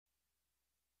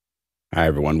Hi,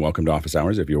 everyone. Welcome to Office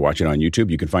Hours. If you're watching on YouTube,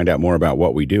 you can find out more about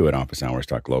what we do at Office Hours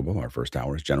Global. Our first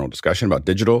hour is general discussion about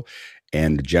digital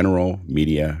and general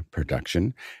media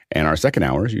production. And our second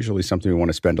hour is usually something we want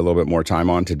to spend a little bit more time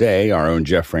on. Today, our own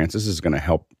Jeff Francis is going to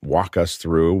help walk us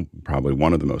through probably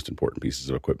one of the most important pieces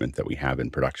of equipment that we have in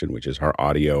production, which is our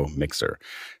audio mixer.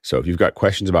 So if you've got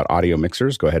questions about audio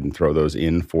mixers, go ahead and throw those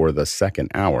in for the second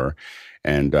hour.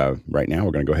 And right now,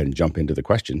 we're going to go ahead and jump into the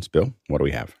questions. Bill, what do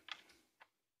we have?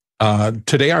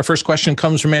 Today, our first question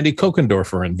comes from Andy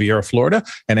Kokendorfer in Viera, Florida.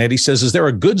 And Andy says, is there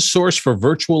a good source for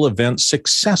virtual event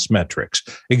success metrics?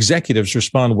 Executives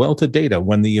respond well to data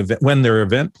when they're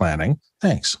event planning.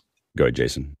 Thanks. Go ahead,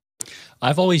 Jason.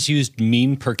 I've always used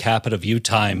mean per capita view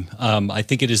time. I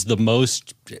think it is the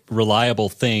most reliable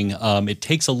thing. It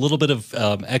takes a little bit of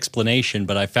explanation,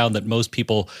 but I found that most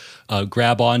people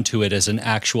grab onto it as an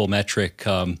actual metric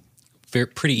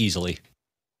pretty easily.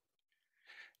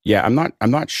 Yeah, I'm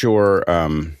not sure.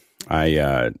 I'm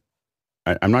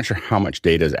not sure how much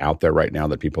data is out there right now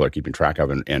that people are keeping track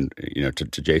of, and you know, to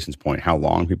Jason's point, how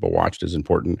long people watched is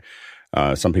important.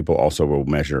 Some people also will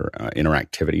measure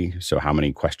interactivity, so how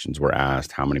many questions were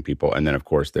asked, how many people, and then of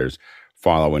course there's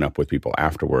following up with people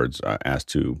afterwards as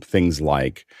to things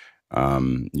like,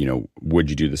 you know, would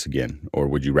you do this again, or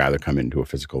would you rather come into a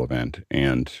physical event?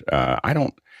 And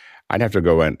I'd have to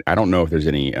go and I don't know if there's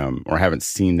any, or I haven't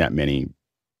seen that many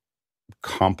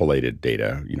compilated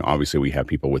data. You know, obviously we have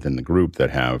people within the group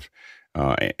that have,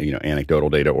 you know, anecdotal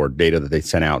data or data that they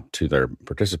sent out to their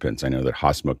participants. I know that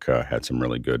Hasmukh had some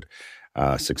really good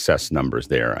success numbers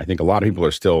there. I think a lot of people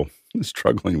are still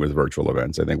struggling with virtual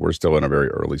events. I think we're still in a very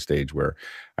early stage where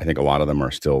I think a lot of them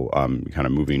are still kind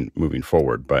of moving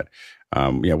forward. But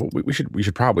yeah, we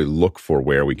should probably look for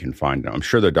where we can find them. I'm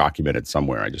sure they're documented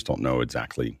somewhere. I just don't know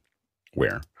exactly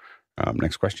where.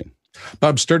 Next question.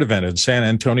 Bob Sturdivant in San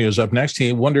Antonio is up next.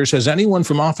 He wonders, has anyone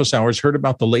from Office Hours heard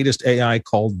about the latest AI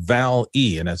called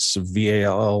Val-E? And it's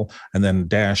VAL and then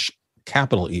dash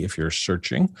capital E if you're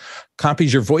searching.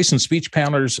 Copies your voice and speech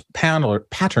patterns, after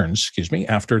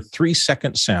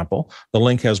 3-second sample. The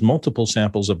link has multiple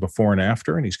samples of before and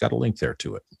after, and he's got a link there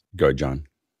to it. Go ahead, John.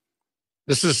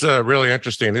 This is really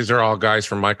interesting. These are all guys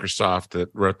from Microsoft that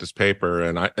wrote this paper.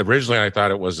 And originally I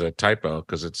thought it was a typo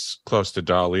because it's close to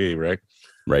DALL-E, right?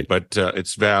 Right. But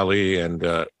it's Val-E. And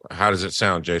how does it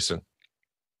sound, Jason?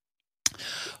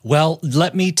 Well,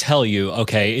 let me tell you,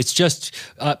 okay, it's just,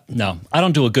 no, I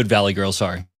don't do a good Valley Girl,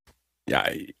 sorry.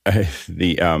 Yeah, I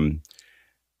think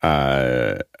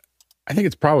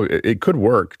it's probably, it could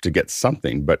work to get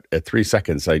something, but at 3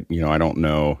 seconds, I don't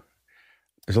know.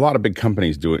 There's a lot of big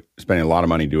companies spending a lot of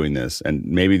money doing this, and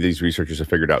maybe these researchers have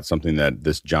figured out something that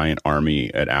this giant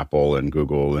army at Apple and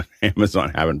Google and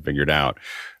Amazon haven't figured out.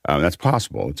 That's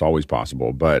possible. It's always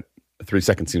possible, but 3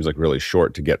 seconds seems like really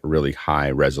short to get really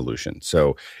high resolution.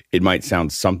 So it might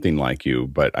sound something like you,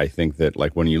 but I think that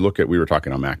like when you look at, we were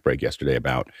talking on MacBreak yesterday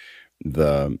about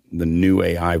the new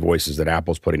AI voices that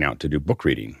Apple's putting out to do book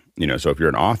reading. You know, so if you're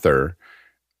an author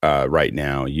right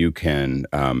now, you can.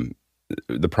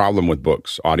 The problem with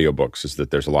books, audiobooks, is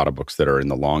that there's a lot of books that are in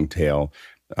the long tail,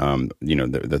 you know,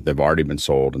 that they've already been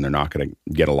sold and they're not going to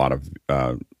get a lot of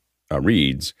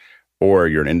reads, or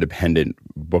you're an independent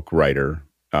book writer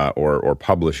or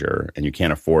publisher and you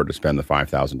can't afford to spend the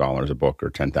 $5,000 a book or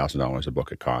 $10,000 a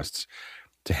book it costs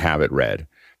to have it read.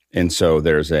 And so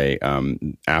there's a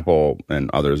Apple and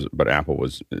others, but Apple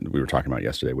we were talking about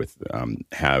yesterday with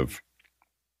have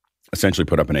essentially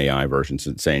put up an AI version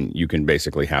saying you can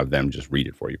basically have them just read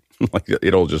it for you. Like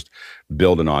it'll just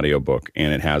build an audiobook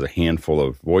and it has a handful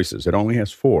of voices. It only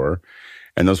has 4,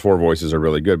 and those 4 voices are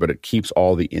really good, but it keeps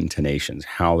all the intonations,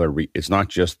 how they're it's not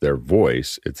just their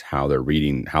voice, it's how they're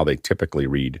reading, how they typically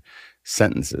read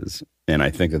sentences. And I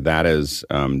think that is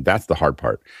that's the hard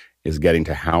part, is getting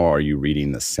to how are you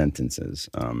reading the sentences.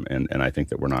 And I think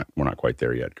that we're not quite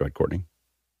there yet. Go ahead, Courtney.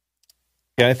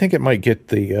 Yeah, I think it might get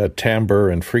the timbre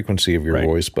and frequency of your Right.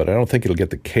 voice, but I don't think it'll get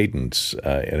the cadence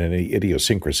and any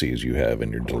idiosyncrasies you have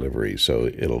in your delivery. So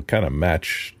it'll kind of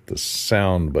match the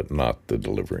sound, but not the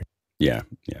delivery. Yeah.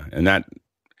 And that,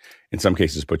 in some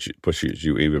cases, pushes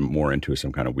you even more into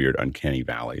some kind of weird uncanny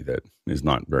valley that is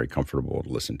not very comfortable to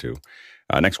listen to.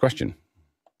 Next question.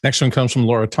 Next one comes from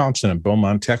Laura Thompson in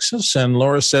Beaumont, Texas. And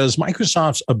Laura says,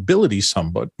 Microsoft's Ability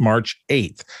Summit, March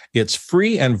 8th. It's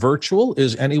free and virtual.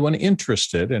 Is anyone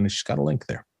interested? And she's got a link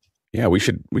there. Yeah, we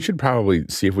should probably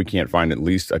see if we can't find at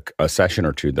least a session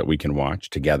or two that we can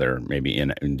watch together, maybe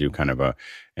and do kind of a.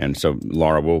 And so,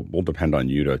 Laura, we'll depend on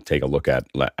you to take a look at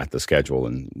the schedule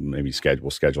and maybe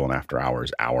schedule an after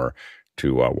hours hour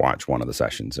to watch one of the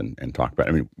sessions and talk about.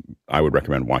 I mean, I would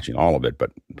recommend watching all of it,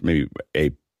 but maybe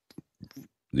a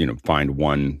find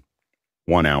one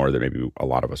hour that maybe a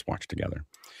lot of us watch together.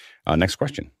 Next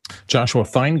question. Joshua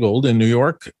Feingold in New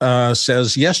York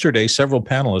says, yesterday, several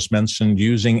panelists mentioned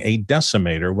using a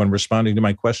decimator when responding to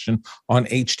my question on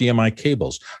HDMI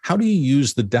cables. How do you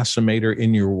use the decimator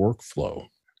in your workflow?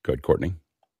 Good, Courtney.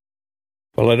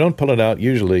 Well, I don't pull it out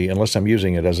usually unless I'm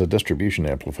using it as a distribution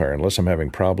amplifier, unless I'm having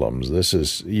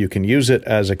problems. You can use it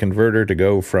as a converter to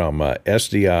go from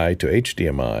SDI to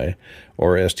HDMI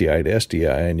or SDI to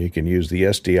SDI, and you can use the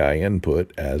SDI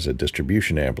input as a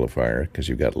distribution amplifier because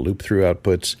you've got loop-through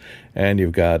outputs and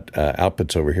you've got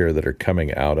outputs over here that are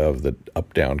coming out of the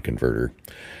up-down converter.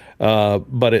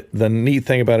 But the neat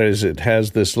thing about it is it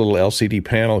has this little LCD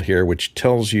panel here which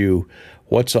tells you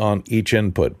what's on each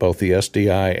input, both the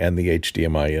SDI and the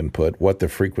HDMI input, what the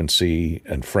frequency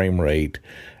and frame rate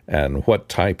and what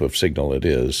type of signal it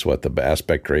is, what the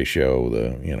aspect ratio,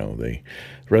 the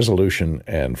resolution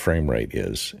and frame rate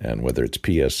is, and whether it's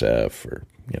PSF or,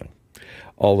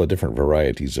 all the different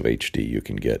varieties of HD you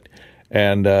can get.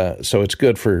 And so it's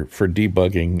good for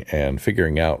debugging and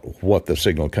figuring out what the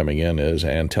signal coming in is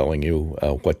and telling you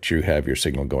what you have your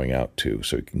signal going out to.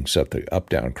 So you can set the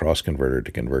up-down cross converter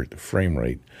to convert the frame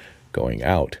rate going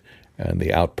out. And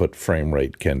the output frame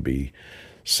rate can be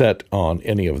set on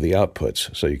any of the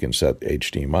outputs. So you can set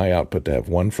HDMI output to have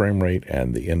one frame rate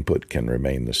and the input can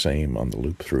remain the same on the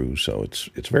loop through. So it's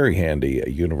very handy, a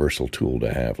universal tool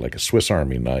to have, like a Swiss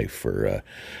Army knife for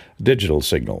digital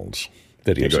signals,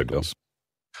 video signals.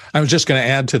 I was just going to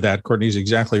add to that. Courtney's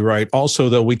exactly right. Also,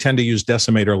 though, we tend to use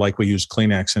decimator like we use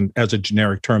Kleenex, and as a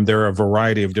generic term, there are a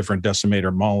variety of different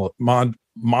decimator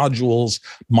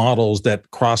models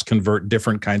that cross-convert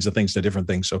different kinds of things to different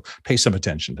things. So pay some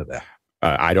attention to that.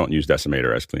 I don't use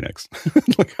decimator as Kleenex.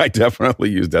 I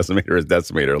definitely use decimator as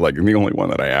decimator, like the only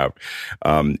one that I have.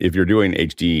 If you're doing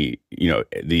HD,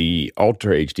 the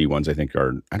Ultra HD ones, I think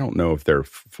I don't know if they're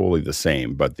fully the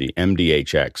same, but the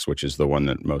MDHX, which is the one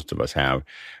that most of us have,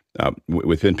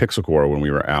 within Pixel Core, when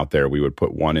we were out there, we would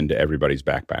put one into everybody's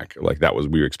backpack.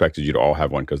 We expected you to all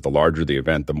have one because the larger the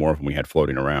event, the more of them we had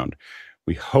floating around.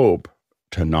 We hope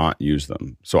to not use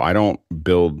them. So I don't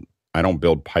build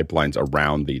pipelines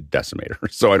around the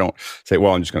decimator. So I don't say,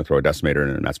 well, I'm just going to throw a decimator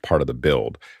in and that's part of the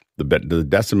build. The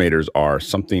decimators are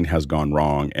something has gone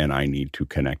wrong and I need to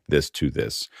connect this to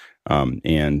this.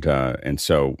 And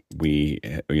so we,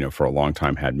 for a long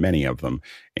time had many of them.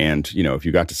 And, if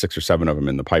you got to 6 or 7 of them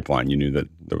in the pipeline, you knew that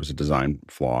there was a design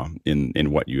flaw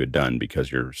in what you had done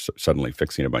because you're suddenly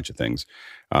fixing a bunch of things.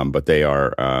 But they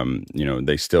are,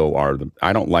 they still are.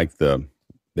 I don't like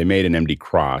they made an MD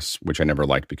Cross, which I never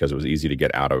liked because it was easy to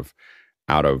get out of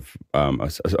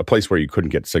a place where you couldn't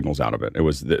get signals out of it. It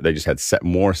was they just had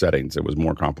more settings. It was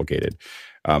more complicated.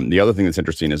 The other thing that's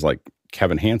interesting is like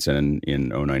Kevin Hansen in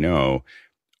 090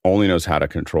 only knows how to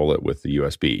control it with the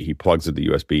USB. He plugs the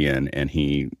USB in and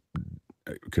he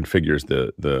configures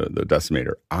the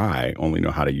decimator. I only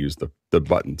know how to use the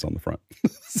buttons on the front.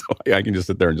 So I can just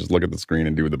sit there and just look at the screen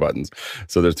and do the buttons.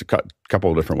 So there's a couple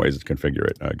of different ways to configure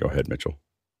it. Go ahead, Mitchell.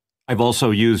 I've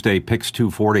also used a Pix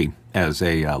 240 as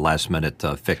a last-minute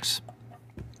fix.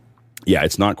 Yeah,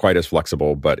 it's not quite as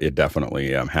flexible, but it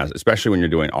definitely has, especially when you're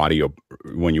doing audio,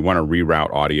 when you want to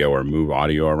reroute audio or move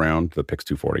audio around, the Pix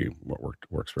 240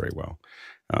 works very well.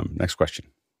 Next question.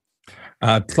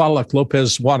 Tlaloc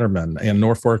Lopez Waterman in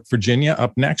Norfolk, Virginia,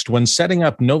 up next. When setting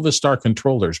up Novastar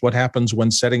controllers, what happens when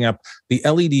setting up the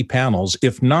LED panels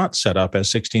if not set up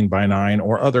as 16:9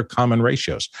 or other common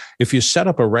ratios? If you set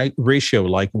up a ratio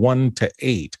like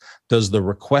 1:8, does the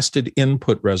requested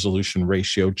input resolution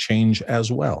ratio change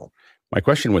as well? My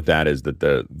question with that is that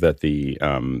the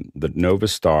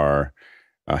Novastar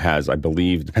has, I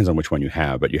believe, depends on which one you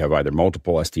have, but you have either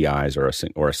multiple SDIs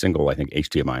or a single, I think,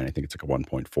 HDMI, and I think it's like a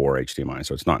 1.4 HDMI,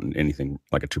 so it's not anything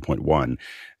like a 2.1.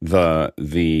 The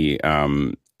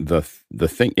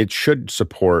thing, it should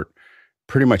support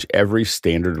pretty much every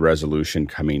standard resolution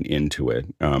coming into it,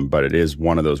 but it is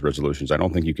one of those resolutions. I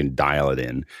don't think you can dial it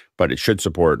in, but it should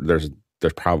support. There's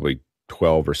probably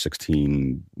 12 or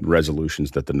 16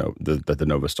 resolutions that the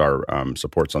Novastar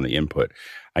supports on the input.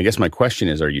 I guess my question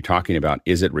is, are you talking about,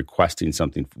 is it requesting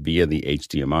something via the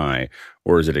HDMI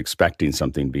or is it expecting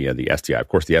something via the SDI? Of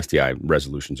course, the SDI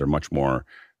resolutions are much more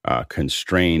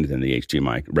constrained than the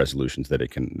HDMI resolutions that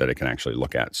it can actually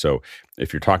look at. So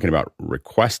if you're talking about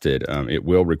requested, it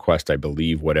will request, I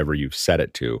believe, whatever you've set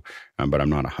it to, but I'm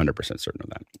not 100% certain of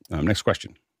that. Next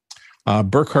question.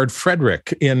 Burkhard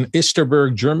Frederick in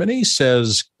Isterburg, Germany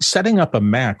says, setting up a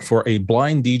Mac for a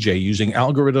blind DJ using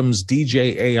Algorithm's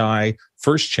DJ AI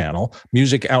first channel,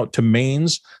 music out to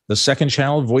mains, the second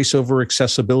channel, voiceover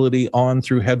accessibility on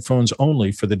through headphones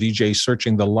only for the DJ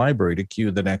searching the library to cue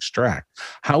the next track.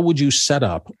 How would you set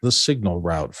up the signal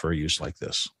route for a use like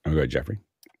this? I'll go ahead, Jeffrey.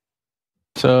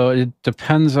 So it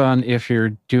depends on if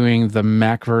you're doing the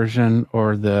Mac version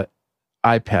or the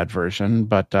iPad version,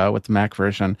 but with the Mac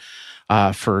version,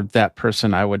 for that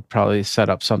person, I would probably set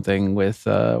up something with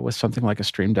something like a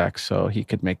Stream Deck, so he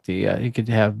could make he could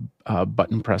have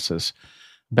button presses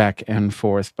back and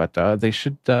forth. But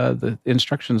the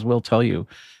instructions will tell you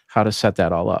how to set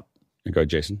that all up. Go ahead,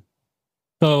 Jason.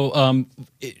 So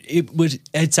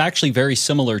it's actually very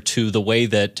similar to the way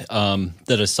that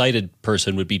that a sighted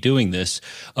person would be doing this.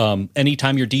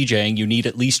 Anytime you're DJing, you need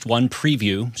at least one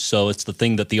preview. So it's the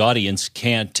thing that the audience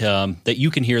can't, that you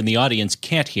can hear and the audience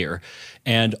can't hear.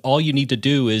 And all you need to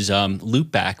do is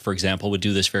Loopback, for example, would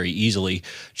do this very easily.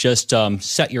 Just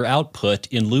set your output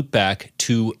in Loopback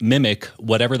to mimic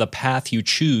whatever the path you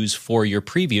choose for your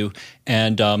preview,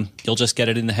 and you'll just get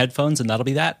it in the headphones, and that'll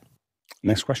be that.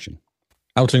 Next question.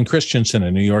 Alton Christensen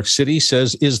in New York City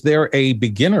says, is there a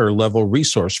beginner level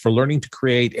resource for learning to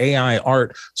create AI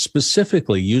art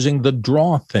specifically using the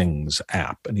Draw Things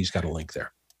app? And he's got a link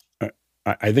there.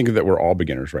 I think that we're all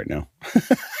beginners right now.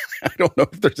 I don't know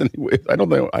if there's any way. I don't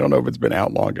know if it's been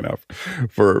out long enough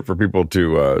for people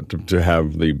to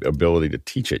have the ability to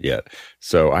teach it yet.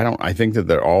 So I think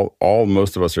that all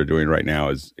most of us are doing right now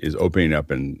is opening up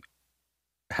and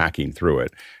hacking through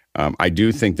it. I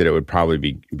do think that it would probably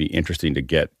be interesting to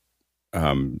get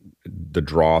the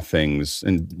Draw Things.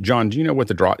 And John, do you know what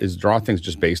the Draw Things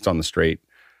just based on the straight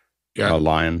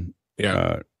line?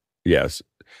 Yeah. Yes.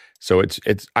 So it's.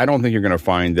 I don't think you're going to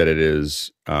find that it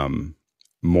is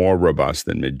more robust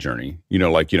than Midjourney.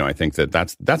 I think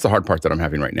that's the hard part that I'm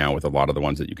having right now with a lot of the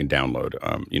ones that you can download.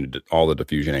 All the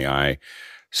Diffusion AI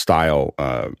style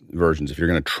versions. If you're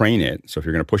going to train it, so if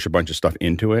you're going to push a bunch of stuff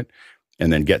into it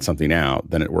and then get something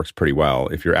out, then it works pretty well.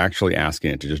 If you're actually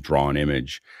asking it to just draw an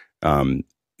image,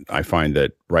 I find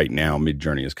that right now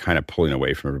Midjourney is kind of pulling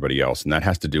away from everybody else, and that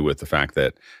has to do with the fact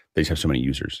that they just have so many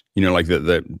users. I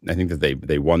think that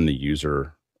they won the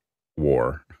user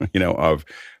war. Of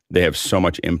they have so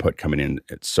much input coming in.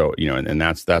 So and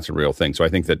that's a real thing. So I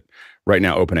think that right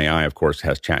now OpenAI, of course,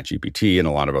 has ChatGPT and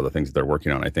a lot of other things that they're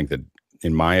working on. I think that,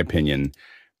 in my opinion,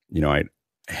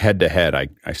 head to head,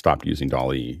 I stopped using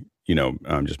DALL-E.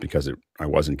 Just because I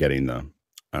wasn't getting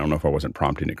I don't know if I wasn't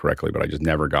prompting it correctly, but I just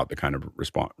never got the kind of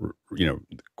response,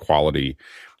 quality.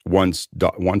 Once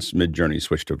Midjourney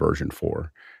switched to version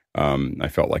 4, I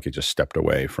felt like it just stepped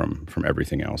away from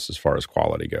everything else as far as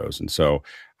quality goes. And so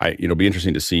it'll be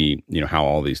interesting to see, how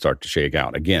all these start to shake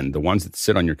out. Again, the ones that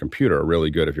sit on your computer are really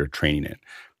good if you're training it.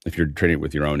 If you're training it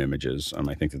with your own images,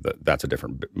 I think that's a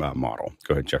different model.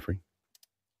 Go ahead, Jeffrey.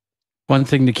 One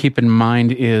thing to keep in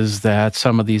mind is that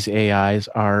some of these AIs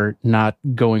are not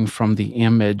going from the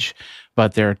image,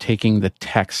 but they're taking the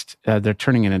text, they're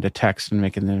turning it into text and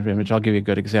making the image. I'll give you a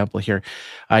good example here.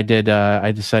 I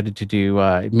decided to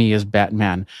do me as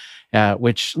Batman,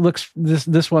 which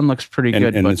this one looks pretty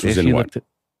good. And this was in what?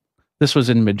 This was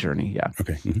in Midjourney, yeah.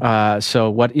 Okay. Mm-hmm. So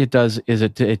what it does is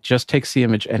it just takes the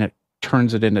image and it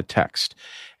turns it into text,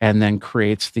 and then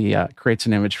creates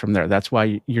an image from there. That's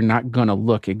why you're not going to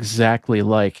look exactly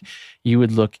like you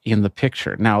would look in the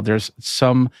picture. Now, there's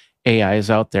some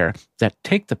AIs out there that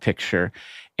take the picture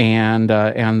and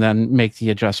then make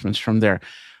the adjustments from there.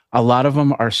 A lot of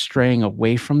them are straying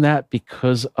away from that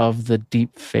because of the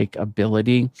deep fake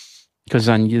ability, because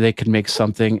then they could make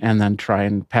something and then try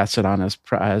and pass it on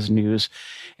as news,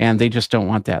 and they just don't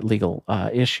want that legal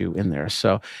issue in there.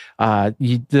 So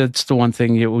that's the one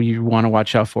thing you want to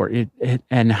watch out for,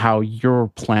 and how you're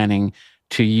planning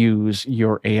to use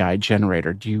your AI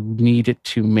generator. Do you need it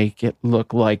to make it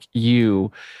look like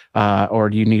you, or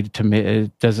do you need it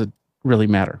to? Does it really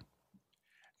matter?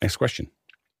 Next question.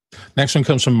 Next one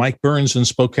comes from Mike Burns in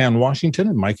Spokane, Washington.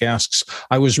 And Mike asks,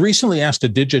 I was recently asked to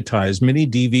digitize mini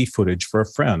DV footage for a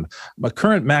friend. My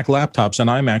current Mac laptops and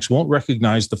iMacs won't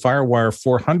recognize the FireWire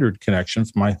 400 connection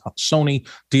from my Sony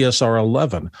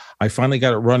DSR-11. I finally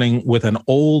got it running with an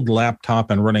old laptop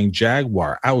and running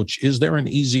Jaguar. Ouch. Is there an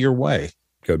easier way?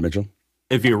 Go ahead, Mitchell.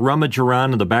 If you rummage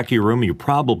around in the back of your room, you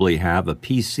probably have a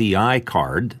PCI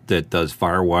card that does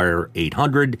FireWire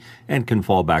 800 and can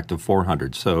fall back to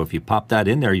 400. So if you pop that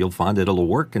in there, you'll find it'll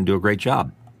work and do a great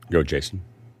job. Go, Jason.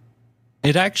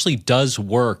 It actually does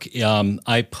work.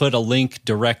 I put a link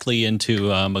directly into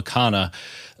Makana.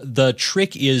 The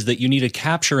trick is that you need a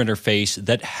capture interface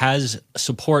that has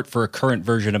support for a current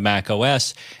version of Mac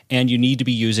OS, and you need to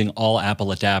be using all Apple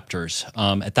adapters.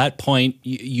 At that point,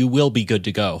 you will be good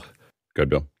to go. Good,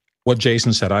 Bill. What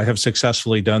Jason said, I have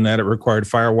successfully done that. It required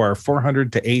FireWire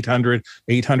 400 to 800,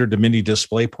 800 to mini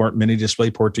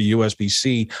DisplayPort to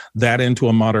USB-C, that into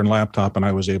a modern laptop, and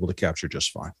I was able to capture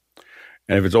just fine.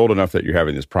 And if it's old enough that you're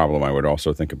having this problem, I would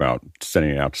also think about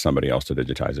sending it out to somebody else to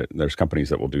digitize it. There's companies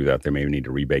that will do that. They may need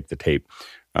to rebake the tape.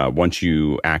 Once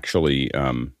you actually, I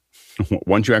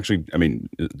mean,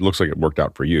 it looks like it worked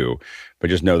out for you, but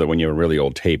just know that when you have a really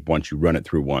old tape, once you run it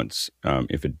through once,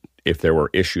 if there were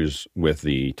issues with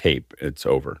the tape, it's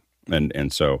over.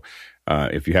 And so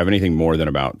if you have anything more than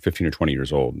about 15 or 20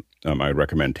 years old, I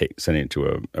recommend sending it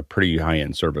to a pretty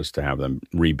high-end service to have them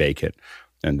rebake it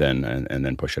and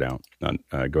then push it out. Go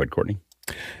ahead, Courtney.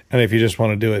 And if you just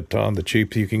want to do it on the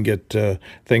cheap, you can get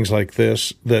things like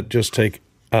this that just take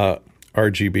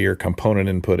RGB or component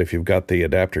input if you've got the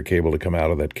adapter cable to come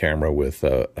out of that camera with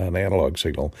an analog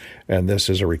signal. And this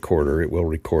is a recorder. It will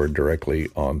record directly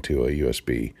onto a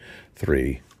USB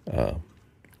 3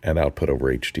 and output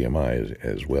over HDMI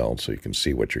as well, so you can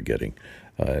see what you're getting.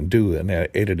 And do an A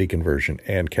to D conversion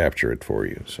and capture it for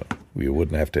you. So you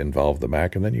wouldn't have to involve the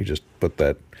Mac, and then you just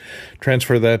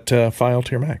transfer that file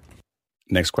to your Mac.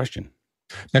 Next question.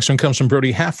 Next one comes from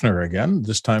Brody Hafner again,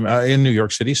 this time in New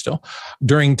York City still.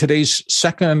 During today's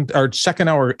second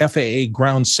hour FAA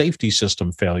ground safety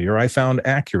system failure, I found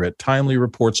accurate, timely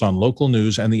reports on local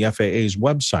news and the FAA's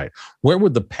website. Where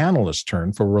would the panelists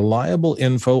turn for reliable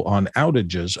info on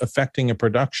outages affecting a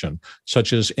production,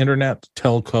 such as internet,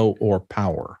 telco, or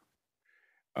power?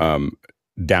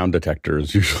 Down detector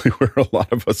is usually where a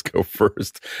lot of us go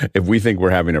first. If we think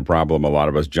we're having a problem, a lot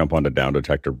of us jump onto down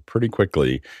detector pretty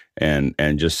quickly and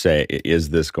just say, is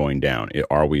this going down?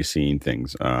 Are we seeing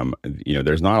things?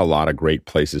 There's not a lot of great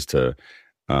places to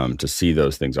see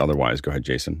those things otherwise. Go ahead,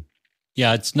 Jason.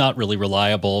 Yeah, it's not really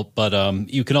reliable, but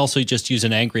you can also just use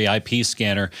an Angry IP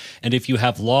scanner. And if you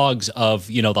have logs of,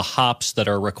 the hops that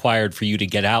are required for you to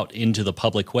get out into the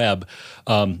public web,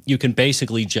 you can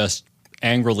basically just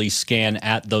angrily scan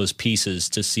at those pieces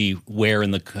to see where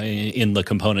in the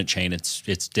component chain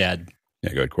it's dead.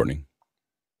 Yeah, go ahead, Courtney.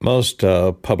 Most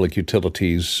public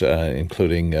utilities,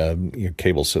 including your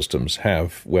cable systems,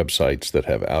 have websites that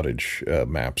have outage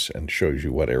maps and shows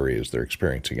you what areas they're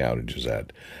experiencing outages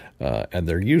at. And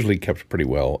they're usually kept pretty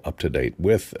well up to date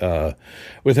with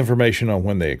information on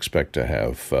when they expect to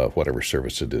have whatever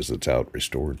service it is that's out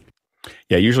restored.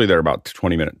 Yeah, usually they're about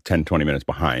 20 minutes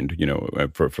behind,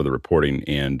 for the reporting.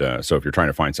 And so if you're trying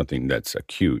to find something that's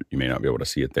acute, you may not be able to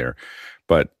see it there.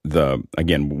 But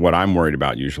what I'm worried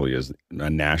about usually is a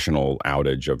national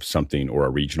outage of something or a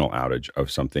regional outage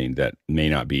of something that may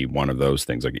not be one of those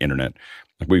things, like internet.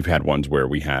 Like we've had ones where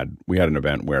we had an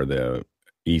event where the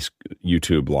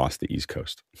YouTube lost the East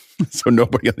Coast. So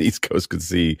nobody on the East Coast could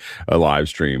see a live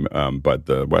stream, but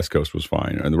the West Coast was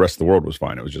fine and the rest of the world was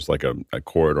fine. It was just like a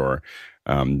corridor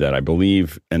that I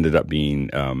believe ended up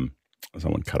being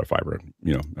someone cut a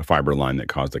fiber line that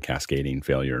caused a cascading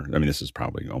failure. I mean, this is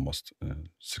probably almost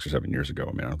 6 or 7 years ago.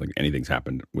 I mean, I don't think anything's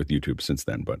happened with YouTube since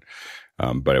then,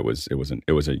 but it was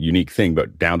a unique thing.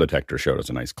 But Down Detector showed us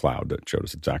a nice cloud that showed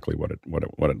us exactly what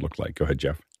it looked like. Go ahead,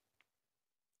 Jeff.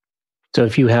 So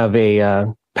if you have a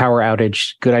power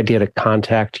outage, good idea to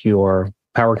contact your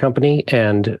power company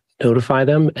and notify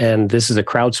them. And this is a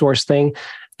crowdsourced thing.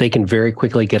 They can very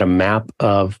quickly get a map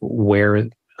of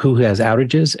who has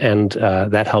outages, and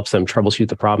that helps them troubleshoot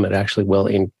the problem. It actually will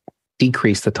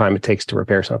decrease the time it takes to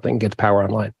repair something and get the power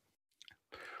online.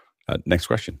 Next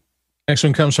question. Next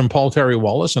one comes from Paul Terry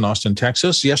Wallace in Austin,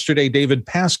 Texas. Yesterday, David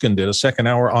Paskin did a second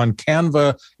hour on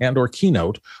Canva or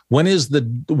Keynote. When is the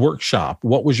workshop?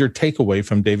 What was your takeaway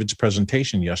from David's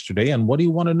presentation yesterday, and what do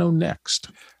you want to know next?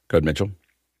 Go ahead, Mitchell.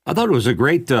 I thought it was a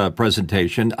great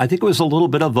presentation. I think it was a little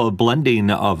bit of a blending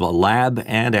of a lab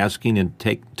and asking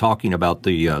and talking about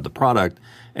the product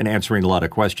and answering a lot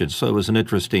of questions. So it was an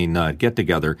interesting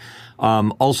get-together.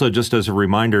 Also, just as a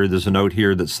reminder, there's a note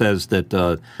here that says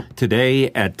that today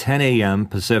at 10 a.m.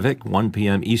 Pacific, 1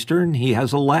 p.m. Eastern, he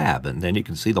has a lab, and then you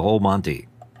can see the whole Monty.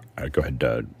 All right, go ahead,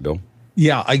 Bill.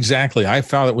 Yeah, exactly. I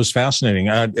found it was fascinating.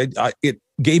 It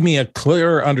gave me a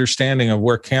clear understanding of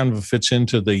where Canva fits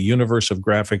into the universe of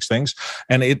graphics things.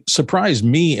 And it surprised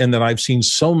me in that I've seen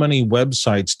so many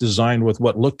websites designed with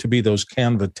what looked to be those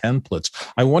Canva templates.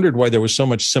 I wondered why there was so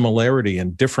much similarity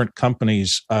in different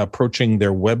companies approaching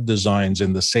their web designs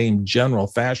in the same general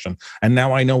fashion. And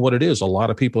now I know what it is. A lot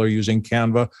of people are using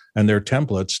Canva and their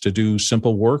templates to do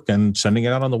simple work, and sending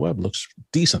it out on the web looks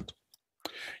decent.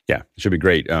 Yeah, it should be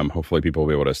great. Hopefully people will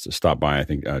be able to stop by. I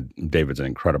think David's an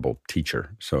incredible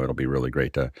teacher, so it'll be really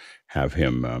great to have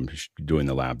him doing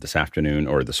the lab this afternoon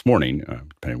or this morning,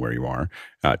 depending where you are,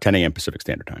 10 a.m. Pacific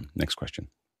Standard Time. Next question.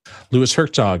 Louis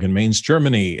Herzog in Mainz,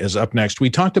 Germany is up next. We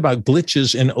talked about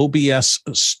glitches in OBS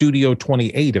Studio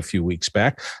 28 a few weeks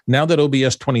back. Now that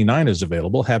OBS 29 is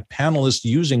available, have panelists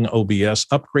using OBS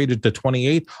upgraded to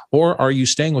 28, or are you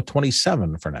staying with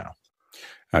 27 for now?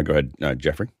 Go ahead,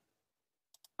 Jeffrey.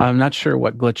 I'm not sure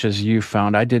what glitches you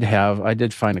found. I did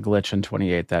find a glitch in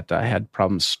 28 that I had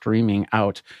problems streaming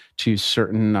out to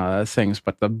certain things.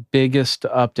 But the biggest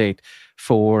update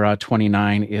for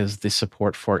 29 is the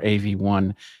support for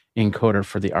AV1 encoder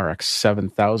for the RX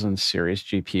 7000 series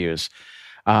GPUs.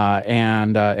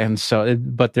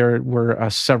 But there were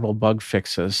several bug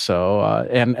fixes. So,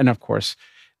 and of course,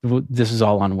 this is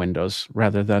all on Windows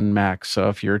rather than Mac. So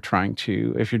if you're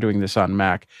doing this on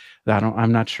Mac,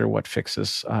 I'm not sure what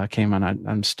fixes came on.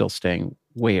 I'm still staying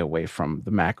way away from the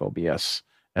Mac OBS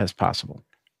as possible.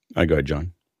 Go ahead,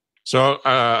 John. So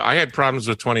I had problems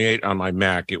with 28 on my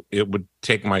Mac. It would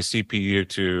take my CPU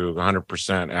to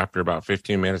 100% after about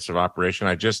 15 minutes of operation.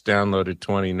 I just downloaded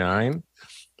 29.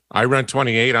 I run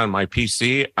 28 on my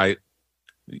PC.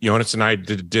 Jonas and I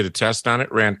did a test on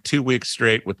it, ran 2 weeks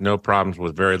straight with no problems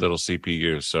with very little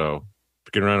CPU. So if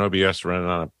you can run OBS,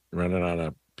 run it on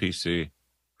a PC.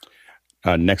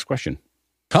 Next question.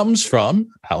 Comes from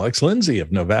Alex Lindsay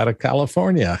of Nevada,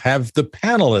 California. Have the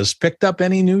panelists picked up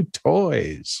any new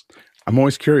toys? I'm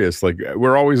always curious. Like,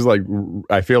 we're always like,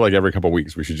 I feel like every couple of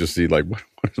weeks we should just see like,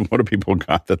 what do people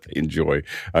got that they enjoy?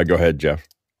 Go ahead, Jeff.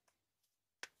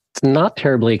 It's not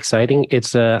terribly exciting.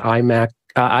 It's a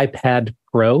iPad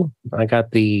Pro. I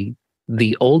got the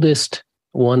oldest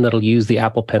one that'll use the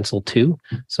Apple Pencil 2.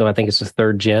 So I think it's the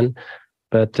 3rd gen.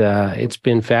 But it's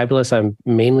been fabulous. I'm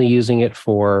mainly using it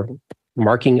for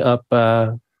marking up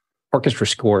orchestra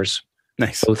scores.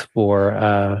 Nice. Both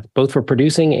for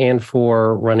producing and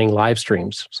for running live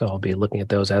streams. So I'll be looking at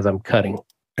those as I'm cutting.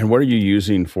 And what are you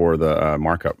using for the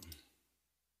markup?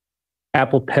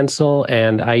 Apple Pencil,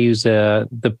 and I use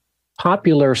the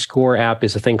popular score app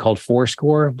is a thing called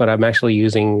ForScore, but I'm actually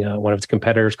using one of its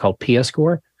competitors called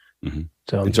PScore. Mm-hmm.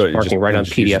 So I'm just marking right on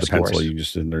PDF scores. Pencil, you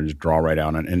just draw right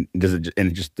down, and does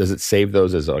it save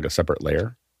those as like a separate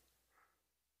layer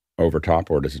over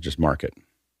top, or does it just mark it?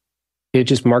 It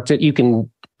just marks it. You can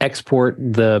export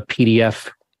the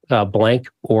PDF blank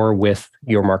or with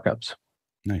your markups.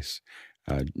 Nice,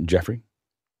 Jeffrey.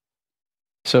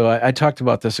 So I talked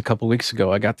about this a couple of weeks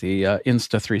ago. I got the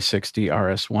Insta360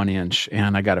 RS 1-inch,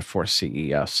 and I got it for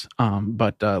CES.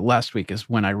 But last week is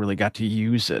when I really got to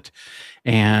use it,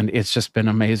 and it's just been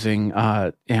amazing.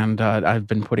 And I've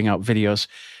been putting out videos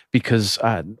because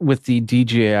with the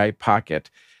DJI Pocket,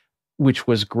 which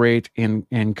was great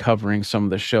in covering some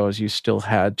of the shows, you still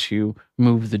had to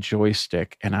move the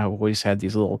joystick, and I always had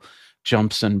these little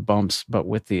jumps and bumps. But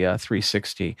with the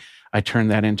 360, I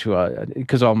turned that into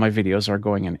because all my videos are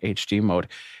going in HD mode,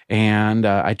 and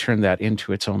I turned that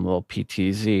into its own little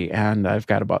PTZ, and I've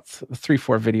got about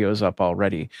 3-4 videos up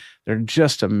already. They're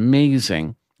just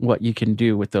amazing what you can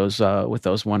do with those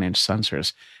 1-inch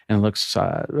sensors, and it looks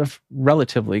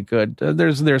relatively good.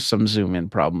 There's some zoom in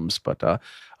problems, but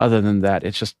other than that,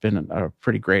 it's just been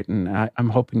pretty great, and I'm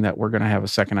hoping that we're going to have a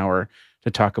second hour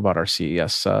to talk about our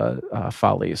CES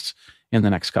follies in the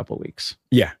next couple of weeks.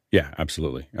 Yeah,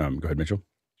 absolutely. Go ahead, Mitchell.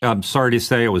 I'm sorry to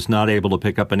say I was not able to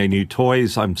pick up any new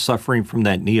toys. I'm suffering from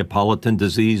that Neapolitan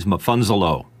disease,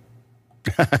 Mafunzalo.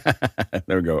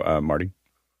 There we go, Marty.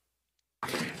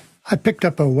 I picked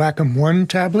up a Wacom One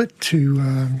tablet to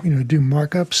do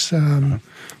markups,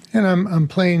 and I'm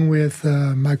playing with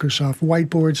Microsoft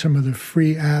Whiteboard, some of the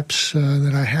free apps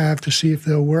that I have to see if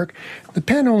they'll work. The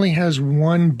pen only has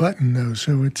one button though,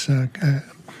 so it's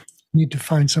need to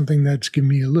find something that's giving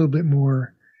me a little bit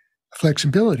more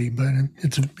flexibility. But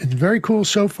it's very cool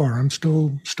so far. I'm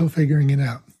still figuring it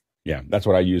out. Yeah, that's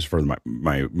what I use for my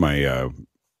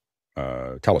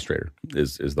Telestrator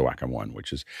is the Wacom One,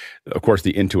 which is, of course,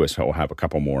 the Intuos will have a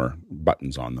couple more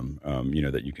buttons on them,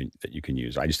 that you can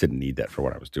use. I just didn't need that for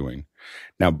what I was doing.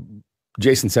 Now,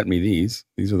 Jason sent me these.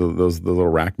 These are the little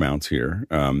rack mounts here.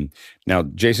 Now,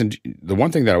 Jason, the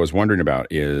one thing that I was wondering about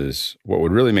is what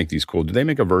would really make these cool. Do they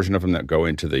make a version of them that go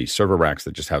into the server racks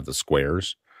that just have the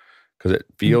squares? Because it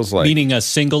feels like meaning a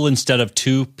single instead of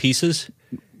two pieces.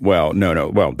 Well, no.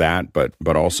 Well, that, but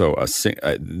also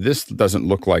this doesn't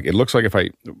look like it. Looks like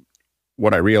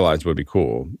what I realized would be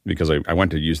cool because I went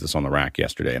to use this on the rack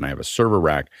yesterday, and I have a server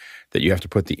rack that you have to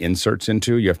put the inserts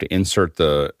into. You have to insert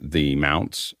the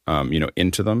mounts,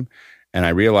 into them. And I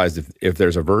realized if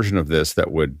there's a version of this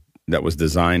that was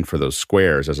designed for those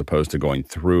squares as opposed to going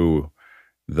through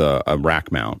the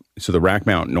rack mount. So the rack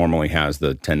mount normally has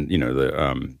the 10,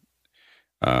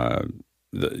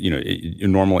 it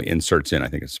normally inserts in. I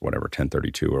think it's whatever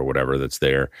 1032 or whatever that's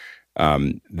there.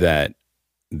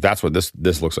 That's what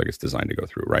this looks like it's designed to go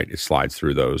through, right? It slides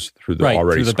through the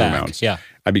already square mounts. Yeah.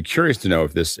 I'd be curious to know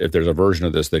if there's a version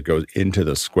of this that goes into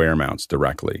the square mounts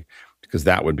directly, because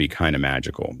that would be kind of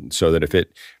magical. So that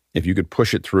if you could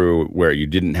push it through where you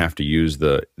didn't have to use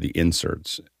the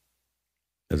inserts.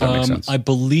 Does that make sense? I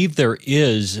believe there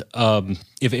is,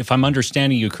 if I'm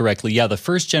understanding you correctly, the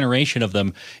first generation of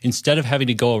them, instead of having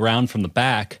to go around from the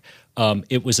back,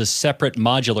 it was a separate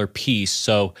modular piece.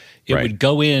 So it would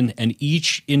go in and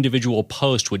each individual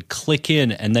post would click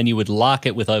in, and then you would lock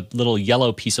it with a little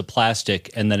yellow piece of plastic,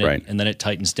 and then it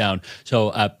tightens down.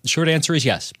 So short answer is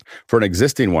yes. For an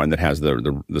existing one that has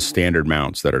the standard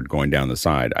mounts that are going down the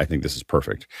side, I think this is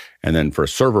perfect. And then for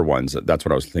server ones, that's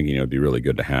what I was thinking. It would be really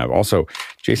good to have. Also,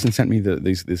 Jason sent me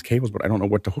these cables, but I don't know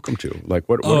what to hook them to. Like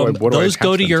what do I those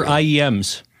go to your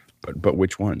IEMs. But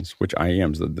which ones? Which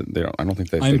IEMs? I don't think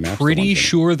they I'm match pretty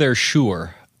sure they're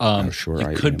Shure. Sure,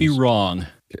 I could be wrong.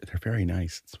 They're very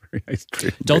nice. It's very nice.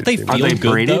 Don't they feel good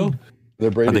braided? though? They're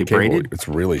braided. Are they cable. braided? It's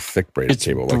really thick braided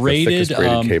cable. Like braided, the thickest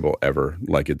braided cable ever.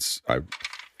 Like and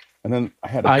then I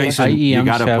had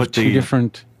IEMs have two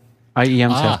different.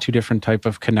 IEMs have two different type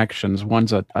of connections.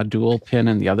 One's a dual pin,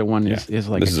 and the other one is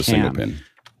like this is a single pin.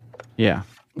 Yeah,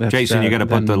 Jason, you got to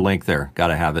put the link there. Got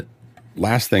to have it.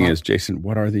 Last thing is, Jason,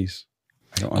 what are these?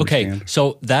 I don't understand. Okay,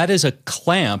 so that is a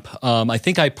clamp. I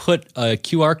think I put a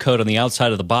QR code on the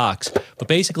outside of the box, but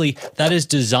basically that is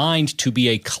designed to be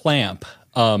a clamp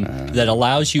that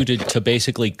allows you to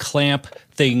basically clamp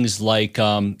things like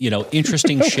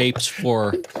interesting shapes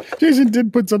for. Jason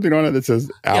did put something on it that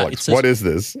says, "Alex, what is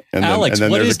this?" And Alex,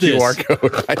 then what there's is a QR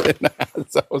code. I didn't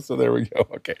have, so there we go.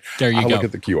 Okay, I'll look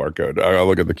at the QR code. I'll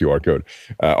look at the QR code.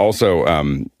 Also,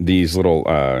 these little.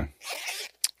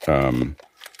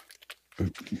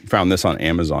 Found this on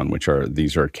Amazon,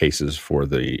 these are cases for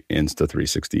the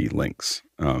Insta360 links.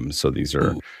 So these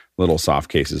are little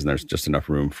soft cases, and there's just enough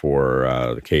room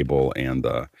for the cable and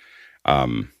the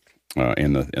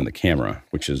camera,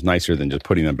 which is nicer than just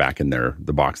putting them back in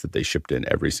the box that they shipped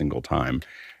in every single time.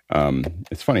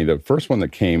 It's funny. The first one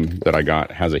that I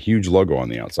got has a huge logo on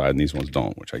the outside, and these ones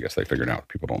don't, which I guess they figured out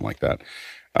people don't like that.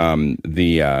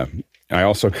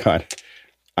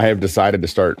 I have decided to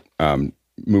start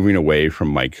moving away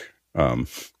from mic.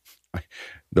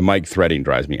 The mic threading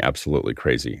drives me absolutely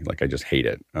crazy. Like I just hate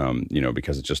it.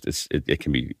 Because it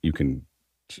can be, you can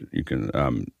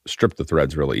strip the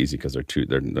threads really easy because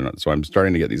they're not. So I'm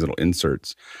starting to get these little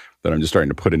inserts that I'm just starting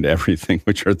to put into everything,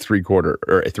 which are 3/4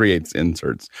 or 3/8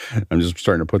 inserts. I'm just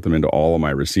starting to put them into all of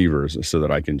my receivers so that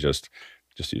I can just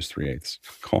use 3/8,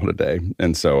 call it a day.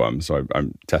 And so I'm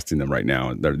testing them right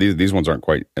now. These ones aren't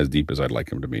quite as deep as I'd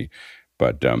like them to be.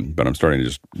 But I'm starting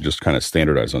to just kind of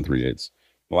standardize on 3/8.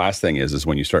 The last thing is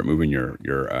when you start moving your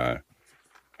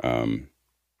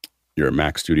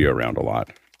Mac Studio around a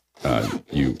lot,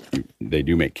 they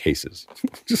do make cases.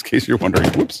 Just in case you're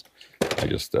wondering, whoops, I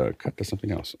just cut to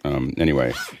something else.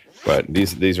 Anyway, but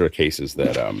these are cases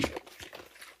that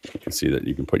you can see that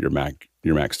you can put your Mac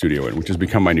Studio in, which has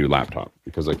become my new laptop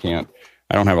because I'm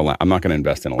not going to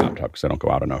invest in a laptop because I don't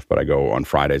go out enough. But on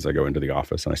Fridays, I go into the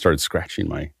office and I started scratching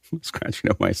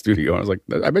up my studio. And I was like,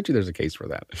 I bet you there's a case for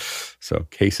that. So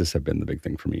cases have been the big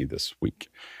thing for me this week.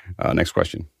 Next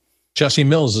question. Jesse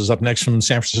Mills is up next from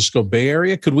San Francisco Bay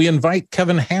Area. Could we invite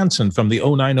Kevin Hansen from the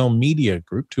 090 Media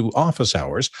Group to office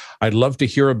hours? I'd love to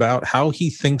hear about how he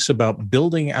thinks about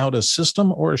building out a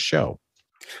system or a show.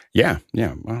 Yeah.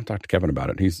 Well, I'll talk to Kevin about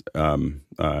it. He's, I'm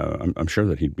sure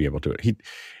that he'd be able to.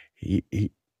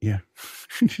 Yeah.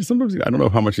 Sometimes I don't know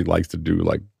how much he likes to do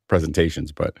like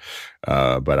presentations, but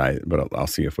I'll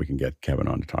see if we can get Kevin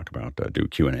on to talk about do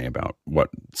Q&A about what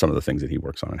some of the things that he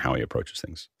works on and how he approaches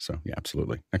things. So yeah,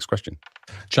 absolutely. Next question.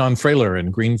 John Frailer in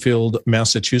Greenfield,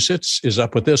 Massachusetts is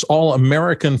up with this. All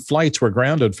American flights were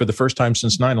grounded for the first time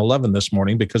since 9/11 this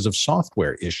morning because of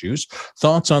software issues.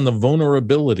 Thoughts on the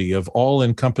vulnerability of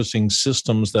all-encompassing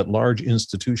systems that large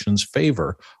institutions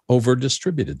favor over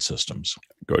distributed systems?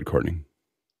 Go ahead, Courtney.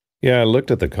 Yeah, I looked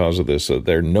at the cause of this.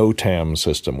 Their NOTAM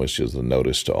system, which is the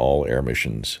Notice to All Air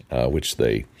Missions, which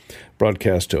they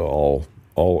broadcast to all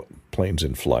planes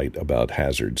in flight about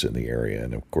hazards in the area.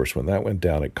 And, of course, when that went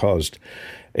down, it caused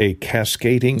a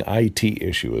cascading IT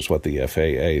issue, is what the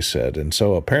FAA said. And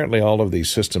so apparently all of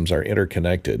these systems are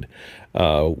interconnected.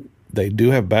 They do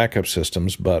have backup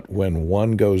systems, but when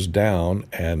one goes down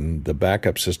and the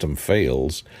backup system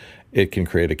fails, it can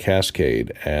create a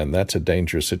cascade, and that's a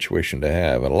dangerous situation to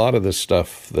have. And a lot of this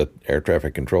stuff that air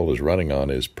traffic control is running on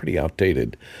is pretty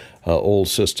outdated, old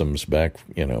systems back,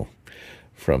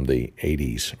 from the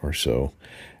 80s or so.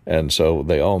 And so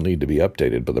they all need to be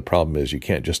updated, but the problem is you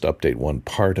can't just update one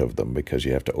part of them because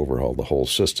you have to overhaul the whole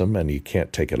system, and you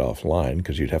can't take it offline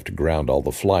because you'd have to ground all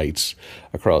the flights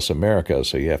across America.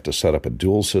 So you have to set up a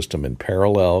dual system in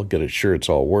parallel, get it sure it's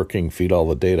all working, feed all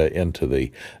the data into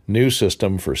the new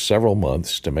system for several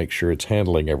months to make sure it's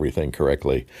handling everything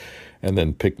correctly, and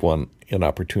then pick one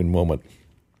inopportune moment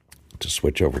to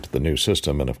switch over to the new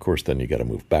system. And of course, then you got to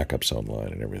move backups online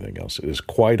and everything else. It is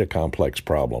quite a complex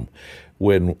problem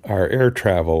when our air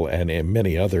travel and in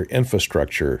many other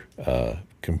infrastructure,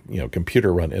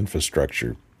 computer-run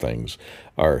infrastructure things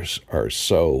are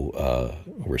so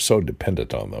we're so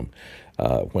dependent on them.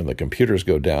 When the computers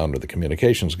go down or the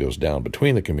communications goes down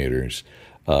between the commuters,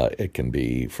 it can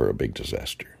be for a big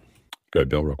disaster. Go ahead,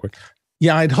 Bill, real quick.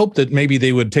 Yeah, I'd hope that maybe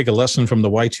they would take a lesson from the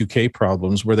Y2K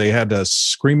problems where they had to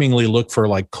screamingly look for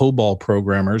like COBOL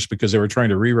programmers because they were trying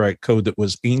to rewrite code that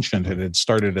was ancient and had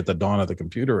started at the dawn of the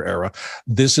computer era.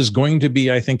 This is going to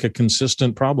be, I think, a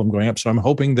consistent problem going up. So I'm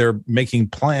hoping they're making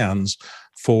plans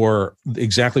for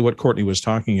exactly what Courtney was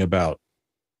talking about,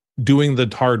 doing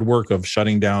the hard work of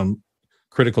shutting down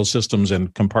critical systems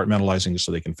and compartmentalizing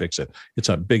so they can fix it. It's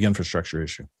a big infrastructure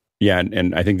issue. Yeah,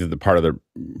 and I think that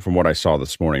from what I saw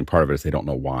this morning, part of it is they don't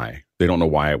know why. They don't know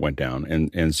why it went down,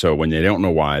 and so when they don't know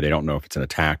why, they don't know if it's an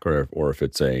attack or if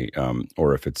it's a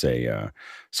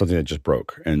something that just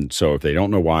broke. And so if they don't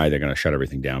know why, they're going to shut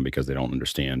everything down because they don't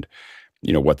understand,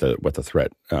 what the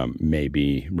threat may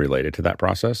be related to that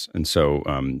process. And so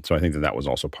I think that was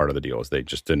also part of the deal is they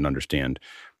just didn't understand.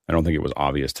 I don't think it was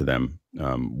obvious to them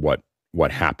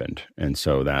what happened, and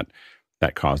so that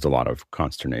caused a lot of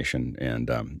consternation, and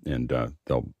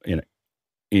they'll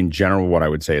in general, what I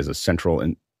would say is a central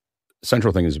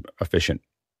thing is efficient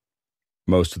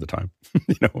most of the time,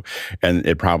 and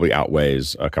it probably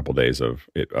outweighs a couple days of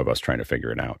us trying to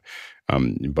figure it out.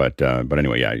 But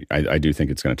anyway, yeah, I do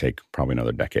think it's going to take probably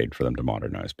another decade for them to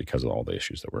modernize because of all the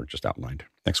issues that were just outlined.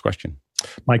 Next question.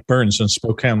 Mike Burns in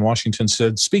Spokane, Washington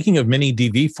said, speaking of mini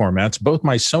DV formats, both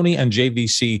my Sony and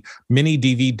JVC mini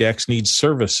DV decks need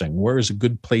servicing. Where is a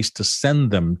good place to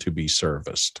send them to be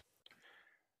serviced?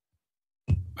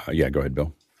 Yeah, go ahead,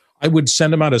 Bill. I would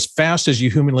send them out as fast as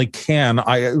you humanly can.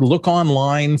 I look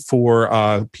online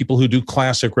for people who do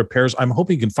classic repairs. I'm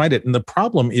hoping you can find it. And the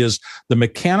problem is the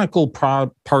mechanical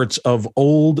parts of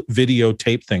old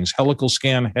videotape things, helical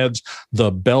scan heads,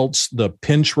 the belts, the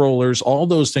pinch rollers, all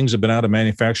those things have been out of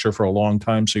manufacture for a long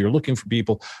time. So you're looking for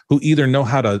people who either know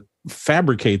how to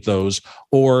fabricate those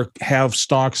or have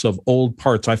stocks of old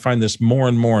parts. I find this more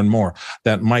and more and more.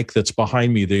 That mic that's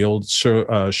behind me, the old Shure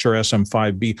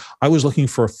SM5B, I was looking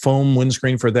for a foam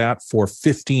windscreen for that for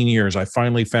 15 years. I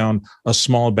finally found a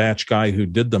small batch guy who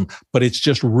did them, but it's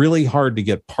just really hard to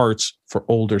get parts for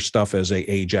older stuff as they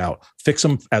age out. Fix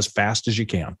them as fast as you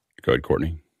can. Go ahead,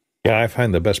 Courtney. Yeah, I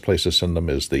find the best place to send them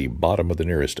is the bottom of the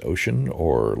nearest ocean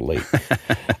or lake,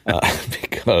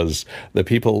 because the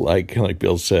people, like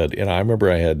Bill said, I remember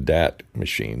I had DAT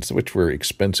machines, which were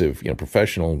expensive,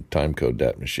 professional timecode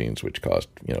DAT machines, which cost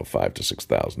 $5,000 to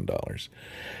 $6,000,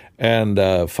 and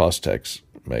Fostex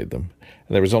made them.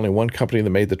 And there was only one company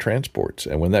that made the transports,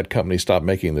 and when that company stopped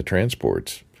making the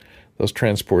transports, those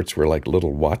transports were like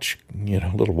little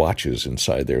watches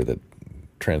inside there that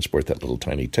transport that little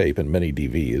tiny tape, and mini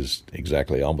DV is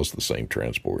exactly almost the same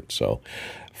transport. So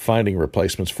finding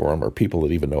replacements for them or people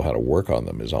that even know how to work on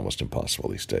them is almost impossible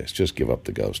these days. Just give up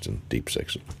the ghost and deep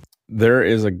six it. There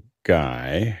is a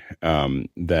guy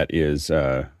that is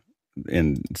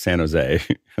in San Jose,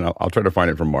 and I'll try to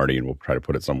find it from Marty, and we'll try to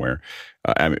put it somewhere.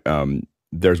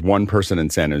 there's one person in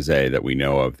San Jose that we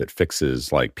know of that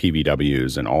fixes like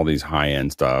PVWs and all these high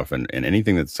end stuff and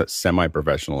anything that's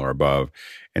semi-professional or above.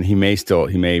 And he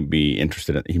may be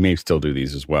interested in, he may still do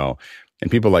these as well. And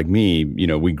people like me,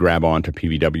 we grab onto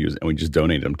PVWs and we just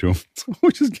donate them to him.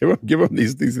 We just give him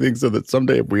these things so that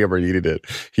someday if we ever needed it,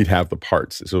 he'd have the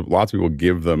parts. So lots of people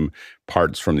give them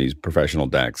parts from these professional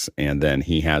decks, and then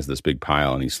he has this big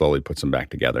pile and he slowly puts them back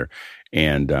together.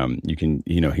 And you can,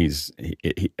 he's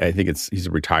a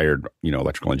retired,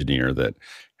 electrical engineer that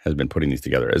has been putting these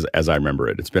together as I remember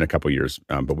it. It's been a couple of years,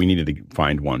 but we needed to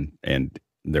find one, and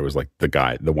there was like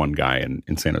the one guy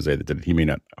in San Jose that did it. He may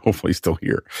not, hopefully still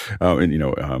here.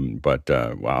 But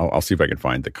I'll see if I can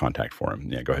find the contact for him.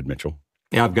 Yeah, go ahead, Mitchell.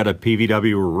 Yeah, I've got a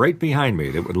PVW right behind me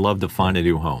that would love to find a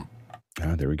new home.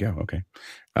 There we go. Okay.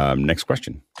 Next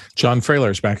question. John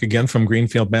Frailer is back again from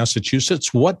Greenfield,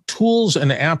 Massachusetts. What tools and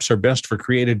apps are best for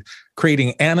creating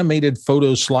animated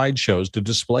photo slideshows to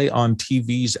display on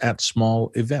TVs at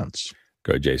small events?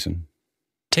 Go ahead, Jason.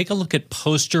 Take a look at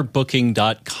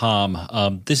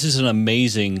posterbooking.com. This is an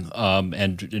amazing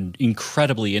and an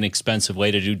incredibly inexpensive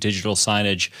way to do digital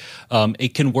signage.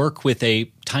 It can work with a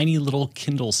tiny little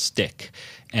Kindle stick,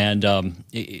 and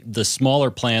the smaller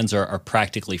plans are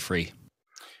practically free.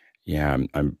 Yeah,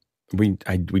 we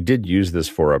did use this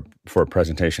for a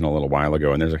presentation a little while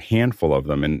ago, and there's a handful of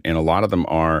them, and a lot of them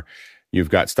are. You've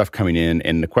got stuff coming in,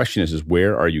 and the question is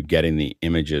where are you getting the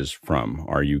images from?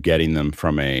 Are you getting them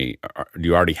from do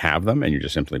you already have them and you're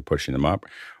just simply pushing them up,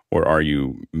 or are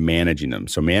you managing them?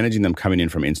 So managing them coming in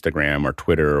from Instagram or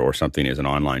Twitter or something is an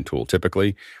online tool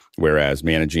typically, whereas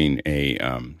managing a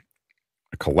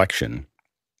collection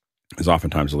is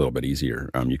oftentimes a little bit easier.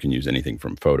 You can use anything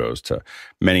from photos to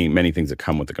many things that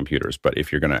come with the computers. But if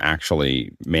you're going to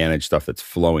actually manage stuff that's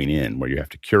flowing in, where you have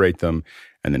to curate them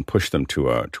and then push them to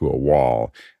a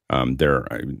wall,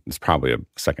 it's probably a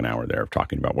second hour there of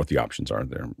talking about what the options are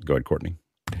there. Go ahead, Courtney.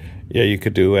 Yeah, you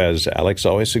could do, as Alex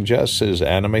always suggests, is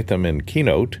animate them in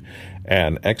Keynote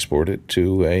and export it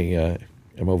to a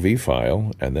MOV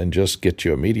file, and then just get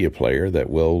you a media player that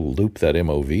will loop that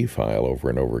MOV file over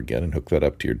and over again and hook that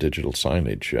up to your digital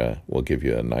signage. Will give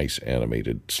you a nice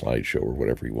animated slideshow or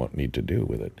whatever you need to do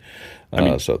with it.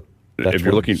 So that's if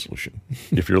you're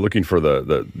looking for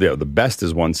the best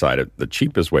is one side. The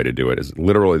cheapest way to do it is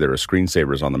literally there are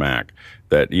screensavers on the Mac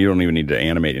that you don't even need to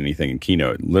animate anything in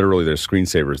Keynote. Literally, there's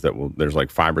screensavers there's like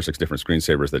 5 or 6 different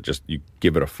screensavers that just you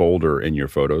give it a folder in your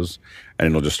photos and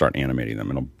it'll just start animating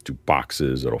them. It'll do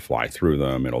boxes. It'll fly through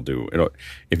them.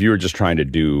 If you were just trying to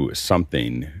do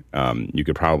something, you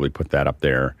could probably put that up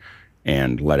there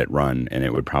and let it run, and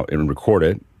it would record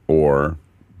it, or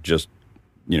just.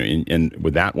 And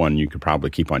with that one, you could probably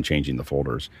keep on changing the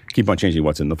folders, keep on changing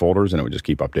what's in the folders, and it would just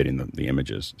keep updating the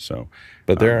images. So,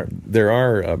 but there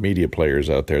are media players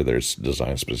out there that are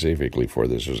designed specifically for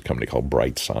this. There's a company called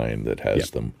BrightSign that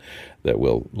has them, that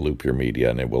will loop your media,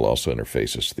 and it will also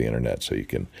interface us to the internet, so you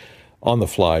can, on the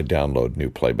fly, download new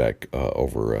playback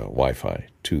over Wi-Fi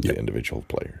to the individual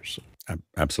players.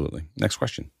 Absolutely. Next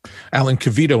question. Alan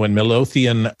Cavito in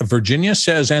Midlothian, Virginia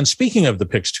says, and speaking of the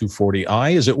Pix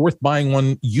 240i, is it worth buying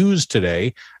one used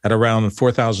today at around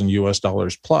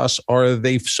 $4,000 plus? Or are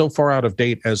they so far out of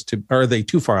date are they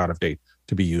too far out of date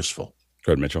to be useful?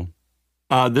 Go ahead, Mitchell.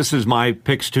 This is my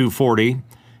Pix 240,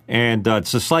 and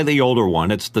it's a slightly older one.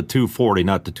 It's the 240,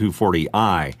 not the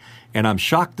 240i. And I'm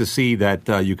shocked to see that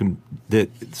that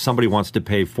somebody wants to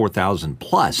pay $4,000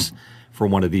 plus for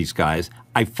one of these guys.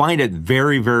 I find it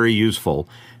very, very useful.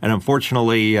 And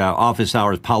unfortunately, office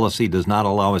hours policy does not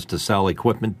allow us to sell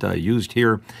equipment used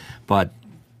here. But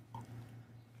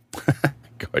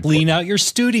clean out your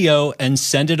studio and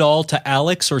send it all to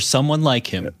Alex or someone like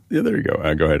him. Yeah, there you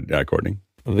go. Go ahead, Courtney.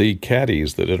 The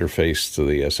caddies that interface to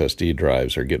the SSD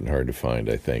drives are getting hard to find,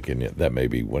 I think, and that may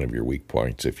be one of your weak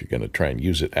points if you're going to try and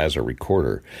use it as a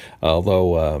recorder.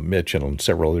 Although Mitch and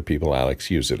several other people, Alex,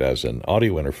 use it as an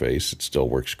audio interface, it still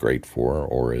works great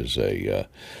or as an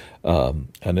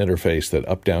interface, that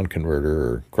up-down converter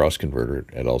or cross-converter,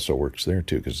 it also works there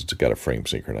too, because it's got a frame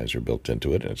synchronizer built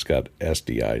into it, and it's got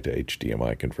SDI to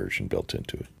HDMI conversion built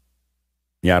into it.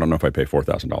 Yeah, I don't know if I pay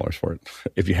 $4,000 for it.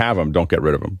 If you have them, don't get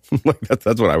rid of them.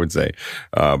 That's what I would say.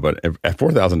 But at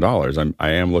 $4,000, I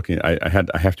am looking. I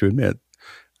have to admit,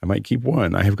 I might keep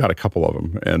one. I have got a couple of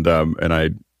them, and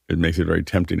it makes it very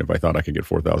tempting. If I thought I could get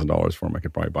 $4,000 for them, I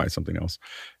could probably buy something else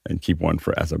and keep one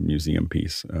as a museum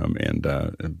piece.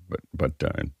 But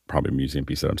probably a museum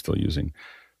piece that I'm still using.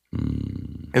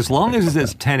 As long as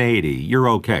it's 1080, you're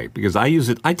okay, because I use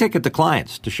it. I take it to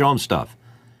clients to show them stuff.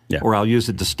 or I'll use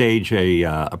it to stage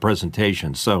a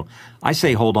presentation. So I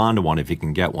say hold on to one if you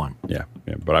can get one. Yeah,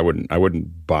 but I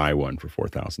wouldn't buy one for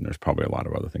 $4,000. There's probably a lot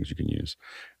of other things you can use.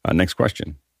 Next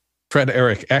question. Fred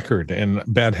Eric Eckert in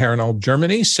Bad Herrenalb,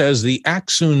 Germany says the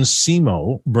Axun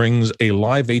Simo brings a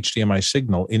live HDMI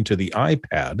signal into the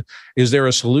iPad. Is there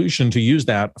a solution to use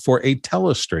that for a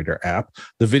Telestrator app?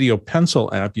 The Video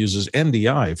Pencil app uses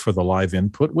NDI for the live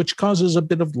input, which causes a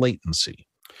bit of latency.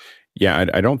 Yeah,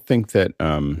 I don't think that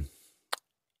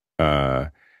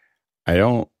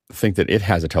it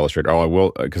has a Telestrator. Oh, I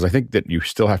will, because I think that you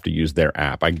still have to use their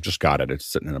app. I just got it. It's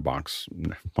sitting in a box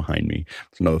behind me.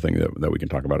 It's another thing that we can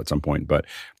talk about at some point. But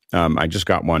I just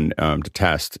got one to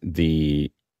test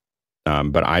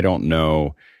but I don't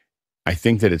know. I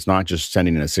think that it's not just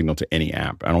sending in a signal to any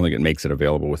app. I don't think it makes it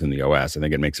available within the OS. I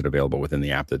think it makes it available within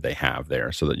the app that they have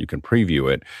there so that you can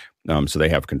preview it so they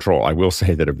have control. I will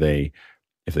say that if they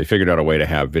figured out a way to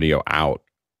have video out,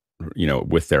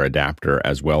 with their adapter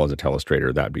as well as a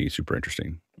Telestrator, that'd be super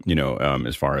interesting,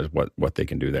 as far as what they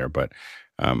can do there. But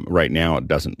right now it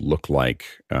doesn't look like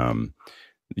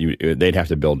they'd have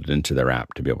to build it into their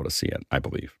app to be able to see it, I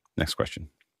believe. Next question.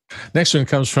 Next one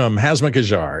comes from Hasmuk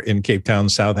Ajar in Cape Town,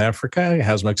 South Africa.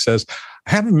 Hasmuk says,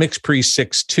 I have a MixPre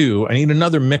 6.2. I need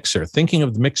another mixer. Thinking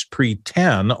of the MixPre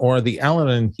 10 or the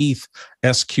Allen & Heath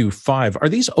SQ5. Are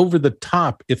these over the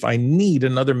top if I need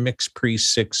another MixPre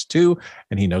 6.2?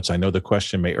 And he notes, I know the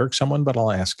question may irk someone, but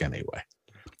I'll ask anyway.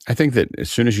 I think that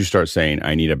as soon as you start saying,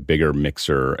 I need a bigger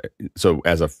mixer, so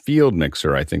as a field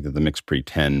mixer, I think that the MixPre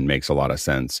 10 makes a lot of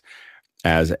sense.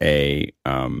 As a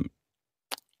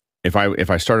if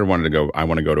I started wanting to go, I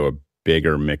want to go to a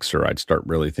bigger mixer, I'd start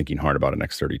really thinking hard about an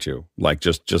X32. Like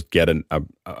just get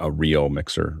a real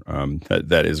mixer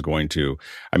that is going to.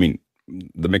 I mean,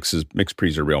 the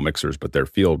MixPres are real mixers, but they're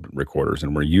field recorders,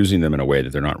 and we're using them in a way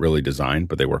that they're not really designed,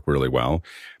 but they work really well.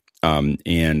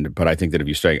 But I think that if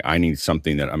you say, I need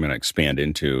something that I'm going to expand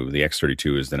into, the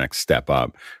X32 is the next step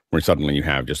up, where suddenly you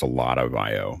have just a lot of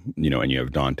I/O, and you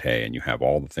have Dante, and you have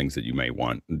all the things that you may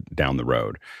want down the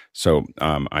road. So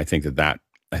I think that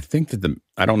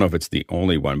I don't know if it's the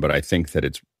only one, but I think that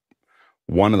it's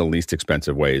one of the least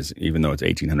expensive ways, even though it's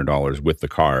 $1,800 with the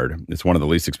card, it's one of the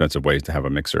least expensive ways to have a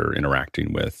mixer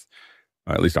interacting with,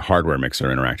 at least a hardware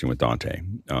mixer interacting with Dante.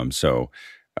 So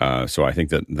I think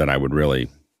that I would really,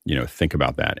 think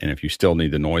about that. And if you still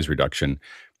need the noise reduction,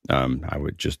 I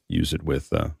would just use it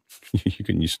with, you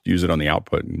can use it on the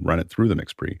output and run it through the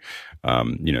MixPre,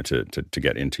 to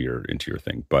get into your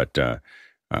thing. But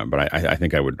I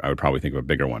think I would probably think of a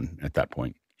bigger one at that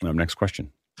point. Next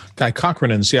question. Guy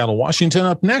Cochran in Seattle, Washington.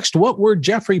 Up next, what were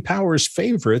Jeffrey Powers'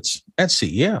 favorites at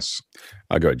CES?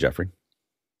 I'll go ahead, Jeffrey.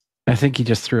 I think he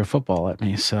just threw a football at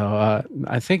me. So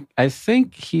I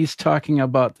think he's talking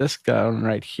about this guy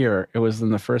right here. It was in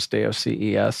the first day of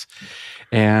CES,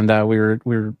 and we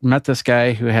met this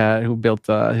guy who built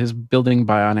his building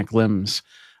bionic limbs,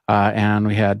 and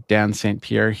we had Dan St.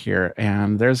 Pierre here,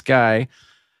 and there's Guy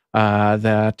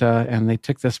and they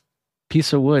took this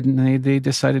piece of wood and they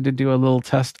decided to do a little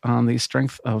test on the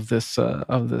strength of this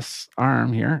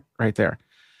arm here, right there.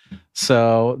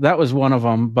 So that was one of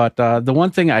them. But the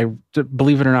one thing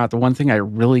believe it or not, the one thing I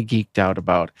really geeked out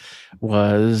about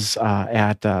was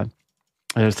I think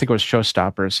it was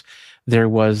Showstoppers. There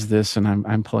was this, and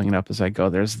I'm pulling it up as I go.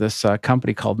 There's this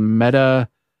company called Meta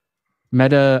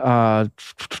Materials.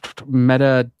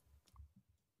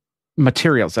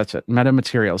 That's it, Meta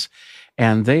Materials,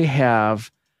 and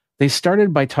they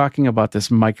started by talking about this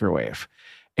microwave,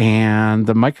 and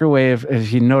the microwave,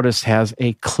 as you notice, has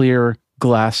a clear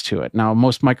glass to it. Now,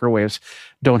 most microwaves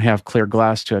don't have clear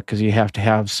glass to it because you have to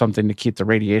have something to keep the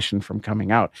radiation from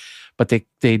coming out. But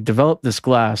they developed this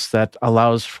glass that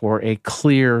allows for a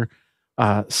clear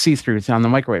see-through on the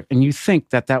microwave. And you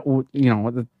think that would,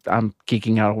 I'm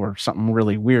geeking out over something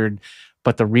really weird,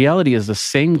 but the reality is the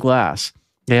same glass.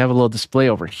 They have a little display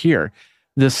over here.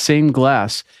 This same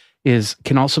glass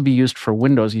can also be used for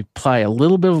windows. You apply a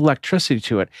little bit of electricity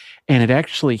to it, and it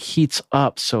actually heats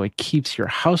up, so it keeps your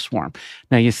house warm.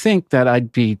 Now, you think that I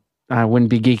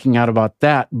wouldn't be geeking out about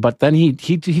that, but then he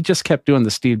just kept doing the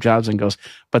Steve Jobs and goes,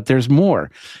 but there's more.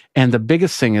 And the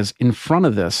biggest thing is in front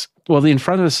of this. Well, in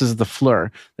front of this is the FLIR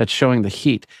that's showing the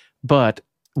heat. But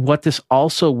what this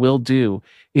also will do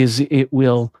is it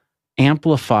will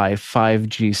amplify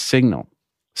 5G signal.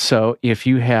 So if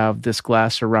you have this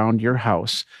glass around your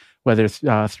house, whether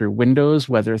through windows,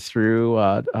 whether through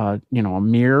a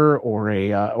mirror or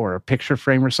a picture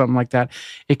frame or something like that,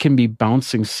 it can be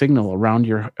bouncing signal around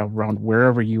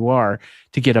wherever you are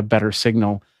to get a better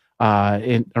signal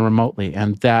remotely.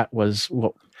 And that was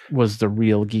what was the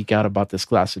real geek out about this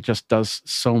glass. It just does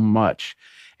so much,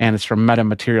 and it's from Meta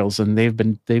Materials, and they've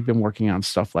been working on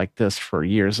stuff like this for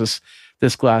years.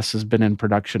 This glass has been in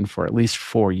production for at least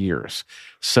 4 years.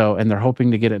 So, and they're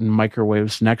hoping to get it in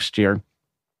microwaves next year,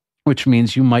 which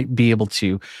means you might be able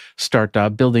to start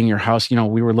building your house.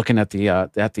 We were looking at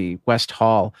the West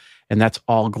Hall, and that's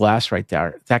all glass right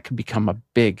there. That could become a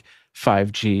big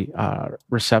 5G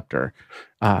receptor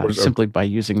simply by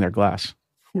using their glass.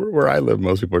 Where I live,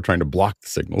 most people are trying to block the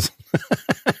signals,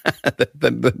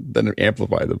 then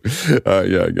amplify them.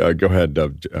 Go ahead,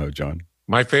 John.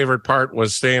 My favorite part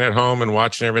was staying at home and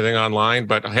watching everything online,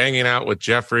 but hanging out with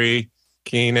Jeffrey,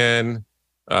 Keenan,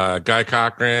 Guy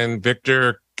Cochran,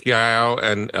 Victor Kiao,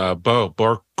 and Bo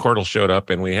Cordell showed up,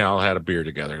 and we all had a beer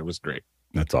together. It was great.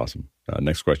 That's awesome.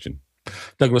 Next question.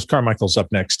 Douglas Carmichael's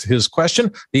up next. His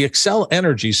question: the Xcel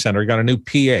Energy Center got a new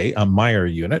PA, a Meyer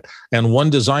unit, and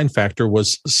one design factor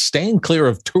was staying clear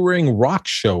of touring rock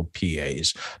show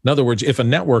PAs. In other words, if a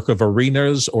network of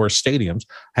arenas or stadiums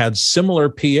had similar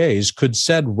PAs, could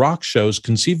said rock shows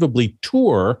conceivably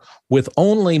tour with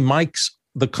only mics,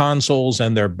 the consoles,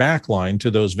 and their backline to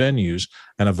those venues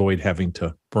and avoid having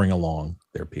to bring along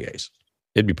their PAs?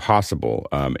 It'd be possible.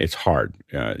 It's hard.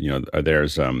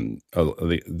 There's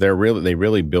they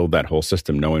really build that whole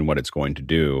system knowing what it's going to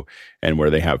do and where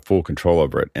they have full control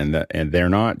over it. And they're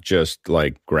not just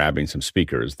like grabbing some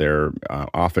speakers. They're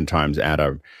oftentimes at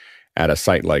a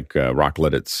site like Rock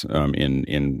Lidditz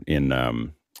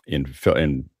in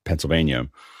Pennsylvania.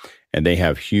 And they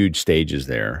have huge stages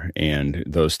there, and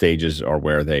those stages are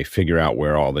where they figure out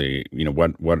where all the,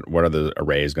 what are the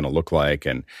arrays going to look like,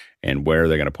 and where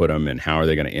they're going to put them, and how are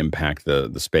they going to impact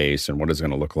the space, and what it's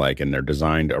going to look like. And they're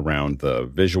designed around the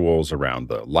visuals, around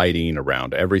the lighting,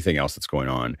 around everything else that's going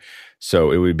on.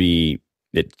 So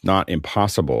it's not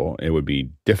impossible. It would be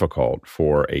difficult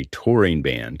for a touring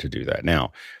band to do that.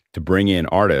 Now, to bring in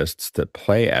artists to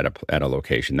play at a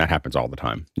location, that happens all the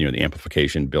time. The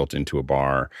amplification built into a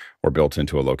bar or built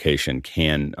into a location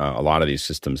a lot of these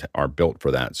systems are built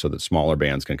for that, so that smaller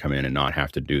bands can come in and not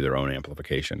have to do their own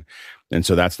amplification. And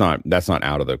so that's not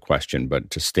out of the question, but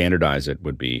to standardize it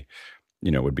would be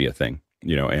a thing.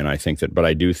 And I think that, but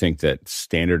I do think that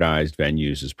standardized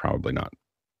venues is probably not.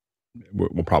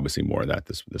 We'll probably see more of that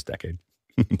this decade.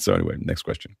 So anyway, next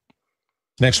question.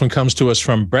 Next one comes to us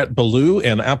from Brett Ballou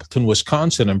in Appleton,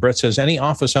 Wisconsin. And Brett says, any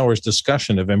office hours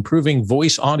discussion of improving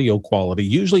voice audio quality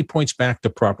usually points back to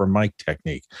proper mic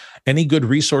technique. Any good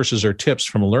resources or tips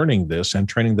from learning this and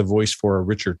training the voice for a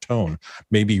richer tone?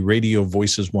 Maybe Radio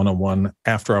Voices 101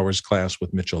 after hours class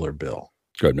with Mitchell or Bill.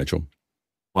 Go ahead, Mitchell.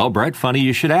 Well, Brett, funny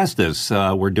you should ask this.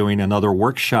 We're doing another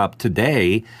workshop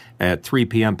today at 3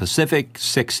 p.m. Pacific,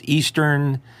 6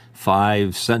 Eastern,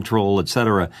 5 Central,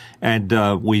 etc. And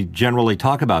we generally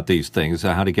talk about these things,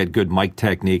 how to get good mic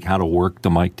technique, how to work the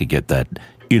mic to get that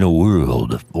inner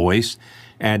world voice.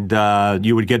 And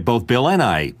you would get both Bill and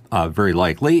I, very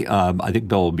likely. I think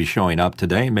Bill will be showing up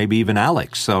today, maybe even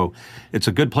Alex. So it's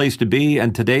a good place to be.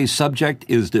 And today's subject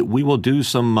is that we will do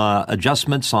some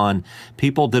adjustments on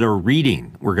people that are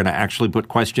reading. We're going to actually put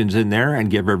questions in there and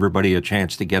give everybody a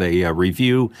chance to get a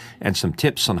review and some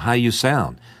tips on how you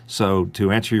sound. So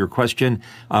to answer your question,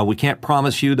 we can't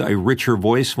promise you a richer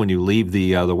voice when you leave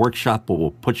the workshop, but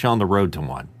we'll put you on the road to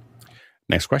one.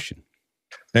 Next question.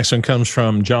 Next one comes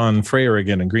from John Freyer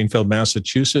again in Greenfield,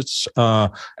 Massachusetts.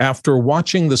 After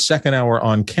watching the second hour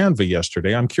on Canva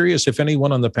yesterday, I'm curious if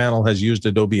anyone on the panel has used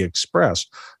Adobe Express,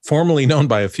 formerly known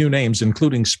by a few names,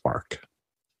 including Spark.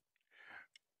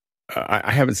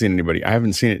 I haven't seen anybody. I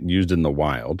haven't seen it used in the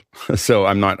wild, so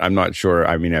I'm not sure.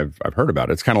 I mean, I've heard about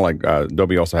it. It's kind of like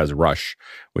Adobe also has Rush,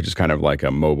 which is kind of like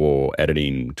a mobile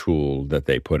editing tool that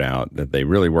they put out that they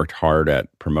really worked hard at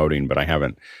promoting, but I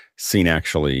haven't seen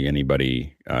actually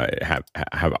anybody have.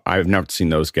 I've never seen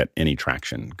those get any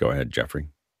traction. Go ahead, Jeffrey.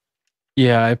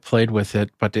 Yeah, I played with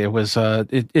it, but it was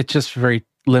it's just very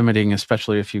limiting,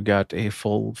 especially if you got a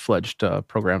full-fledged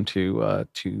program to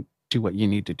do what you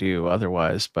need to do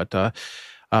otherwise. But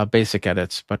basic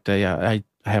edits. But I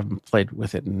haven't played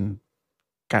with it in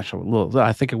a little.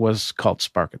 I think it was called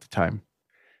Spark at the time.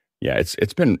 Yeah,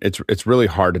 it's really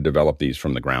hard to develop these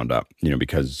from the ground up,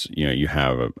 because you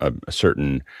have a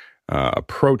certain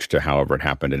approach to however it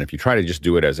happened, and if you try to just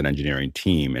do it as an engineering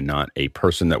team and not a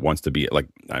person that wants to be like,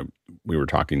 we were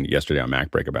talking yesterday on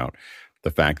MacBreak about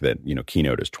the fact that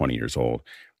Keynote is 20 years old,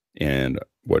 and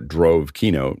what drove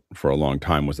Keynote for a long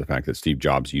time was the fact that Steve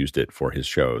Jobs used it for his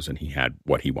shows, and he had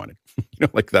what he wanted,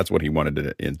 that's what he wanted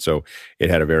it, and so it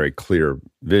had a very clear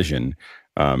vision.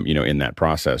 In that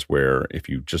process where if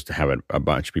you just have a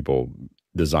bunch of people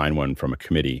design one from a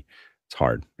committee, it's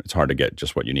hard. It's hard to get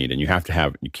just what you need. And you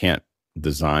can't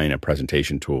design a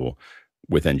presentation tool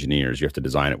with engineers. You have to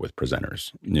design it with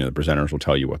presenters. The presenters will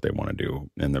tell you what they want to do,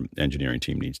 and the engineering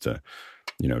team needs to,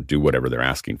 do whatever they're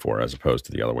asking for, as opposed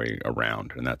to the other way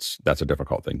around. And that's a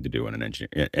difficult thing to do in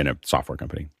in a software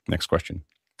company. Next question.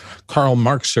 Carl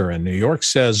Marxer in New York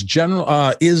says,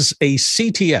 is a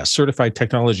CTS, Certified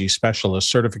Technology Specialist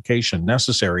certification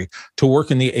necessary to work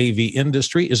in the AV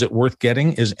industry? Is it worth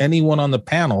getting? Is anyone on the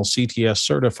panel CTS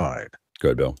certified?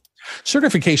 Good, Bill.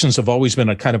 Certifications have always been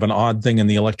a kind of an odd thing in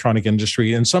the electronic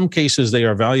industry. In some cases, they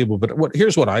are valuable, but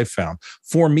here's what I've found.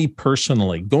 For me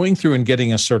personally, going through and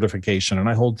getting a certification, and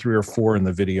I hold 3 or 4 in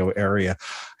the video area,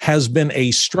 has been a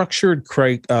structured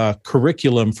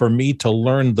curriculum for me to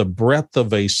learn the breadth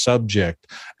of a subject.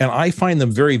 And I find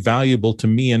them very valuable to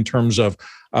me in terms of,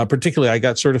 particularly, I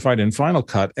got certified in Final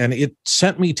Cut, and it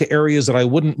sent me to areas that I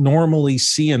wouldn't normally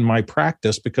see in my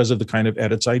practice because of the kind of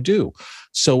edits I do.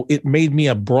 So it made me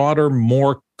a broader,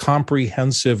 more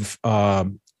comprehensive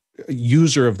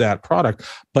user of that product.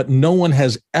 But no one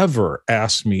has ever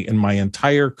asked me in my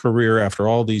entire career after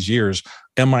all these years,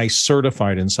 am I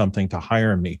certified in something to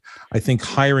hire me? I think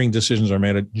hiring decisions are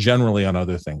made generally on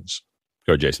other things.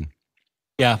 Go, Jason.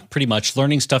 Yeah, pretty much.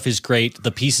 Learning stuff is great.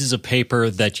 The pieces of paper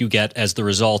that you get as the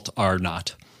result are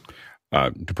not.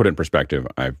 To put it in perspective,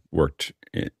 I've worked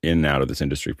in and out of this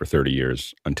industry for 30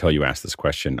 years. Until you asked this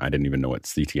question, I didn't even know what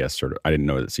I didn't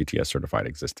know that CTS certified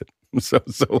existed. So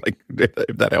like,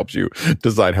 if that helps you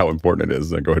decide how important it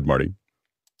is, then go ahead, Marty.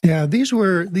 Yeah, these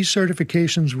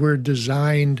certifications were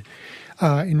designed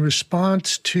in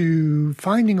response to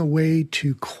finding a way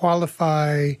to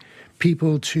qualify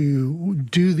people to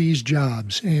do these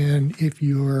jobs. And if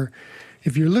you're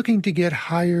looking to get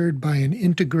hired by an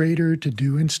integrator to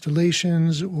do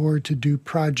installations or to do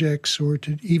projects or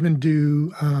to even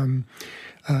do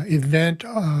event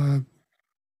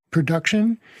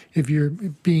production, if you're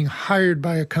being hired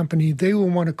by a company, they will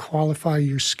want to qualify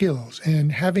your skills.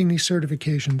 And having these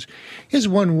certifications is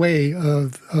one way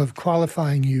of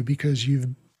qualifying you, because you've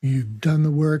done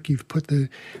the work, you've put the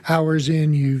hours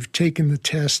in, you've taken the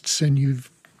tests, and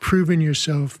you've proven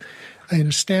yourself in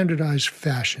a standardized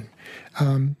fashion.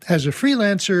 As a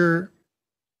freelancer,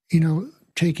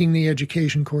 taking the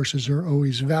education courses are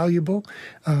always valuable,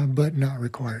 but not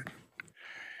required.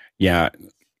 Yeah.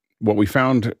 What we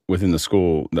found within the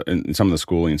school, in some of the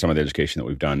schooling and some of the education that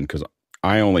we've done, because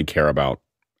I only care about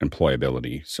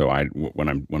employability. So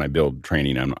when I build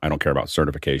training, I don't care about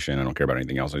certification. I don't care about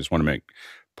anything else. I just want to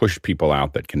push people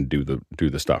out that can do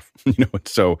the stuff.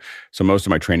 So most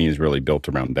of my training is really built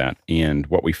around that. And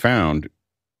what we found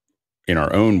in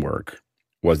our own work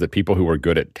was that people who were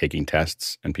good at taking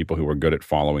tests and people who were good at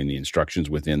following the instructions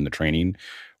within the training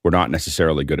were not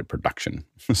necessarily good at production.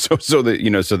 So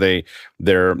the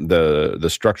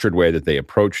structured way that they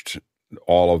approached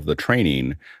all of the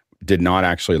training did not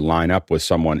actually line up with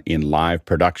someone in live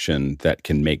production that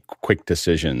can make quick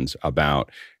decisions about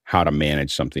how to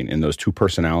manage something. And those two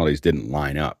personalities didn't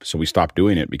line up. So we stopped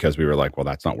doing it because we were like, well,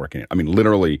 that's not working. I mean,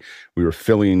 literally, we were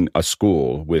filling a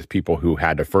school with people who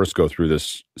had to first go through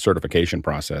this certification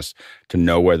process to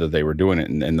know whether they were doing it.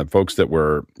 And the folks that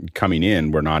were coming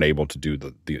in were not able to do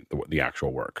the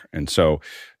actual work. And so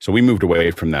we moved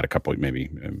away from that maybe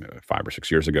 5 or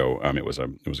 6 years ago. It was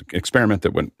an experiment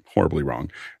that went horribly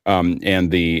wrong.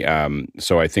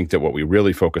 So I think that what we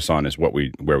really focus on is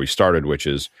where we started, which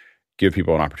is give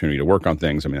people an opportunity to work on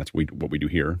things. I mean, that's what we do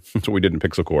here. That's what we did in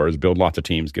Pixel Core, is build lots of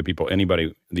teams, give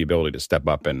anybody the ability to step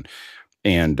up and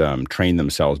train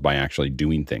themselves by actually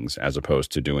doing things, as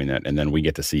opposed to doing that. And then we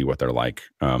get to see what they're like,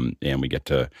 and we get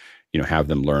to have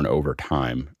them learn over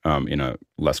time in a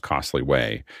less costly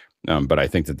way. But I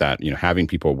think that having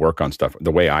people work on stuff,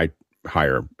 the way I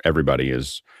hire everybody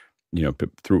is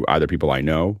through either people I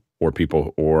know or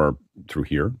through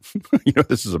here.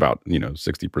 This is about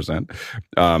 60%,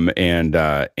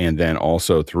 and then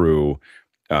also through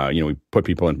we put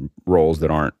people in roles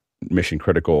that aren't mission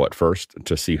critical at first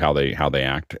to see how they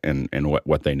act and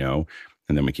what they know,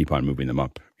 and then we keep on moving them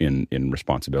up in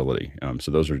responsibility.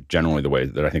 So those are generally the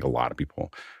ways that I think a lot of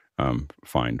people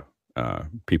find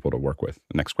people to work with.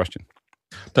 Next question.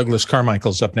 Douglas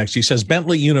Carmichael's up next. He says,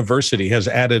 Bentley University has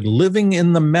added living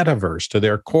in the metaverse to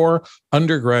their core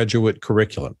undergraduate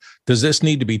curriculum. Does this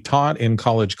need to be taught in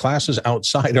college classes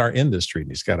outside our industry? And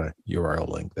he's got a URL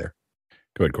link there.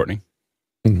 Go ahead, Courtney.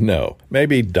 No,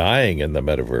 maybe dying in the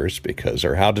metaverse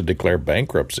or how to declare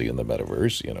bankruptcy in the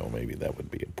metaverse. Maybe that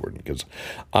would be important, because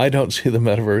I don't see the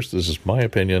metaverse. This is my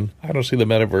opinion. I don't see the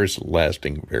metaverse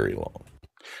lasting very long.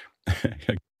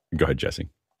 Go ahead, Jesse.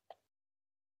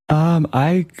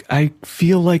 I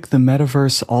feel like the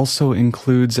metaverse also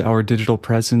includes our digital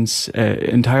presence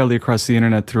entirely across the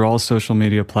internet through all social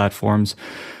media platforms.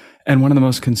 And one of the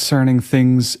most concerning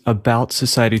things about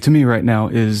society to me right now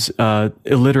is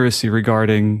illiteracy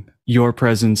regarding your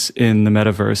presence in the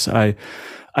metaverse.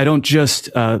 I don't just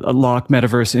lock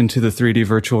metaverse into the 3D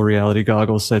virtual reality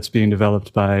goggles that's being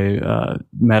developed by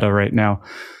Meta right now.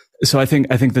 So I think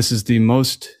this is the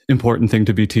most important thing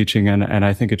to be teaching, and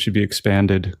I think it should be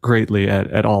expanded greatly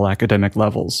at all academic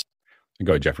levels.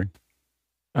 Go ahead, Jeffrey.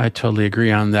 I totally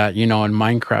agree on that. You know, in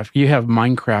Minecraft, you have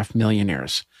Minecraft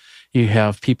millionaires. You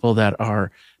have people that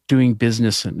are doing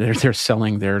business and they're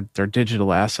selling their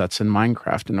digital assets in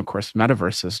Minecraft. And of course,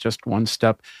 metaverse is just one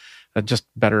step, just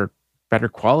better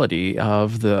quality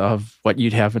of what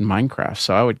you'd have in Minecraft.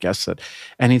 So I would guess that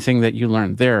anything that you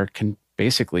learn there can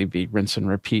basically be rinse and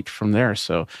repeat from there.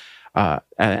 So,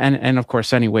 and of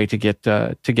course, any way to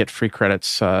get free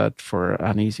credits for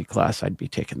an easy class, I'd be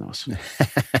taking those.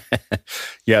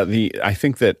 Yeah, I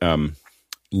think that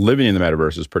living in the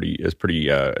metaverse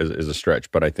is a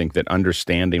stretch, but I think that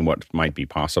understanding what might be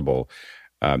possible,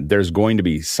 there's going to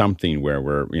be something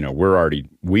where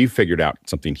we've figured out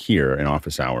something here in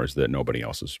office hours that nobody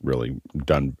else has really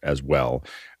done as well,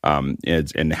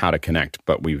 and how to connect.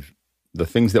 But the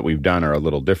things that we've done are a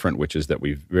little different, which is that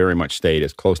we've very much stayed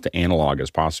as close to analog as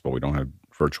possible. We don't have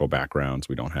virtual backgrounds.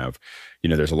 We don't have,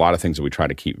 there's a lot of things that we try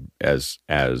to keep as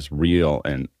real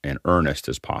and earnest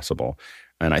as possible.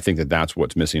 And I think that that's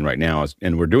what's missing right now.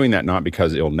 And we're doing that not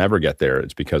because it'll never get there.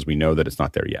 It's because we know that it's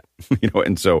not there yet.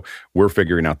 And so we're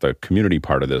figuring out the community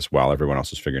part of this while everyone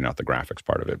else is figuring out the graphics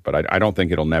part of it. But I don't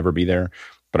think it'll never be there,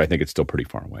 but I think it's still pretty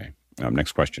far away.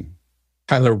 Next question.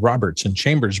 Tyler Roberts in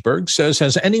Chambersburg says,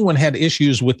 has anyone had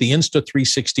issues with the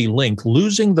Insta360 link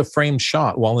losing the framed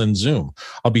shot while in Zoom?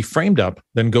 I'll be framed up,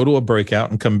 then go to a breakout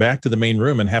and come back to the main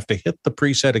room and have to hit the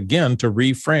preset again to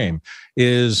reframe.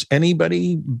 Is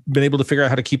anybody been able to figure out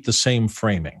how to keep the same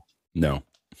framing? No.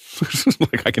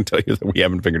 Like I can tell you that we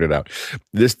haven't figured it out.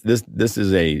 This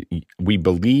is we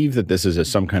believe that this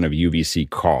is some kind of UVC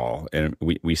call, and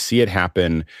we see it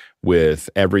happen with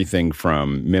everything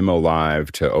from Mimo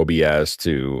Live to OBS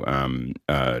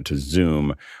to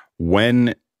Zoom.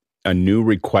 When a new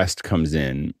request comes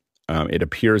in, it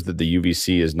appears that the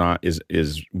UVC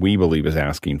is we believe is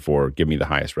asking for give me the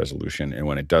highest resolution, and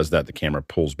when it does that, the camera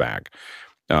pulls back.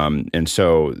 And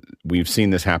so we've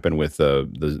seen this happen with the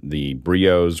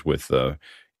Brios, with the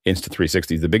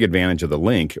Insta360s. The big advantage of the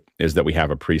link is that we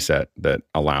have a preset that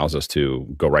allows us to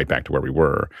go right back to where we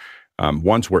were.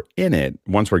 Once we're in it,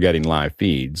 once we're getting live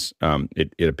feeds,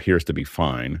 it appears to be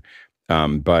fine,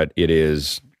 but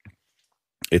it's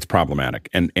problematic.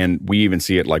 And we even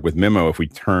see it like with Mimo. If we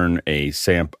turn a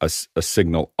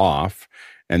signal off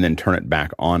and then turn it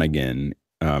back on again,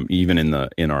 even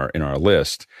in our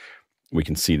list, we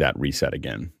can see that reset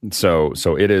again. So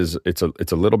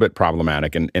it's a little bit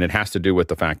problematic, and it has to do with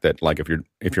the fact that like if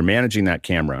you're managing that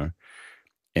camera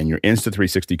and your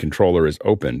Insta360 controller is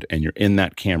opened and you're in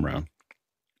that camera,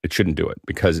 it shouldn't do it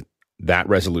because that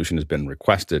resolution has been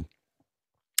requested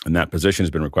and that position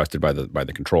has been requested by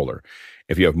the controller.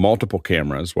 If you have multiple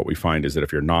cameras, what we find is that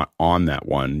if you're not on that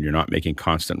one, you're not making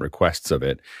constant requests of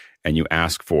it, and you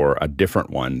ask for a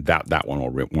different one, that one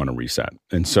will want to reset.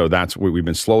 And so that's what we've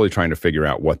been slowly trying to figure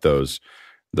out what those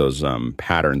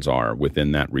patterns are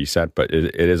within that reset. But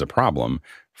it is a problem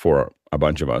for a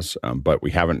bunch of us, but we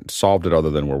haven't solved it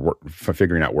other than we're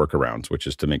figuring out workarounds, which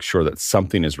is to make sure that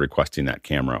something is requesting that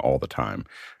camera all the time.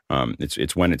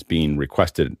 It's when it's being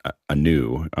requested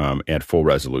anew at full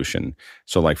resolution.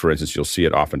 So like, for instance, you'll see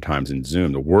it oftentimes in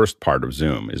Zoom. The worst part of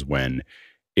Zoom is when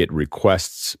it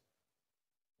requests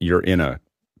you're in a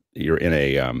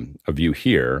view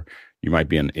here. You might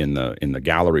be in the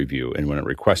gallery view, and when it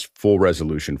requests full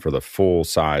resolution for the full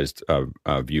sized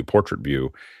view, portrait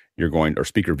view, or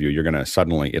speaker view, you're going to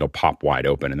suddenly it'll pop wide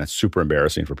open, and that's super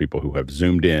embarrassing for people who have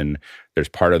zoomed in. There's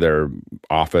part of their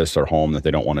office or home that they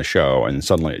don't want to show, and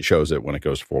suddenly it shows it when it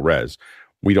goes full res.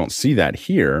 We don't see that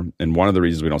here, and one of the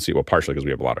reasons we don't see it, well, partially because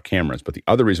we have a lot of cameras, but the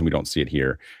other reason we don't see it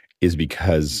here is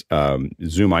because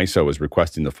Zoom ISO is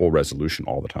requesting the full resolution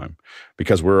all the time.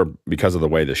 Because of the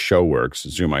way the show works,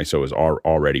 Zoom ISO is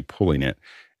already pulling it,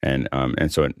 and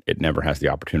so it never has the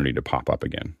opportunity to pop up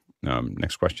again.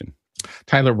 Next question.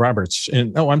 Tyler Roberts.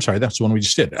 I'm sorry, that's the one we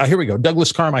just did. Here we go.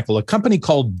 Douglas Carmichael. A company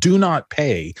called Do Not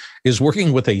Pay is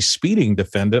working with a speeding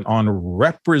defendant on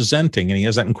representing, and he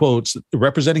has that in quotes,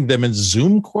 representing them in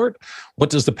Zoom court.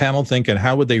 What does the panel think, and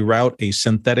how would they route a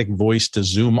synthetic voice to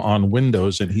Zoom on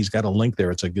Windows? And he's got a link there.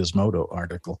 It's a Gizmodo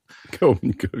article. Go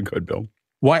ahead, Bill.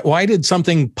 Why did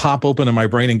something pop open in my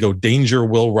brain and go, danger,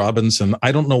 Will Robinson?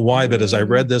 I don't know why, but as I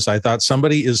read this, I thought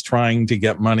somebody is trying to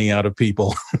get money out of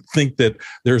people. Think that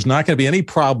there's not going to be any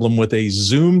problem with a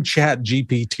Zoom chat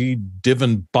GPT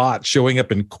Divin bot showing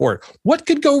up in court. What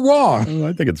could go wrong?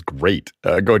 I think it's great.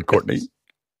 Go ahead, Courtney.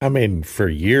 I mean, for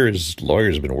years,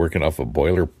 lawyers have been working off of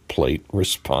boilerplate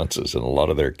responses in a lot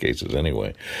of their cases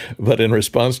anyway. But in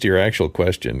response to your actual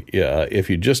question, if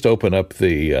you just open up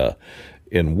the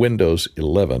in Windows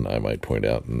 11, I might point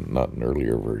out, not in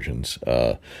earlier versions,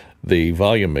 the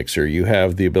volume mixer, you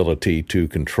have the ability to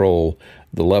control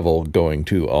the level going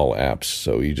to all apps.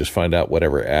 So you just find out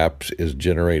whatever app is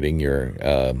generating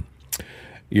your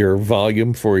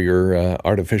volume for your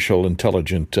artificial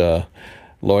intelligent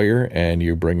lawyer, and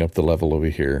you bring up the level over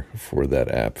here for that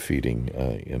app feeding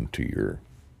into your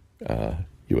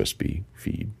USB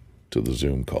feed to the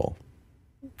Zoom call.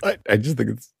 I just think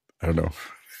it's, I don't know.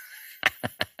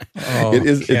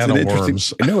 It's an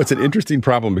interesting. No, it's an interesting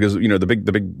problem because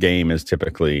the big game is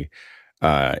typically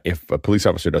if a police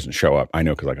officer doesn't show up. I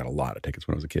know because I got a lot of tickets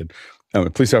when I was a kid. If a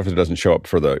police officer doesn't show up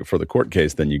for the court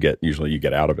case, then you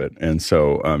get out of it. And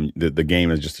so the game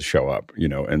is just to show up,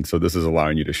 And so this is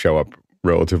allowing you to show up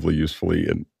relatively usefully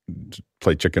and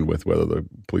play chicken with whether the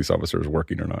police officer is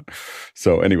working or not.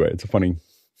 So anyway, it's a funny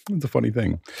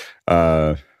thing.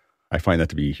 I find that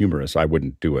to be humorous. I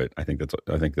wouldn't do it. I think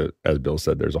that, as Bill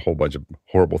said, there's a whole bunch of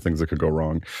horrible things that could go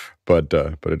wrong, but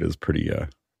it is pretty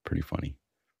funny.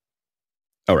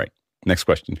 All right. Next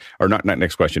question, or not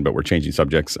next question, but we're changing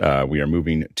subjects. We are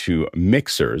moving to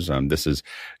mixers. This is,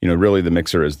 really the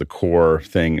mixer is the core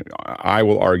thing. I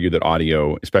will argue that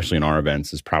audio, especially in our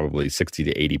events, is probably 60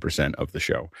 to 80% of the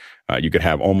show. You could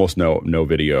have almost no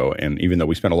video, and even though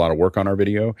we spend a lot of work on our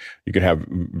video, you could have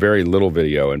very little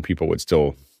video, and people would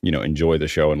still enjoy the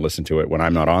show and listen to it. When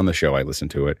I'm not on the show, I listen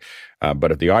to it.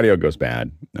 But if the audio goes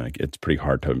bad, it's pretty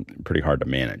hard to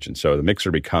manage. And so the mixer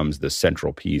becomes the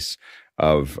central piece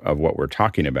of what we're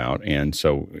talking about. And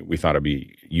so we thought it'd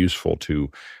be useful to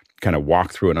kind of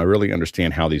walk through and I really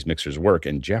understand how these mixers work.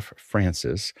 And Jeff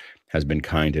Francis has been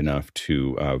kind enough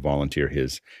to volunteer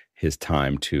his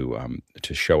time to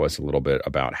show us a little bit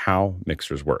about how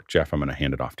mixers work. Jeff, I'm going to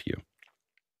hand it off to you.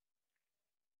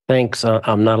 Thanks.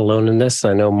 I'm not alone in this.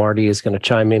 I know Marty is going to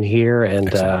chime in here, and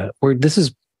this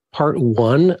is part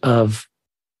one of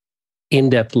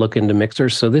in-depth look into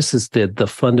mixers. So this is the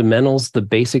fundamentals, the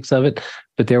basics of it,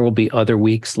 but there will be other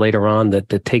weeks later on that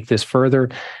take this further,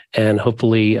 and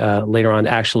hopefully later on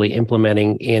actually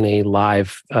implementing in a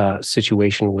live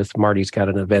situation with Marty's got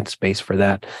an event space for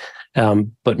that.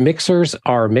 But mixers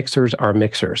are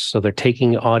mixers. So they're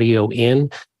taking audio in,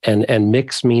 and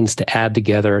mix means to add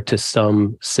together, to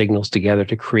sum signals together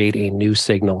to create a new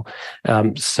signal.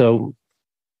 So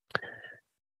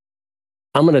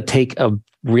I'm going to take a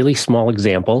really small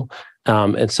example.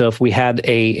 And so if we had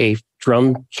a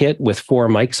drum kit with 4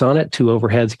 mics on it, 2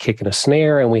 overheads, a kick and a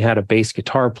snare, and we had a bass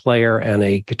guitar player and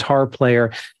a guitar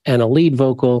player and a lead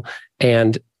vocal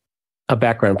and a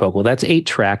background vocal. That's 8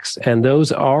 tracks. And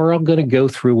those are all going to go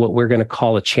through what we're going to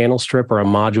call a channel strip or a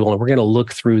module. And we're going to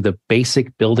look through the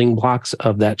basic building blocks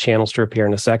of that channel strip here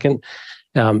in a second.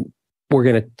 We're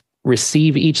going to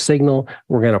receive each signal.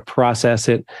 We're going to process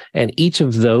it. And each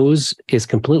of those is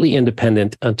completely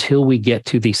independent until we get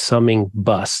to the summing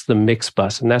bus, the mix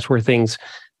bus. And that's where things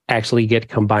actually get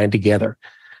combined together.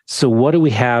 So what do we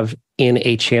have in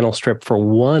a channel strip for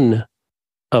one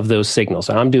of those signals?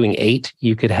 I'm doing 8.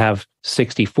 You could have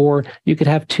 64. You could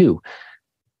have 2.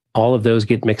 All of those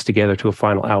get mixed together to a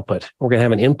final output. We're going to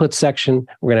have an input section.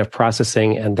 We're going to have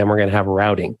processing, and then we're going to have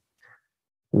routing.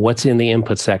 What's in the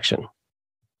input section?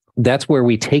 That's where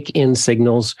we take in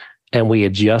signals and we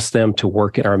adjust them to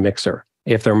work in our mixer.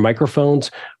 If they're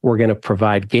microphones, we're going to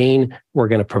provide gain. We're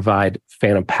going to provide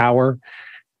phantom power.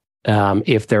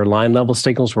 If they're line level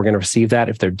signals, we're going to receive that.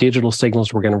 If they're digital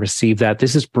signals, we're going to receive that.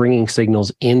 This is bringing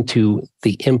signals into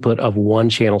the input of one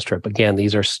channel strip. Again,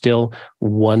 these are still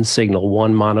one signal,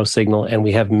 one mono signal, and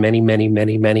we have many, many,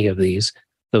 many, many of these.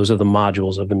 Those are the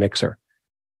modules of the mixer.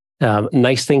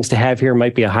 Nice things to have here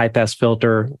might be a high pass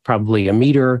filter, probably a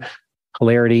meter,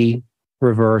 polarity,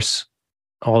 reverse,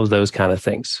 all of those kind of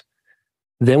things.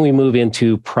 Then we move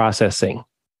into processing.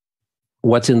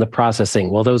 What's in the processing?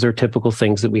 Well, those are typical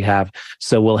things that we have.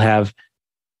 So we'll have,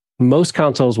 most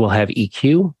consoles will have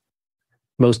EQ.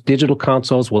 Most digital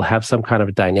consoles will have some kind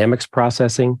of dynamics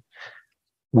processing.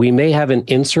 We may have an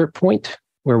insert point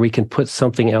where we can put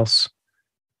something else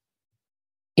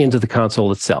into the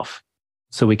console itself.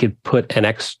 So we could put an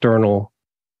external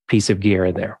piece of gear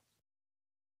in there.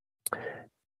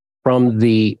 From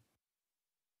the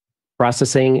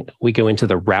processing, we go into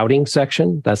the routing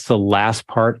section. That's the last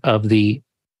part of the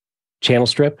channel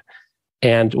strip.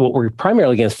 And what we're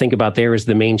primarily going to think about there is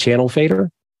the main channel fader.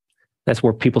 That's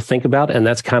where people think about, and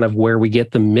that's kind of where we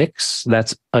get the mix.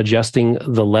 That's adjusting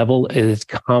the level in its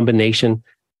combination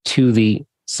to the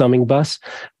summing bus.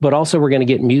 But also we're going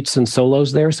to get mutes and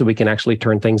solos there, so we can actually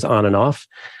turn things on and off.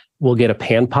 We'll get a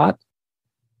pan pot.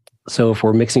 So if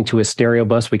we're mixing to a stereo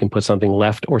bus, we can put something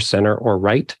left or center or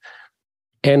right.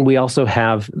 And we also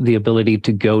have the ability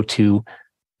to go to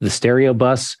the stereo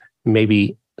bus,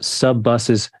 maybe sub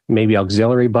buses, maybe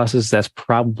auxiliary buses. That's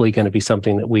probably going to be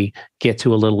something that we get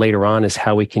to a little later on, is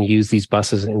how we can use these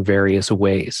buses in various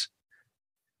ways.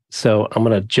 So I'm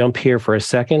going to jump here for a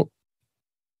second,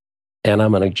 and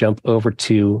I'm going to jump over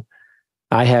to,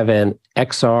 I have an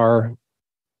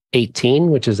XR18,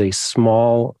 which is a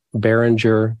small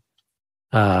Behringer,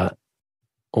 what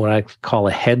I call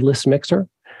a headless mixer.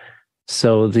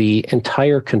 So the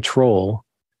entire control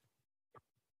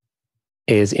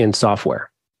is in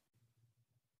software.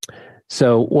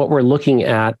 So what we're looking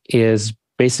at is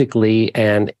basically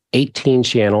an 18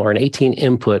 channel or an 18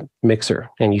 input mixer.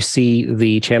 And you see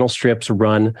the channel strips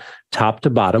run top to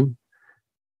bottom,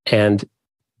 and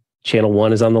channel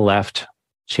 1 is on the left,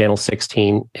 channel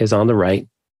 16 is on the right.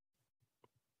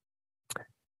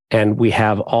 And we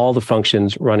have all the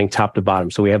functions running top to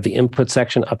bottom. So we have the input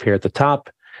section up here at the top.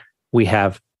 We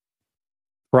have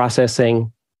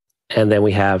processing, and then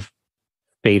we have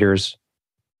faders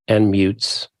and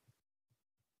mutes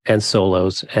and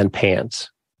solos and pans.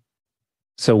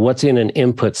 So what's in an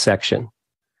input section?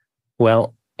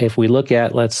 Well, if we look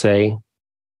at, let's say,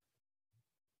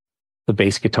 the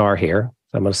bass guitar here,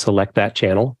 I'm going to select that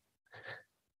channel.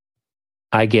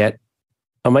 I get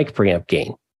a mic preamp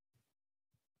gain.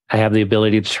 I have the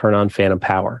ability to turn on phantom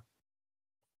power.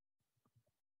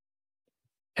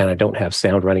 And I don't have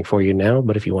sound running for you now,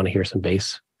 but if you want to hear some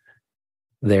bass,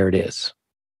 there it is.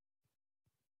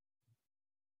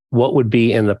 What would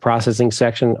be in the processing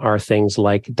section are things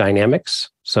like dynamics.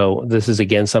 So this is,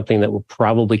 again, something that we'll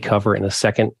probably cover in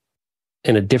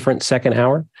a different second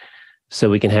hour. So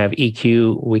we can have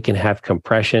EQ, we can have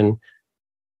compression,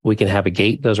 we can have a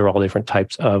gate. Those are all different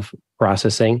types of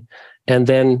processing. And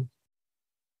then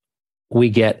we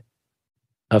get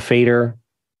a fader,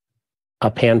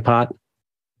 a pan pot.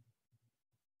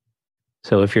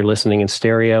 So if you're listening in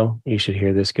stereo, you should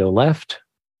hear this go left,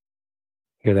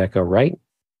 hear that go right.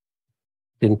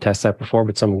 Didn't test that before,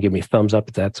 but someone give me a thumbs up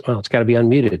if that's, well, it's got to be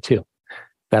unmuted too.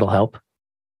 That'll help.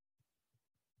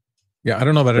 Yeah, I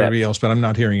don't know about everybody else, but I'm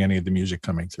not hearing any of the music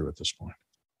coming through at this point.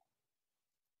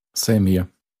 Same here.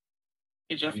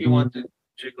 Hey, Jeff, you want to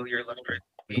jiggle your left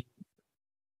right?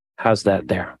 How's that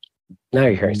there? Now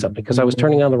you're hearing something, because I was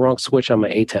turning on the wrong switch on my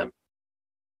ATEM.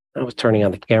 I was turning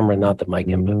on the camera, not the mic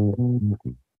input.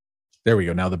 There we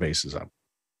go. Now the bass is up.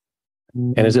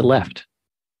 And is it left?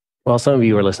 Well, some of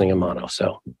you are listening in mono,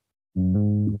 so.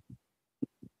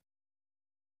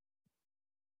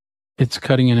 It's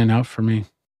cutting in and out for me.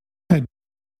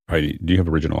 Heidi, do you have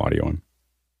original audio on?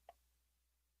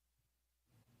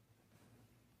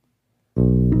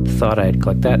 Thought I had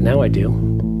clicked that. Now I do.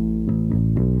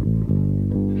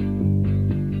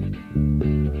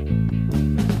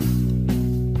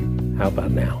 How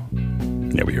about now?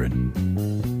 Yeah, we hear it.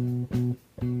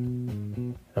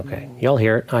 Okay. Y'all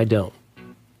hear it? I don't.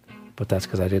 But that's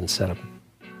because I didn't set up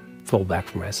full back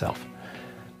for myself.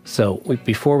 So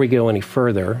before we go any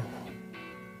further,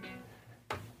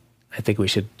 I think we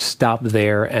should stop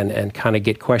there and kind of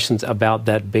get questions about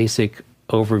that basic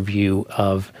overview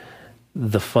of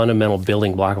the fundamental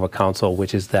building block of a console,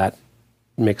 which is that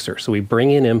mixer. So we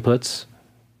bring in inputs,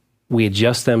 we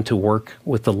adjust them to work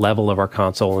with the level of our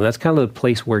console. And that's kind of the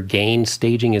place where gain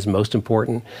staging is most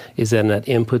important, is in that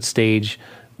input stage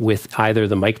with either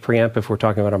the mic preamp, if we're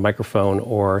talking about a microphone,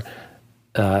 or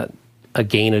a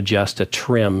gain adjust, a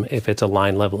trim, if it's a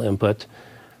line level input.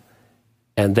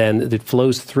 And then it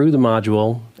flows through the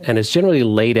module, and it's generally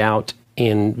laid out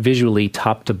in visually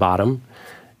top to bottom.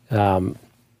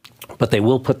 But they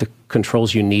will put the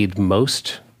controls you need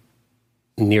most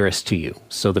nearest to you.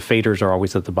 So the faders are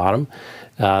always at the bottom.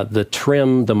 The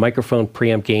trim, the microphone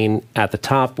preamp gain at the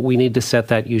top, we need to set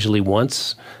that usually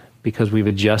once, because we've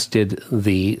adjusted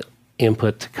the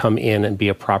input to come in and be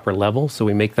a proper level. So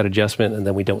we make that adjustment, and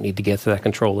then we don't need to get to that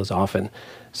control as often.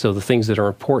 So the things that are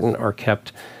important are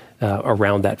kept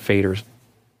around that fader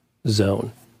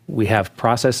zone. We have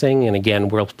processing, and again,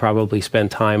 we'll probably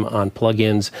spend time on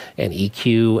plugins and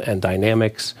EQ and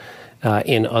dynamics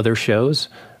in other shows,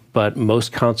 but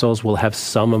most consoles will have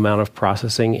some amount of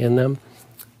processing in them.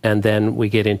 And then we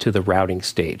get into the routing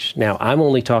stage. Now, I'm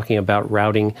only talking about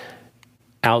routing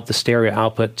out the stereo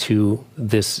output to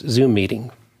this Zoom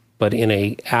meeting. But in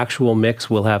a actual mix,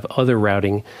 we'll have other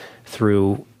routing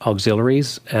through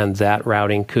auxiliaries, and that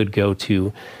routing could go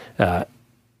to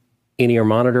in-ear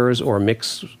monitors or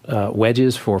mix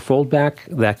wedges for foldback.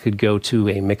 That could go to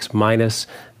a mix minus.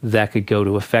 That could go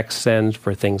to effects send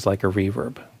for things like a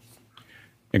reverb.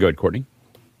 And go ahead, Courtney.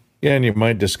 Yeah, and you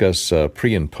might discuss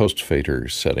pre- and post-fader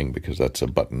setting, because that's a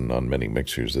button on many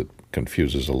mixers that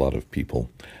confuses a lot of people,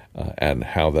 and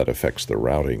how that affects the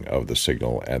routing of the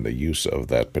signal and the use of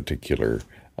that particular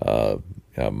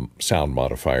sound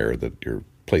modifier that you're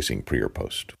placing pre or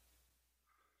post.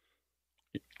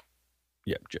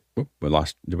 Yeah, we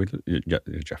lost. Did we? Yeah,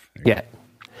 Jeff. Yeah.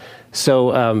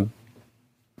 So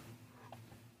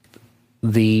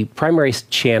the primary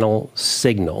channel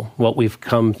signal, what we've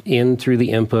come in through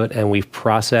the input and we've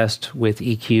processed with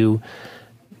EQ,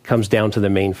 comes down to the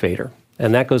main fader.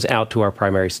 And that goes out to our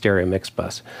primary stereo mix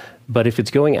bus. But if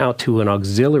it's going out to an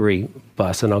auxiliary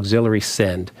bus, an auxiliary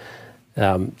send,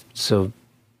 so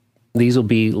these will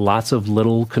be lots of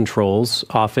little controls,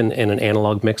 often in an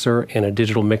analog mixer. In a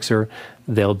digital mixer,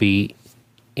 they'll be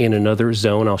in another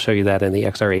zone. I'll show you that in the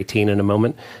XR18 in a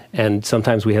moment. And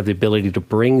sometimes we have the ability to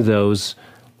bring those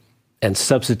and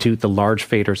substitute the large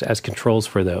faders as controls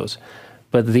for those.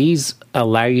 But these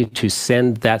allow you to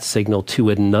send that signal to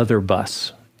another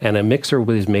bus. And a mixer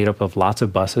is made up of lots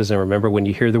of buses. And remember, when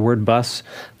you hear the word bus,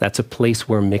 that's a place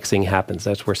where mixing happens.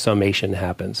 That's where summation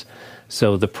happens.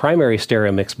 So the primary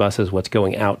stereo mix bus is what's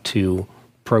going out to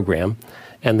program.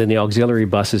 And then the auxiliary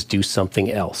buses do something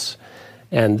else.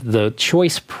 And the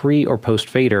choice pre or post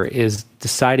fader is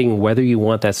deciding whether you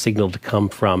want that signal to come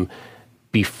from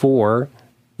before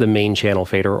the main channel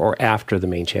fader or after the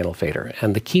main channel fader.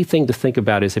 And the key thing to think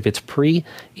about is if it's pre,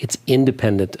 it's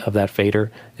independent of that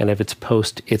fader. And if it's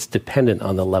post, it's dependent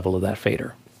on the level of that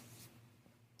fader.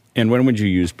 And when would you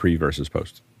use pre versus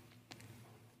post?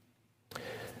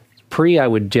 Pre, I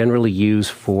would generally use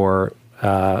for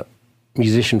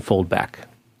musician foldback.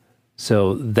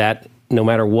 So that no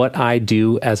matter what I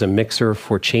do as a mixer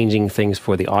for changing things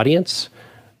for the audience,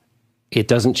 it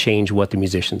doesn't change what the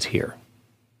musicians hear.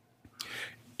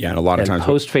 Yeah, and a lot of times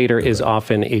post fader is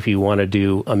often if you want to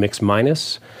do a mix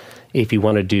minus, if you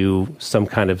want to do some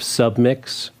kind of sub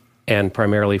mix, and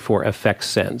primarily for effects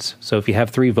sends. So if you have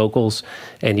 3 vocals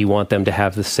and you want them to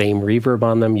have the same reverb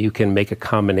on them, you can make a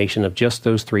combination of just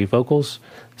those 3 vocals,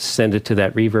 send it to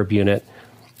that reverb unit.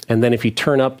 And then if you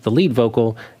turn up the lead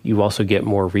vocal, you also get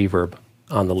more reverb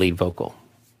on the lead vocal.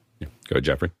 Yeah. Go ahead,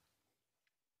 Jeffrey.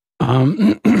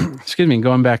 Excuse me,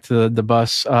 going back to the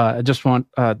bus, I just want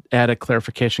to add a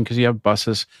clarification, because you have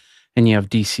buses and you have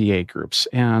DCA groups.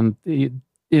 And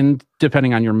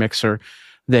depending on your mixer,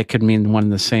 that could mean one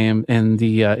and the same. And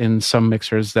in some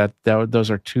mixers,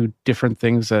 those are 2 different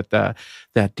things that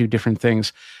do different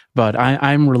things. But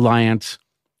I'm reliant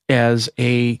as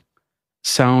a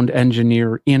sound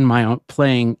engineer in my own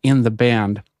playing in the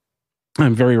band.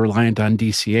 I'm very reliant on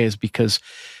DCAs, because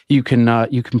you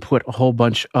can put a whole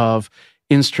bunch of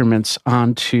instruments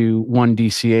onto one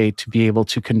DCA to be able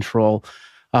to control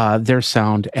their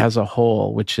sound as a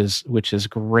whole, which is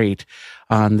great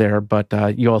on there.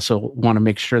 But you also want to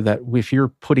make sure that if you're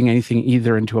putting anything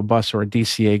either into a bus or a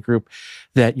DCA group,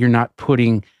 that you're not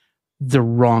putting the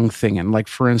wrong thing in. Like,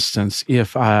 for instance,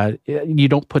 if you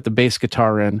don't put the bass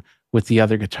guitar in with the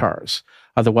other guitars.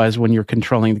 Otherwise, when you're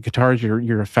controlling the guitars,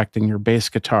 you're affecting your bass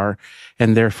guitar,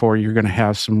 and therefore you're going to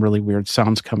have some really weird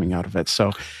sounds coming out of it.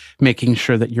 So making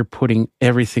sure that you're putting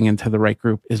everything into the right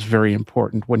group is very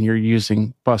important when you're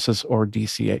using buses or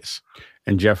DCAs.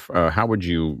 And Jeff, how would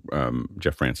you,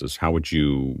 Jeff Francis, how would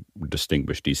you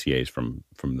distinguish DCAs from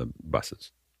the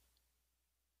buses?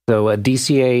 So a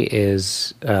DCA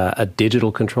is a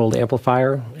digital controlled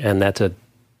amplifier, and that's a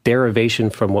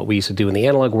derivation from what we used to do in the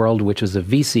analog world, which is a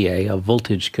VCA, a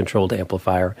voltage controlled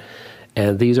amplifier.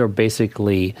 And these are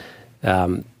basically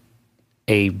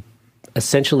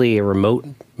essentially a remote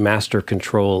master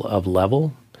control of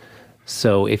level.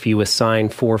 So if you assign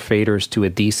 4 faders to a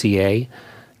DCA,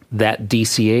 that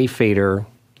DCA fader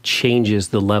changes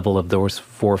the level of those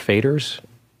 4 faders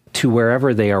to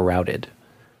wherever they are routed.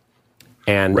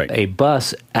 And a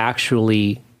bus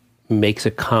actually makes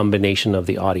a combination of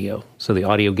the audio. So the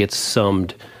audio gets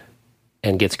summed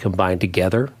and gets combined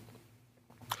together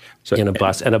in a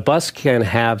bus. And a bus can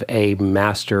have a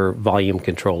master volume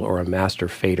control or a master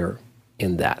fader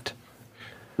in that.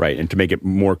 Right, and to make it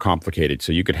more complicated,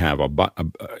 so you could have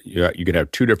you could have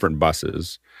 2 different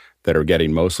buses that are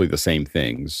getting mostly the same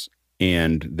things,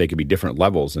 and they could be different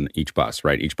levels in each bus,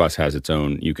 right? Each bus has its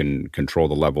own. You can control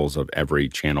the levels of every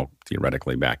channel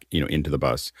theoretically back, into the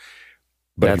bus.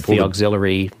 That's the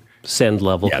auxiliary send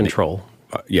level control.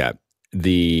 But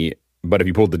if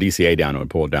you pulled the DCA down, it would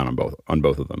pull it down on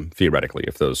both of them, theoretically,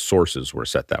 if those sources were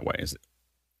set that way.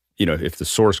 If the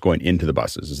source going into the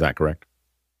buses, is that correct?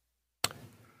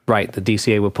 Right, the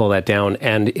DCA would pull that down.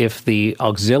 And if the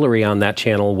auxiliary on that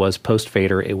channel was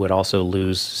post-fader, it would also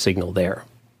lose signal there.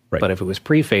 Right. But if it was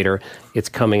pre-fader, it's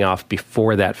coming off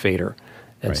before that fader.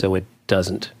 And so it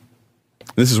doesn't.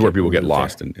 This is where people get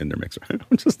lost in their mixer.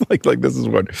 Just like this is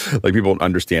what, like, people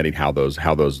understanding how those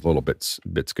little bits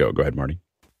go. Go ahead, Marty.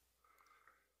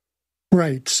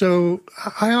 Right. So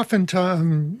I often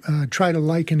try to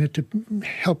liken it to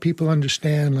help people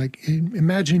understand, like,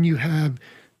 imagine you have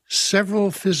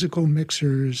several physical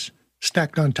mixers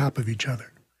stacked on top of each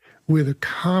other with a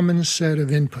common set of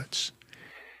inputs.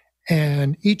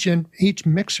 And each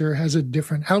mixer has a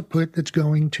different output that's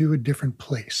going to a different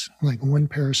place, like one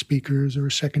pair of speakers or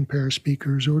a second pair of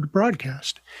speakers or to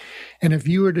broadcast. And if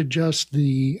you were to adjust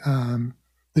the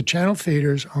channel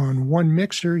faders on one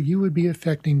mixer, you would be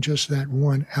affecting just that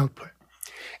one output.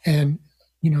 And,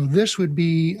 this would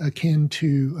be akin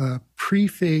to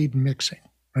pre-fade mixing,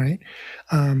 right?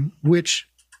 Which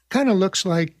kind of looks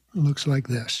like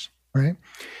this, right?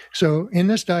 So in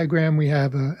this diagram, we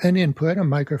have an input, a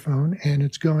microphone, and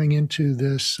it's going into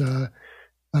this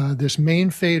main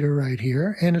fader right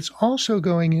here, and it's also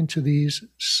going into these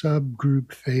subgroup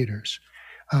faders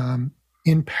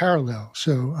in parallel.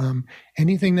 So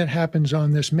anything that happens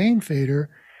on this main fader,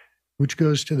 which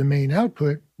goes to the main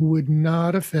output, would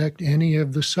not affect any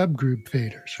of the subgroup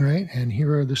faders, right? And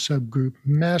here are the subgroup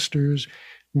masters,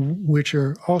 which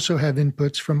also have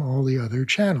inputs from all the other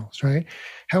channels, right?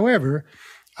 However,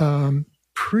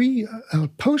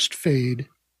 post-fade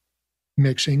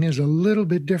mixing is a little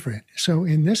bit different. So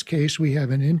in this case, we have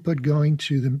an input going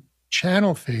to the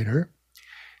channel fader.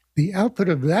 The output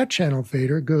of that channel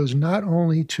fader goes not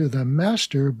only to the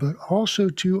master, but also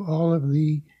to all of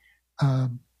the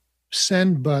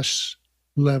send bus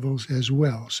levels as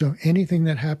well. So anything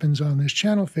that happens on this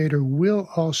channel fader will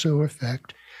also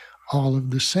affect all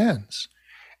of the sends.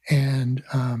 And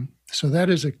so that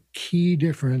is a key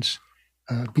difference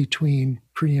between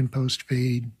pre and post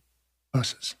fade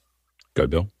buses. Go,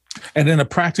 Bill. And in a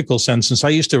practical sense, since I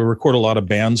used to record a lot of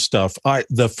band stuff,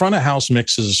 the front of house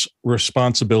mix is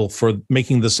responsible for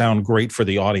making the sound great for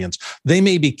the audience. They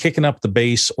may be kicking up the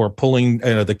bass or pulling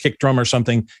the kick drum or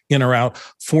something in or out.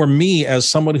 For me, as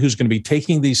someone who's going to be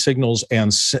taking these signals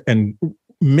and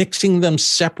mixing them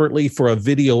separately for a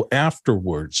video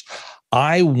afterwards,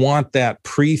 I want that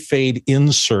pre-fade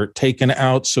insert taken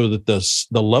out so that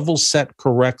the level's set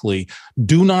correctly.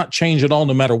 Do not change at all,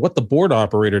 no matter what the board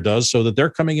operator does, so that they're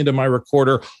coming into my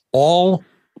recorder all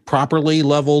properly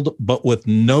leveled, but with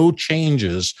no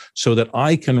changes, so that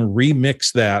I can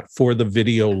remix that for the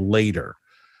video later.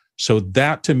 So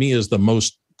that, to me, is the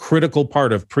most critical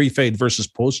part of pre-fade versus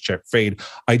post-check fade.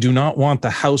 I do not want the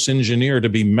house engineer to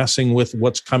be messing with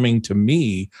what's coming to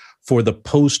me for the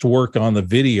post work on the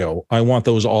video. I want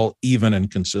those all even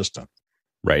and consistent.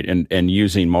 Right. And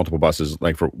using multiple buses,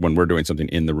 like for when we're doing something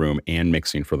in the room and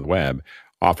mixing for the web,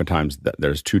 oftentimes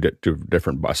there's two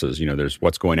different buses. There's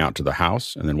what's going out to the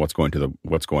house and then what's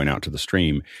going out to the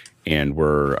stream. And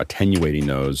we're attenuating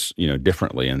those,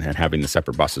 differently, and having the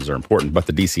separate buses are important. But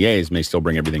the DCAs may still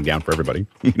bring everything down for everybody.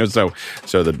 But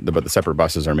the separate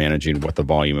buses are managing what the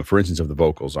volume, for instance, of the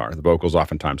vocals are. The vocals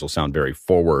oftentimes will sound very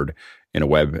forward in a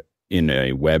web.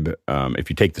 If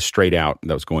you take the straight out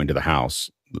that was going to the house,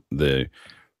 the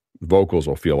vocals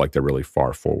will feel like they're really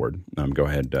far forward. Go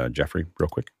ahead, Jeffrey, real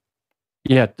quick.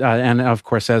 Yeah, and of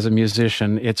course, as a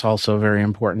musician, it's also very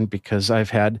important because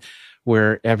I've had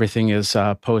where everything is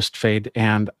post-fade,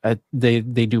 and they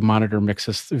do monitor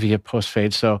mixes via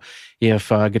post-fade. So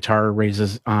if a guitar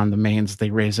raises on the mains,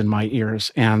 they raise in my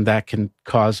ears, and that can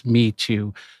cause me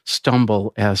to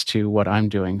stumble as to what I'm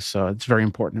doing. So it's very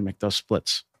important to make those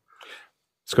splits.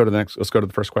 Let's go to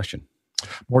the first question.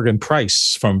 Morgan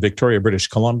Price from Victoria, British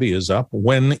Columbia is up.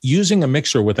 When using a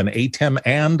mixer with an ATEM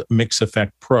and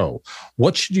MixEffect Pro,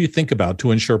 what should you think about to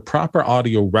ensure proper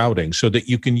audio routing so that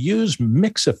you can use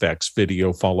MixEffect's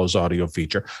video follows audio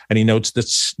feature? And he notes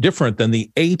that's different than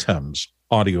the ATEM's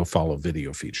audio follow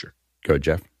video feature. Go ahead,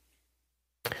 Jeff.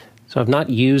 So I've not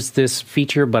used this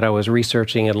feature, but I was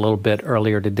researching it a little bit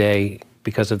earlier today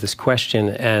because of this question,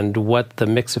 and what the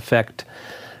MixEffect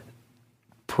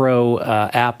Pro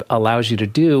app allows you to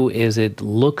do is it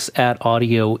looks at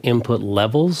audio input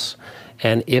levels,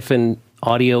 and if an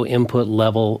audio input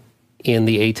level in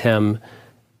the ATEM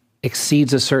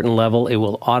exceeds a certain level, it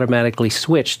will automatically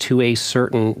switch to a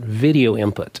certain video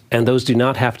input. And those do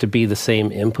not have to be the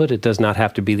same input. It does not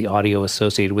have to be the audio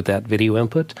associated with that video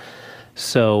input.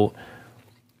 So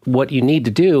what you need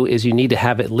to do is you need to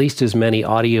have at least as many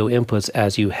audio inputs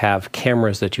as you have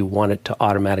cameras that you want it to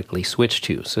automatically switch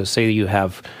to. So say you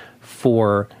have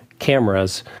 4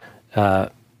 cameras, a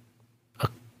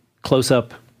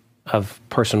close-up of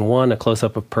person 1, a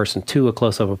close-up of person 2, a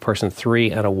close-up of person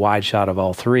 3, and a wide shot of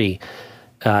all 3,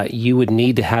 you would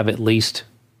need to have at least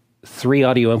 3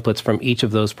 audio inputs from each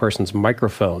of those persons'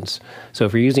 microphones. So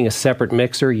if you're using a separate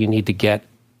mixer, you need to get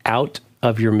out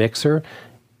of your mixer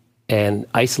an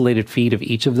isolated feed of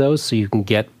each of those so you can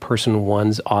get person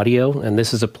 1's audio. And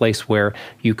this is a place where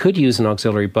you could use an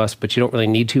auxiliary bus, but you don't really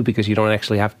need to because you don't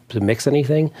actually have to mix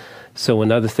anything. So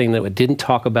another thing that we didn't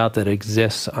talk about that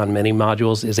exists on many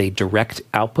modules is a direct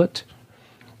output.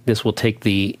 This will take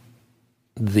the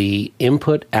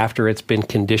input after it's been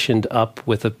conditioned up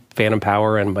with a phantom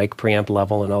power and mic preamp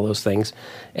level and all those things,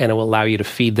 and it will allow you to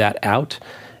feed that out.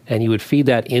 And you would feed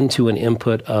that into an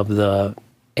input of the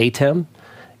ATEM,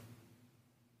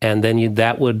 and then you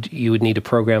would need to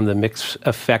program the Mix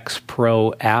Effects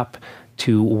Pro app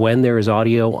to, when there is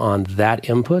audio on that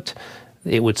input,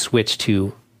 it would switch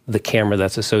to the camera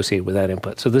that's associated with that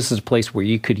input. So this is a place where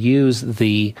you could use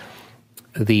the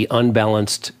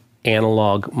unbalanced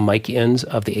analog mic ends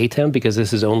of the ATEM, because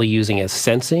this is only using as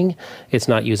sensing. It's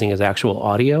not using as actual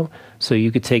audio. So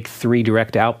you could take 3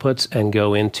 direct outputs and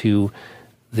go into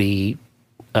the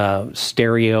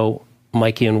stereo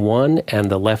mic in 1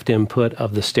 and the left input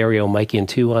of the stereo mic in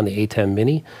 2 on the ATEM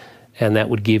Mini. And that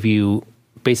would give you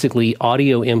basically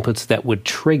audio inputs that would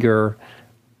trigger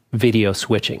video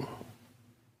switching.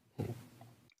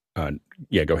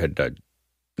 Yeah, go ahead.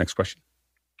 Next question.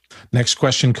 Next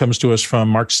question comes to us from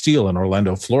Mark Steele in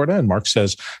Orlando, Florida. And Mark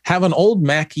says, have an old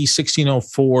Mackie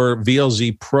 1604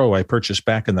 VLZ Pro I purchased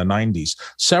back in the 90s.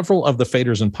 Several of the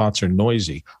faders and pots are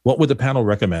noisy. What would the panel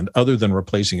recommend other than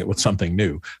replacing it with something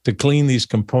new? To clean these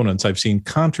components, I've seen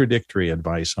contradictory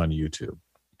advice on YouTube.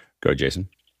 Go, Jason.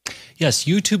 Yes,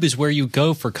 YouTube is where you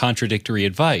go for contradictory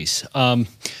advice.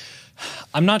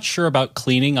 I'm not sure about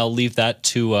cleaning. I'll leave that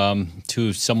to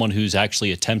someone who's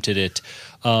actually attempted it.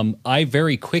 I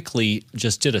very quickly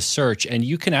just did a search, and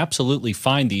you can absolutely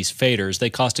find these faders.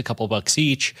 They cost a couple bucks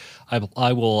each.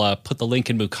 I will put the link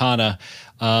in Mukana.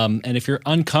 And if you're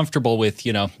uncomfortable with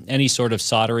any sort of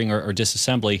soldering or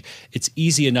disassembly, it's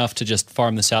easy enough to just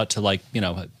farm this out to a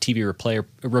TV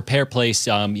repair place.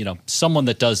 Someone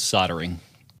that does soldering.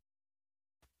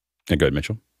 Yeah, go ahead,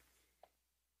 Mitchell.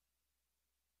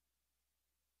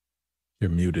 You're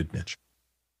muted, Mitch.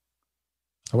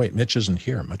 Oh, wait, Mitch isn't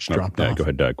here. Mitch dropped off. Go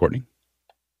ahead, Courtney.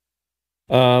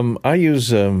 I use,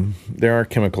 there are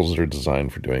chemicals that are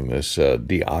designed for doing this.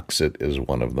 Deoxit is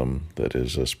one of them that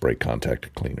is a spray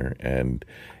contact cleaner. And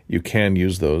you can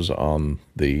use those on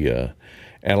the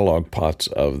analog pots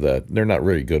of that. They're not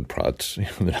really good pots.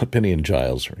 They're not Penny and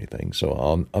Giles or anything. So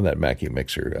on that Mackie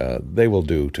mixer, they will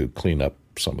do to clean up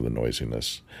some of the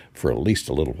noisiness for at least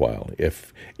a little while.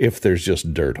 If there's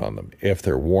just dirt on them, if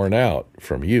they're worn out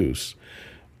from use,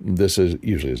 this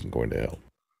usually isn't going to help.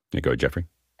 You go, Jeffrey.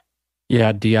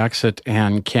 Yeah, Deoxit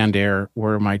and Canned Air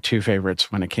were my 2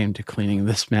 favorites when it came to cleaning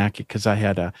this Mackie, because I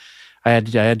had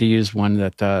to use one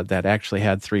that actually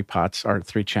had 3 pots or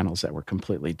 3 channels that were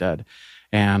completely dead.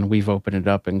 And we've opened it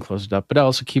up and closed it up. But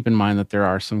also keep in mind that there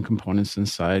are some components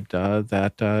inside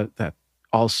that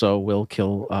also will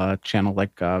kill a channel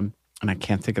like, and I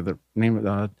can't think of the name of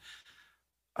the,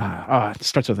 it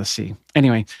starts with a C.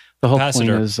 Anyway, the whole point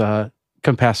is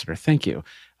capacitor. Thank you.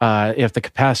 If the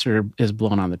capacitor is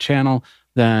blown on the channel,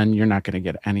 then you're not going to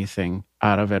get anything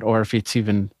out of it, or if it's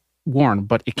even worn,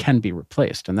 but it can be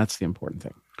replaced. And that's the important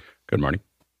thing. Good, Marty.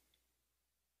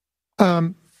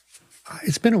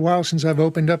 It's been a while since I've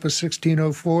opened up a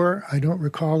 1604. I don't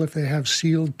recall if they have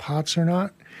sealed pots or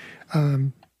not.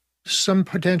 Some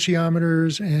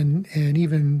potentiometers and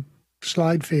even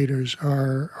slide faders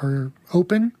are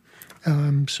open,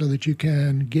 so that you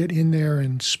can get in there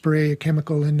and spray a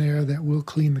chemical in there that will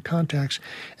clean the contacts.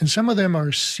 And some of them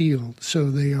are sealed. So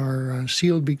they are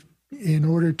sealed in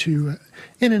order to,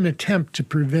 in an attempt to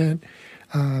prevent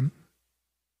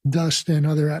dust and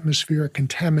other atmospheric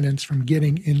contaminants from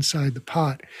getting inside the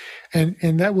pot.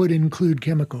 And that would include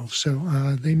chemicals. So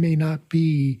they may not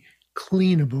be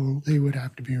cleanable. They would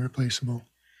have to be replaceable.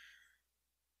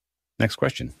 Next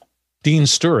question. Dean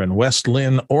Sturr in West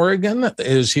Lynn, Oregon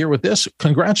is here with this.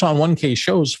 Congrats on 1K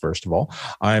shows, first of all.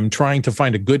 I'm trying to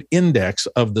find a good index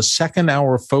of the second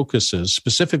hour focuses.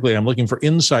 Specifically, I'm looking for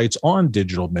insights on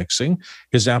digital mixing.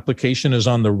 His application is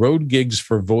on the road gigs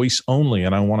for voice only,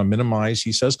 and I want to minimize,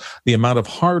 he says, the amount of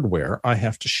hardware I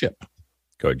have to ship.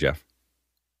 Go ahead, Jeff.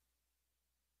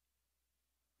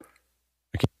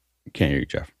 I can't hear you,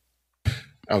 Jeff.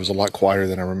 I was a lot quieter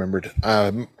than I remembered.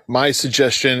 My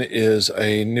suggestion is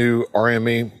a new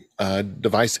RME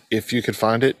device, if you could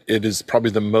find it. It is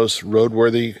probably the most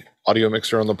roadworthy audio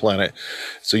mixer on the planet.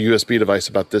 It's a USB device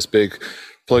about this big.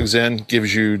 Plugs in,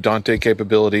 gives you Dante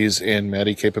capabilities and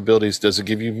MADI capabilities. Doesn't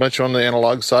give you much on the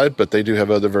analog side, but they do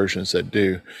have other versions that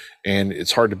do. And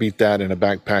it's hard to beat that in a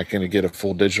backpack and to get a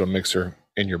full digital mixer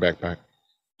in your backpack.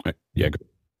 Yeah,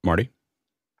 Marty?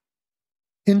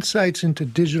 Insights into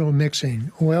digital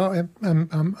mixing. Well,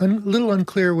 I'm a little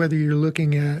unclear whether you're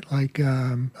looking at like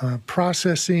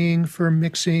processing for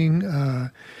mixing,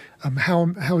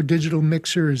 how a digital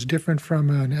mixer is different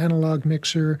from an analog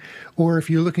mixer, or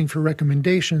if you're looking for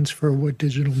recommendations for what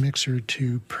digital mixer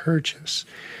to purchase.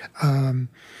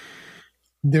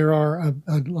 There are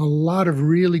a lot of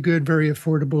really good, very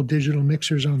affordable digital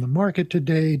mixers on the market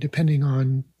today, depending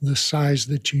on the size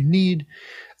that you need.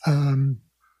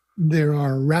 There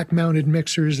are rack-mounted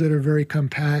mixers that are very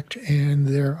compact, and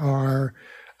there are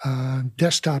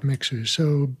desktop mixers.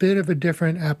 So a bit of a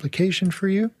different application for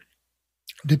you,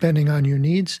 depending on your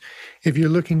needs. If you're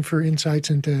looking for insights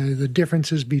into the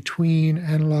differences between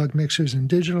analog mixers and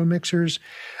digital mixers,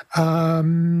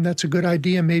 that's a good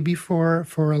idea maybe for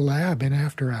a lab in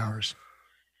after hours.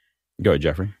 Go ahead,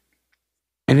 Jeffrey.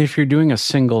 And if you're doing a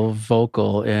single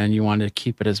vocal and you want to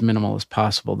keep it as minimal as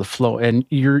possible, the flow, and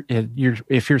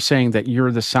if you're saying that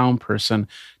you're the sound person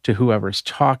to whoever's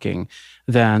talking,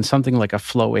 then something like a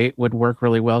Flow 8 would work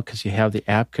really well because you have the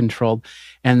app controlled.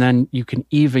 And then you can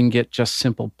even get just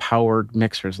simple powered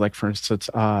mixers. Like for instance,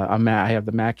 I have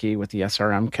the Mackie with the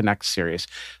SRM Connect series.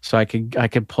 So I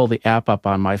could pull the app up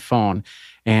on my phone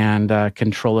and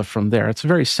control it from there. It's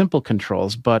very simple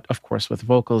controls, but of course with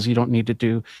vocals, you don't need to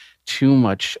do too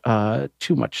much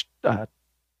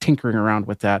tinkering around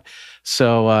with that.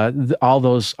 So all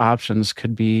those options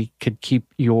could keep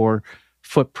your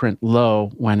footprint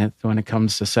low when it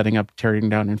comes to setting up, tearing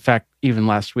down. In fact, even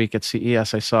last week at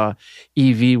CES, I saw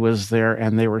EV was there,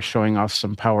 and they were showing off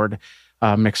some powered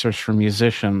mixers for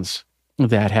musicians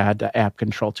that had app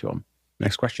control to them.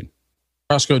 Next question.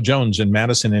 Roscoe Jones in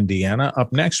Madison, Indiana,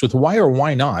 up next with why or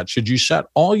why not should you set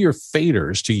all your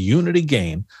faders to unity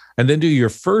gain and then do your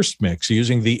first mix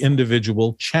using the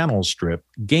individual channel strip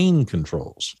gain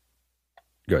controls?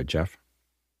 Go ahead, Jeff.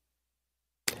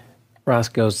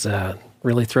 Roscoe's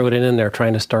really throwing it in there,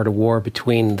 trying to start a war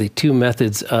between the two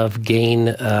methods of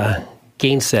gain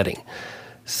setting.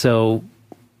 So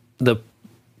the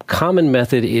common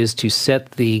method is to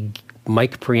set the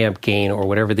mic preamp gain, or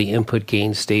whatever the input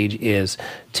gain stage is,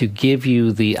 to give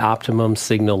you the optimum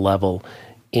signal level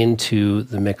into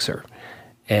the mixer.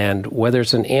 And whether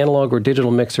it's an analog or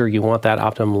digital mixer, you want that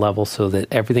optimum level so that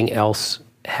everything else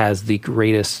has the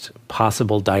greatest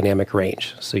possible dynamic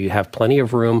range. So you have plenty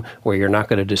of room where you're not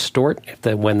going to distort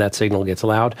when that signal gets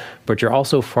loud, but you're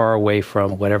also far away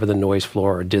from whatever the noise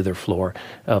floor or dither floor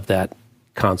of that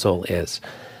console is.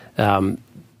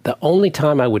 The only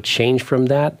time I would change from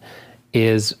that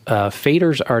is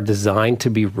faders are designed to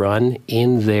be run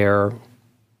in their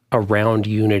around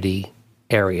unity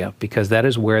area, because that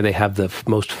is where they have the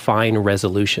most fine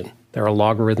resolution. They're a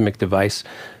logarithmic device.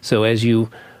 So as you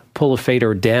pull a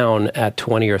fader down at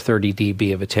 20 or 30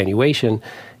 dB of attenuation,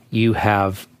 you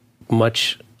have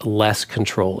much less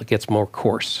control. It gets more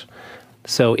coarse.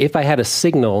 So if I had a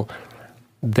signal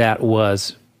that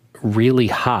was really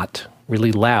hot,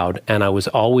 really loud, and I was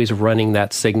always running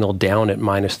that signal down at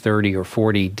minus 30 or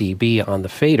 40 dB on the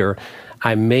fader,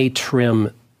 I may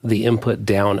trim the input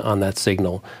down on that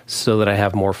signal so that I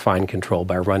have more fine control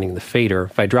by running the fader.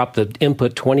 If I drop the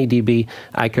input 20 dB,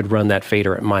 I could run that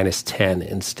fader at minus 10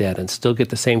 instead and still get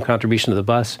the same contribution to the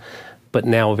bus, but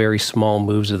now very small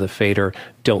moves of the fader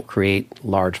don't create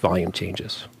large volume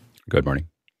changes. Good morning.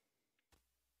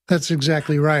 That's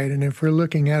exactly right. And if we're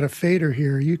looking at a fader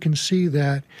here, you can see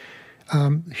that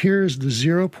here's the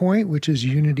 0 point, which is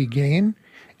unity gain.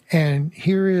 And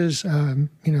here is,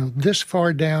 this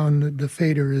far down, the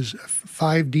fader is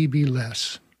 5 dB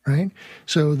less, right?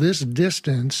 So this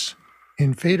distance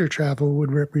in fader travel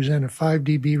would represent a 5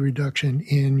 dB reduction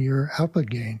in your output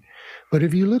gain. But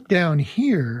if you look down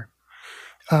here,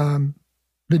 the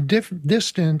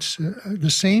distance, the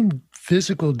same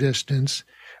physical distance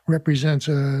represents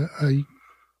a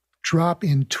drop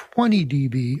in 20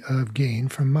 dB of gain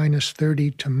from minus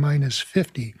 30 to minus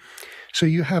 50. So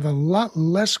you have a lot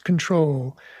less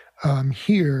control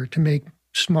here to make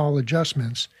small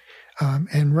adjustments.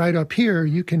 And right up here,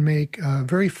 you can make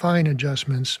very fine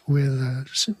adjustments with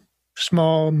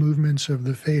small movements of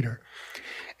the fader.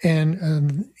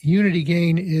 And unity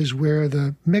gain is where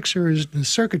the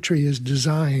circuitry is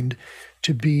designed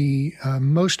to be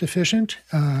most efficient.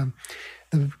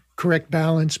 The correct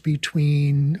balance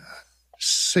between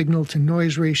signal to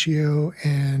noise ratio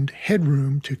and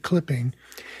headroom to clipping.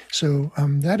 So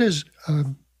that is,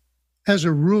 as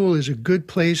a rule, is a good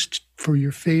place for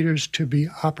your faders to be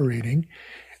operating.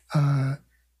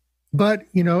 But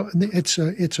it's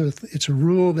a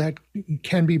rule that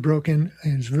can be broken,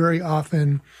 and it's very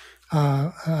often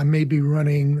I may be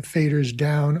running faders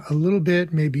down a little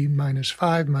bit, maybe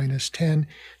 -5, -10,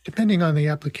 depending on the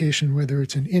application, whether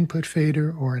it's an input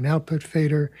fader or an output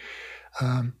fader.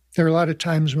 There are a lot of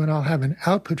times when I'll have an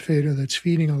output fader that's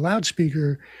feeding a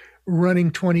loudspeaker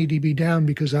running 20 dB down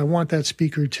because I want that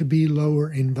speaker to be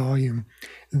lower in volume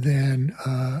than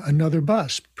another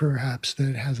bus, perhaps,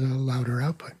 that has a louder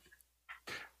output.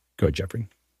 Go ahead, Jeffrey.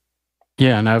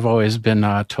 Yeah, and I've always been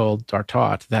told or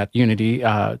taught that Unity,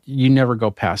 you never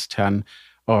go past 10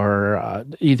 or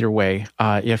either way.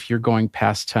 If you're going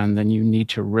past 10, then you need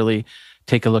to really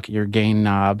take a look at your gain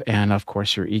knob and, of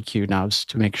course, your EQ knobs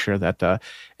to make sure that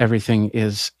everything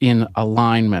is in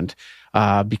alignment.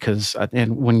 Because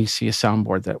and when you see a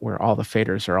soundboard that where all the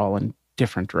faders are all in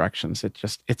different directions,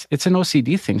 it's an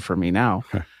OCD thing for me now.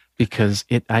 Huh. Because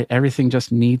everything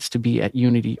just needs to be at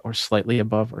unity or slightly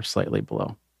above or slightly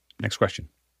below. Next question.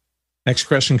 Next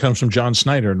question comes from John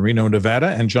Snyder in Reno, Nevada.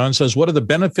 And John says, what are the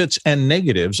benefits and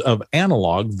negatives of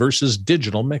analog versus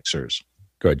digital mixers?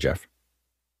 Go ahead, Jeff.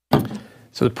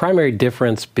 So the primary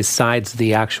difference besides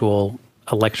the actual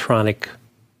electronic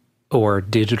or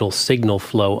digital signal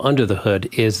flow under the hood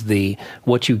is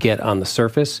what you get on the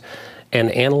surface. An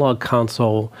analog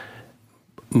console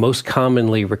most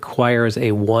commonly requires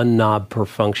a one knob per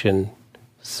function.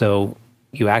 So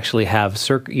you actually have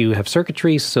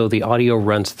circuitry, so the audio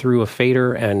runs through a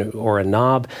fader or a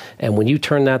knob, and when you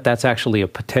turn that, that's actually a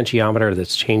potentiometer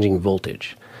that's changing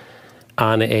voltage.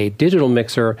 On a digital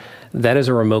mixer, that is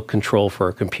a remote control for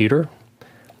a computer.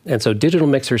 And so digital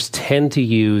mixers tend to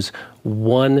use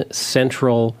one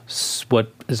central,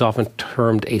 what is often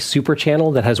termed a super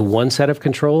channel that has one set of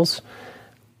controls,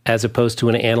 as opposed to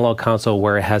an analog console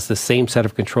where it has the same set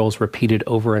of controls repeated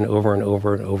over and over and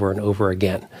over and over and over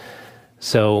again.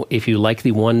 So if you like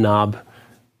the one knob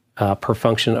per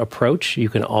function approach, you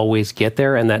can always get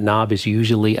there, and that knob is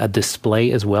usually a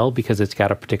display as well because it's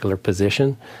got a particular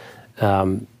position.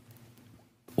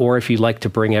 Or if you like to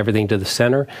bring everything to the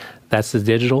center, that's the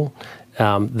digital.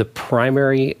 The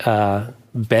primary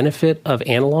benefit of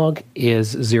analog is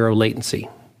zero latency,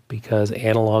 because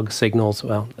analog signals,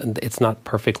 well, it's not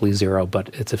perfectly zero, but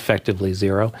it's effectively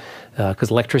zero, because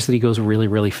electricity goes really,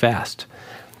 really fast.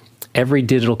 Every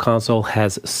digital console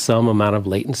has some amount of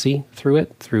latency through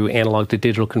it, through analog to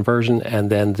digital conversion, and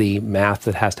then the math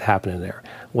that has to happen in there.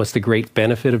 What's the great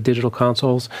benefit of digital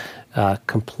consoles?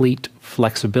 Complete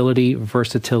flexibility,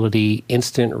 versatility,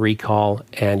 instant recall,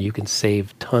 and you can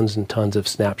save tons and tons of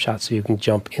snapshots, so you can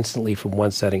jump instantly from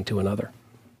one setting to another.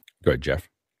 Go ahead, Jeff.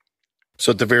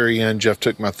 So at the very end, Jeff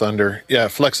took my thunder. Yeah,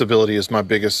 flexibility is my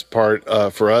biggest part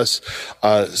for us.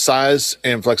 Size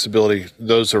and flexibility,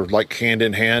 those are like hand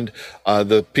in hand.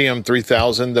 The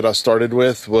PM3000 that I started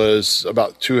with was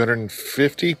about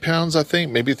 250 pounds, I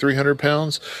think, maybe 300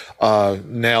 pounds.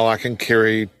 Now I can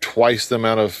carry twice the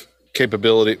amount of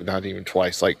capability, not even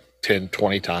twice, like 10,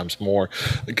 20 times more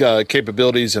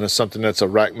capabilities in something that's a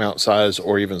rack mount size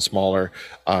or even smaller.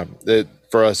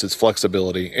 For us, it's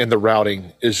flexibility, and the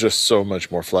routing is just so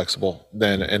much more flexible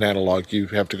than an analog. You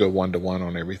have to go one-to-one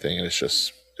on everything, and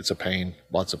it's a pain,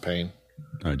 lots of pain.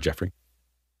 Jeffrey?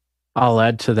 I'll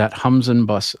add to that hums and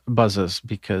buzzes,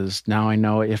 because now I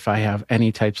know if I have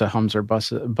any types of hums or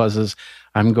buzzes,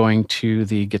 I'm going to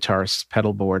the guitarist's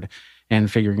pedal board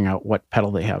and figuring out what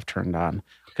pedal they have turned on,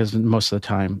 because most of the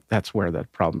time, that's where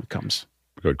that problem comes.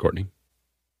 Go ahead, Courtney.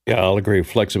 Yeah, I'll agree.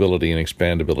 Flexibility and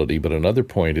expandability. But another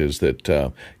point is that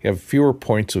you have fewer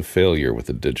points of failure with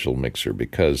a digital mixer,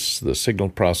 because the signal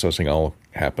processing all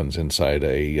happens inside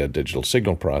a digital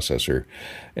signal processor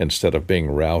instead of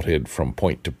being routed from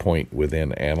point to point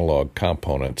within analog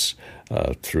components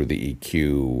through the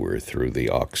EQ or through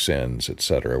the aux sends, et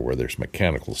cetera, where there's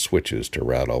mechanical switches to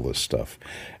route all this stuff.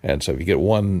 And so if you get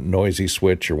one noisy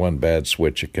switch or one bad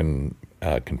switch, it can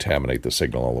contaminate the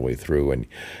signal all the way through. And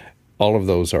all of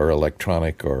those are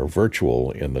electronic or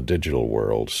virtual in the digital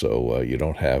world, so you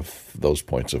don't have those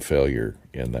points of failure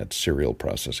in that serial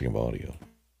processing of audio.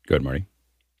 Good, Marty.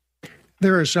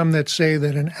 There are some that say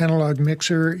that an analog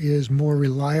mixer is more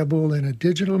reliable than a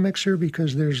digital mixer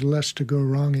because there's less to go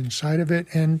wrong inside of it.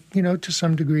 And, to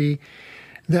some degree,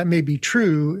 that may be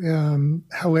true.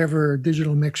 However,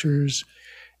 digital mixers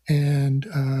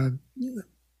and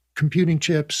computing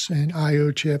chips and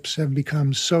I/O chips have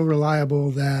become so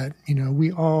reliable that,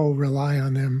 we all rely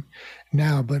on them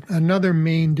now. But another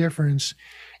main difference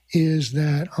is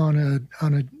that on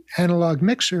an analog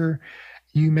mixer,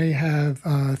 you may have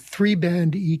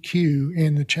 3-band EQ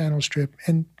in the channel strip,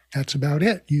 and that's about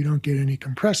it. You don't get any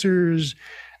compressors,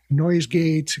 noise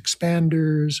gates,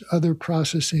 expanders, other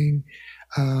processing.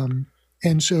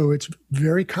 And so it's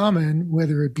very common,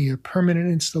 whether it be a permanent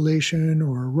installation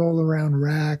or a roll-around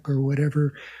rack or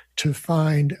whatever, to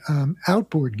find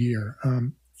outboard gear,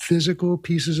 physical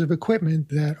pieces of equipment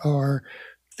that are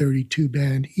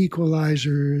 32-band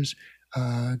equalizers,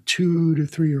 2 to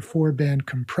 3 or 4-band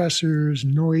compressors,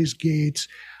 noise gates,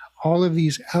 all of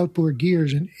these outboard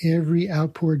gears, and every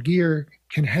outboard gear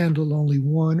can handle only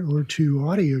 1 or 2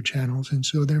 audio channels, and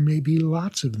so there may be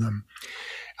lots of them.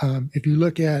 If you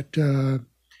look at,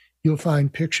 you'll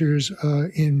find pictures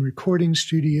in recording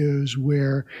studios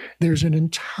where there's an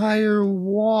entire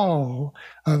wall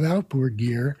of outboard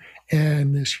gear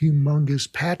and this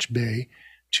humongous patch bay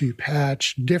to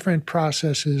patch different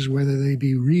processes, whether they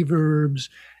be reverbs,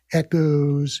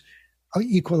 echoes,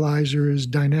 equalizers,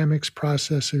 dynamics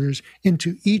processors,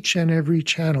 into each and every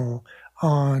channel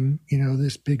on,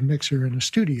 this big mixer in a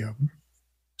studio.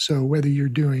 So whether you're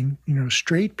doing,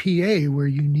 straight PA where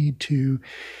you need to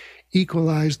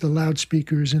equalize the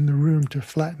loudspeakers in the room to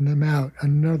flatten them out,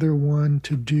 another one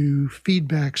to do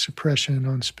feedback suppression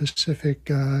on specific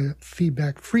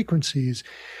feedback frequencies.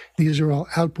 These are all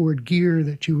outboard gear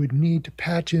that you would need to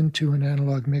patch into an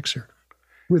analog mixer.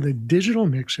 With a digital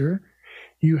mixer,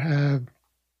 you have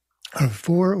a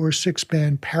 4 or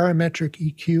 6-band parametric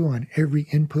EQ on every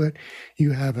input.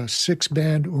 You have a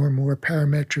 6-band or more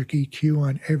parametric EQ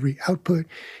on every output.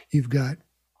 You've got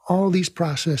all these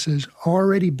processes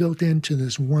already built into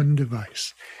this one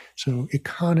device. So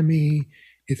economy,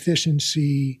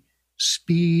 efficiency,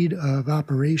 speed of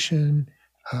operation,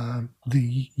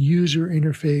 the user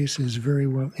interface is very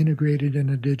well integrated in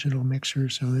a digital mixer.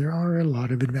 So there are a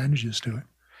lot of advantages to it.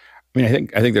 I mean,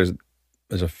 I think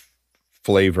there's a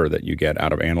flavor that you get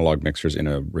out of analog mixers in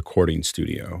a recording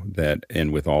studio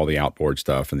and with all the outboard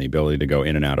stuff and the ability to go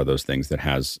in and out of those things that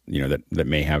has, that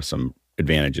may have some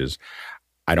advantages.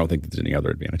 I don't think there's any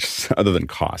other advantages other than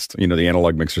cost. The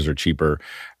analog mixers are cheaper.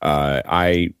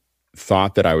 I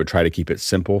thought that I would try to keep it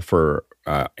simple for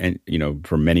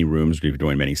many rooms if you're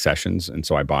doing many sessions. And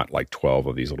so I bought like 12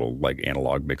 of these little like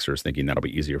analog mixers thinking that'll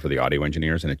be easier for the audio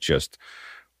engineers. And it just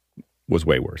was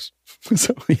way worse.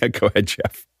 So yeah, go ahead,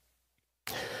 Jeff.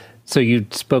 So you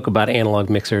spoke about analog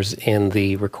mixers in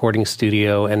the recording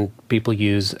studio, and people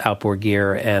use outboard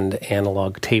gear and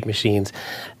analog tape machines.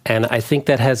 And I think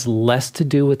that has less to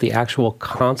do with the actual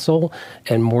console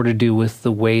and more to do with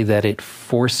the way that it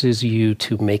forces you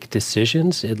to make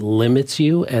decisions. It limits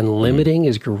you, and limiting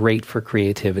is great for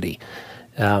creativity.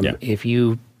 If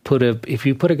you put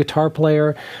a guitar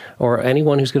player or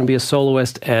anyone who's going to be a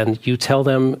soloist and you tell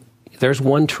them there's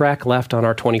one track left on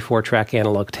our 24-track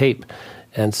analog tape,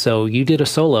 and so you did a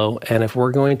solo, and if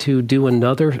we're going to do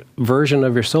another version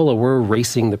of your solo, we're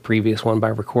erasing the previous one by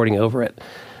recording over it.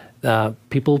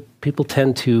 People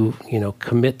tend to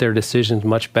commit their decisions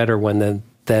much better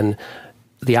than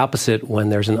the opposite when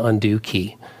there's an undo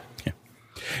key.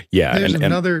 Yeah. There's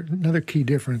another key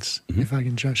difference, if I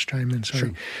can just chime in.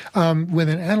 Sorry. Sure. With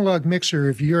an analog mixer,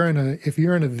 if you're in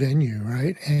a venue,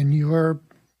 right, and you're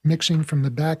mixing from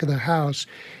the back of the house,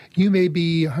 you may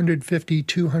be 150,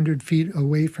 200 feet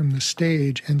away from the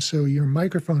stage, and so your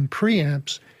microphone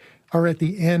preamps are at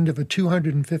the end of a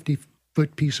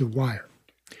 250-foot piece of wire.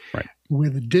 Right.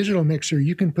 With a digital mixer,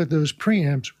 you can put those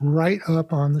preamps right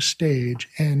up on the stage,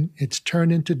 and it's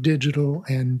turned into digital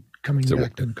and coming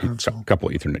back to the console. A couple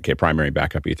Ethernet cable, primary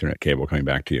backup Ethernet cable coming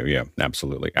back to you. Yeah,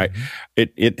 absolutely. I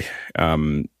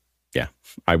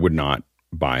would not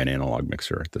buy an analog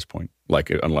mixer at this point,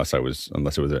 unless it was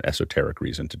an esoteric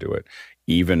reason to do it.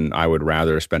 Even I would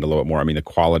rather spend a little bit more. I mean, the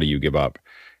quality you give up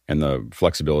and the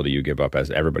flexibility you give up,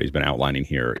 as everybody's been outlining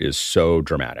here, is so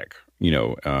dramatic,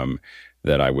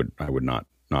 that I would not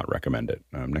recommend it.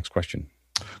 Next question.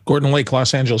 Gordon Lake,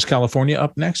 Los Angeles, California,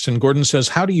 up next. And Gordon says,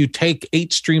 how do you take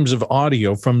 8 streams of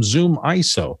audio from Zoom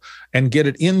ISO and get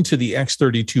it into the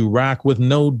X32 rack with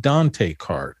no Dante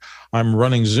card? I'm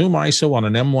running Zoom ISO on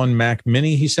an M1 Mac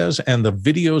Mini, he says, and the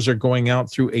videos are going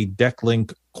out through a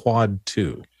Decklink Quad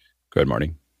 2. Good,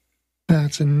 Marty.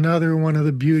 That's another one of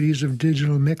the beauties of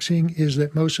digital mixing, is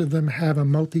that most of them have a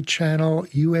multi-channel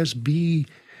USB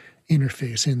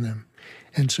interface in them.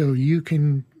 And so you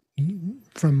can,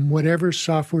 from whatever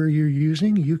software you're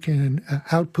using, you can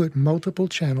output multiple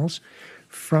channels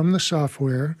from the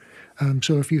software.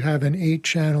 So if you have an 8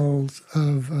 channels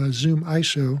of Zoom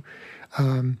ISO,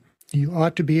 you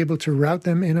ought to be able to route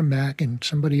them in a Mac, and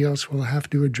somebody else will have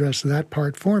to address that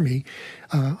part for me,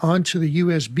 onto the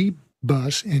USB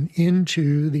bus and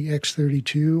into the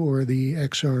X32 or the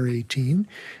XR18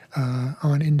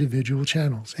 on individual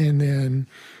channels. And then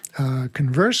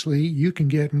conversely, you can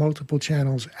get multiple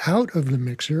channels out of the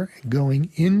mixer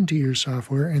going into your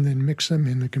software and then mix them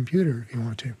in the computer if you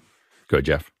want to. Good,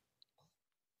 Jeff.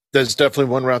 There's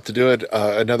definitely one route to do it.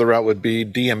 Another route would be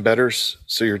de-embedders.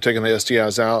 So you're taking the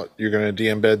SDIs out. You're going to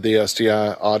de-embed the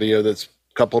SDI audio that's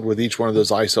coupled with each one of those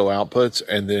ISO outputs,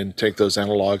 and then take those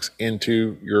analogs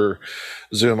into your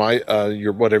Zoom,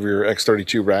 your whatever your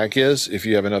X32 rack is. If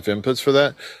you have enough inputs for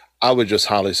that, I would just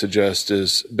highly suggest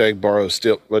is beg, borrow,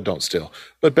 steal. Well, don't steal,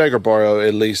 but beg or borrow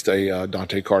at least a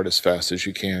Dante card as fast as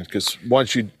you can, because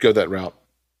once you go that route,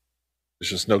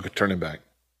 there's just no turning back.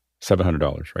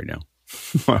 $700 right now.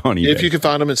 On eBay. If you can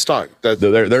find them in stock, they're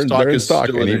in stock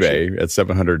on eBay at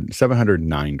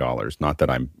 $709. Not that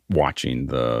I'm watching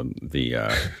the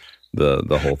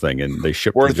whole thing, and they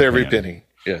ship worth every penny.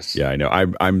 Yes, yeah, I know.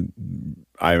 I'm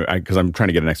because I'm trying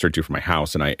to get an X32 for my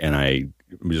house, and I'm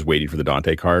just waiting for the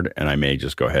Dante card, and I may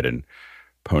just go ahead and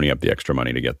pony up the extra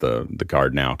money to get the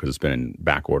card now, because it's been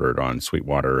back ordered on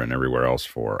Sweetwater and everywhere else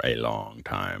for a long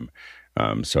time.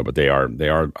 But they are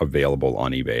available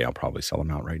on eBay. I'll probably sell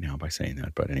them out right now by saying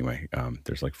that. But anyway,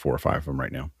 there's like 4 or 5 of them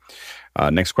right now.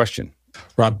 Next question.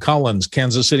 Rob Collins,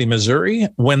 Kansas City, Missouri.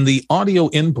 When the audio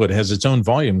input has its own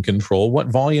volume control, what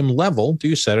volume level do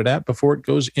you set it at before it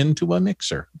goes into a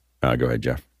mixer? Go ahead,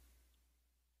 Jeff.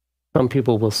 Some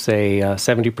people will say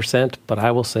 70%, but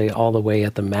I will say all the way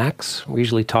at the max. We're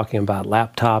usually talking about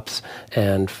laptops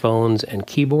and phones and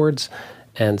keyboards.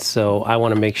 And so I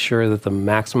want to make sure that the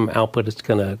maximum output it's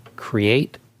going to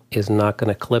create is not going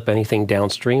to clip anything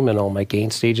downstream, and all my gain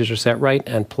stages are set right.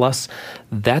 And plus,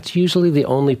 that's usually the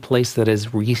only place that is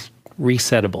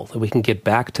resettable, that we can get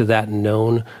back to that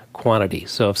known quantity.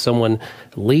 So if someone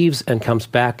leaves and comes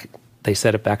back, they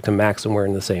set it back to max and we're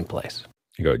in the same place.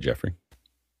 Go ahead, Jeffrey.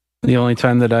 The only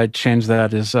time that I'd change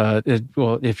that is,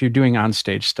 if you're doing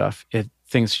on-stage stuff,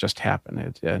 things just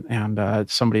happen.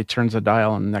 Somebody turns a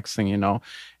dial, and the next thing you know,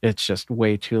 it's just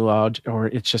way too loud, or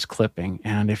it's just clipping.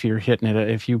 And if you're hitting it,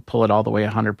 if you pull it all the way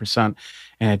 100%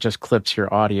 and it just clips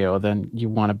your audio, then you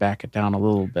want to back it down a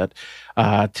little bit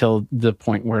till the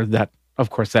point where that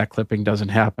clipping doesn't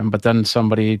happen. But then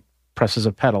somebody presses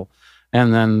a pedal,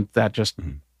 and then that just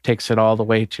takes it all the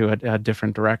way to a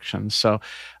different direction. So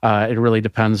it really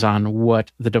depends on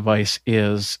what the device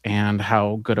is and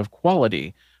how good of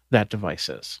quality that device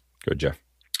is. Good, Jeff.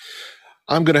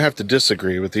 I'm going to have to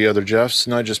disagree with the other Jeffs,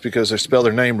 not just because I spelled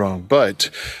their name wrong, but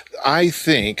I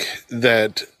think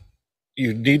that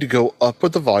you need to go up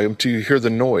with the volume till you hear the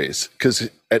noise, because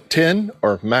at 10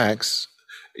 or max,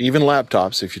 even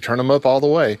laptops, if you turn them up all the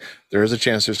way, there is a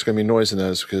chance there's going to be noise in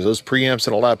those, because those preamps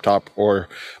in a laptop are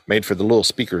made for the little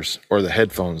speakers or the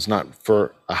headphones, not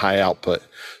for a high output.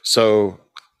 So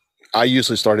I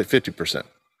usually start at 50%.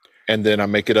 And then I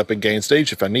make it up in gain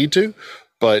stage if I need to,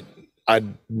 but I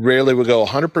rarely would go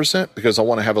 100% because I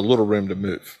want to have a little room to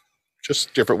move.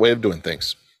 Just a different way of doing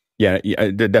things. Yeah,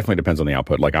 it definitely depends on the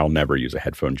output. Like, I'll never use a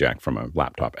headphone jack from a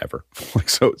laptop ever.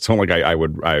 So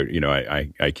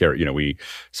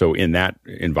in that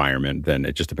environment, then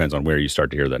it just depends on where you start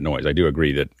to hear that noise. I do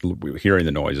agree that hearing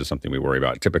the noise is something we worry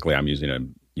about. Typically, I'm using a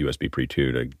USB Pre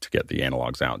 2 to get the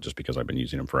analogs out, just because I've been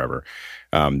using them forever.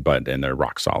 And they're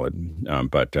rock solid. I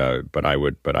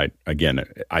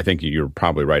think you're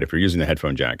probably right. If you're using the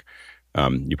headphone jack,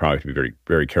 you probably have to be very,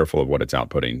 very careful of what it's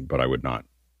outputting. But I would not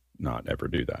ever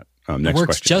do that. Next works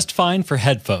question. Just fine for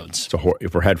headphones. So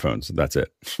for headphones, that's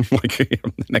it.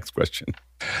 Next question.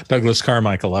 Douglas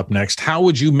Carmichael up next. How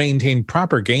would you maintain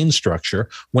proper gain structure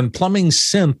when plumbing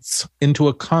synths into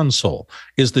a console?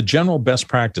 Is the general best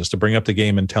practice to bring up the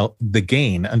gain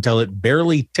until it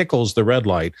barely tickles the red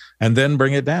light, and then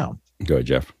bring it down? Go ahead,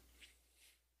 Jeff.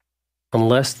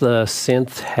 Unless the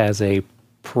synth has a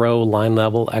Pro line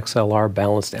level XLR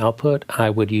balanced output, I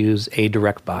would use a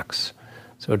direct box.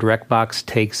 So a direct box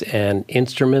takes an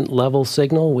instrument level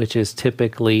signal, which is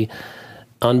typically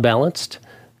unbalanced,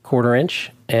 1/4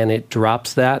 inch, and it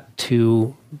drops that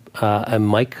to a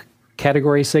mic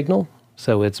category signal.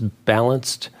 So it's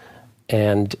balanced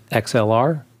and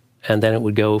XLR, and then it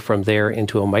would go from there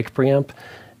into a mic preamp.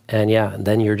 And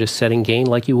then you're just setting gain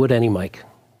like you would any mic,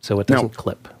 so it doesn't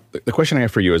clip. The question I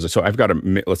have for you is, so I've got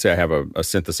let's say I have a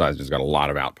synthesizer that's got a lot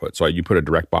of output. So you put a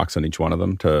direct box on each one of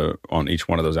them on each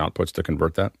one of those outputs to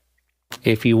convert that?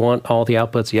 If you want all the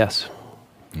outputs, yes.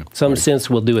 Yeah, Some synths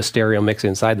will do a stereo mix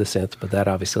inside the synth, but that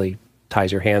obviously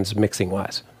ties your hands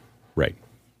mixing-wise. Right.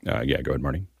 Go ahead,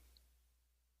 Marty.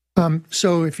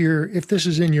 So if this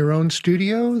is in your own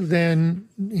studio, then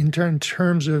in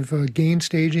terms of gain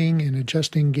staging and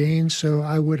adjusting gains, so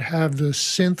I would have the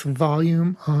synth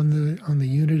volume on the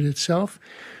unit itself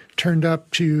turned up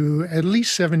to at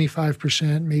least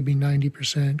 75%, maybe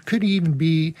 90%, could even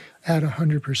be at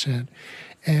 100%.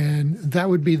 And that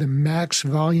would be the max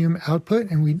volume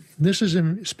output. And this is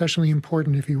especially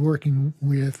important if you're working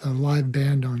with a live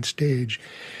band on stage.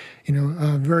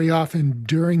 Very often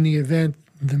during the event,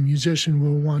 the musician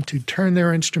will want to turn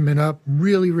their instrument up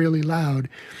really, really loud.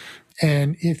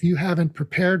 And if you haven't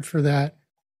prepared for that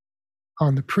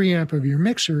on the preamp of your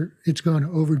mixer, it's going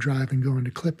to overdrive and go into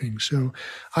clipping. So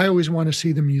I always want to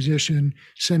see the musician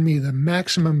send me the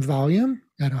maximum volume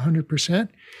at 100%.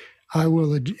 I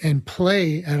will and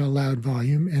play at a loud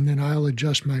volume, and then I'll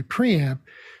adjust my preamp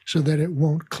so that it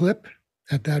won't clip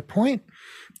at that point,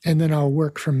 and then I'll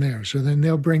work from there. So then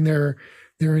they'll bring their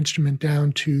instrument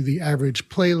down to the average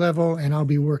play level, and I'll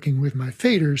be working with my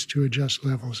faders to adjust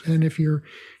levels. And if you're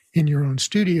in your own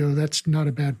studio, that's not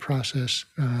a bad process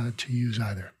to use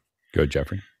either. Good,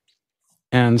 Jeffrey.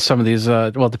 And some of these,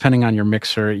 depending on your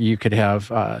mixer, you could have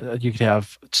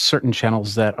certain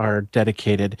channels that are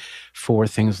dedicated for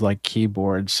things like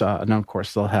keyboards. And of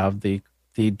course, they'll have the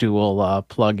dual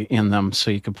plug in them,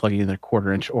 so you can plug either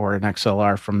 1/4 inch or an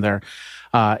XLR from there.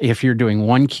 If you're doing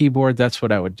one keyboard, that's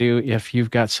what I would do. If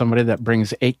you've got somebody that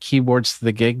brings 8 keyboards to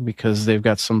the gig because they've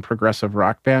got some progressive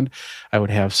rock band, I would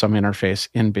have some interface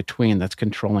in between that's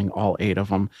controlling all 8 of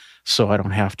them, so I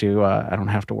don't have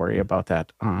to worry about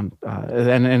that.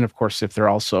 And of course, if they're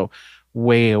also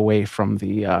way away from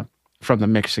the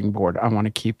mixing board, I want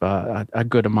to keep a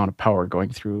good amount of power going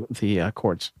through the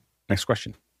cords. Next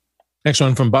question. Next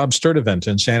one from Bob Sturdivant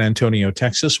in San Antonio,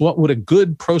 Texas. What would a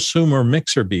good prosumer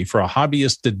mixer be for a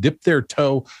hobbyist to dip their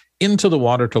toe into the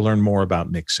water to learn more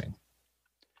about mixing?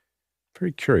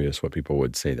 Very curious what people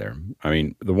would say there. I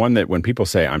mean, the one that when people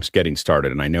say I'm getting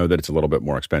started, and I know that it's a little bit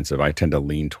more expensive, I tend to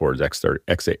lean towards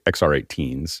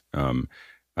XR18s.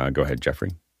 Go ahead,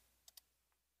 Jeffrey.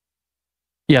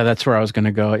 Yeah, that's where I was going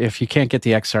to go. If you can't get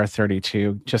the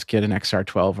XR32, just get an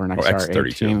XR12 or an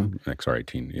XR18.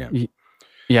 XR18, yeah.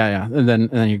 Yeah, and then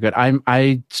you're good.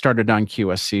 I started on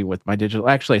QSC with my digital.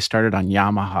 Actually, I started on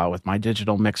Yamaha with my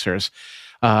digital mixers,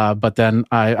 but then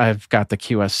I've got the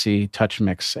QSC Touch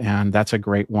Mix, and that's a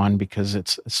great one because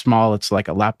it's small. It's like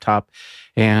a laptop,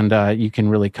 and you can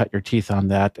really cut your teeth on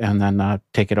that, and then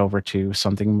take it over to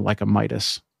something like a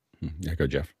Midas. Yeah, go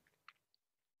Jeff.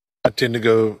 I tend to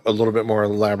go a little bit more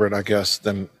elaborate, I guess,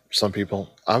 than some people.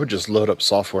 I would just load up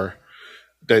software.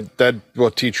 That will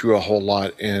teach you a whole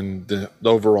lot in the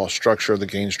overall structure, the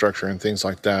gain structure, and things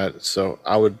like that. So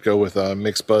I would go with a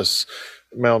Mixbus.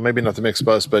 Well, maybe not the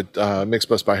Mixbus, but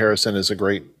Mixbus by Harrison is a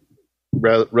great,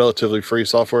 relatively free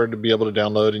software to be able to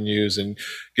download and use and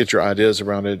get your ideas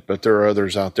around it. But there are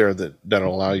others out there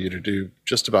that'll allow you to do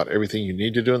just about everything you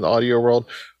need to do in the audio world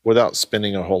without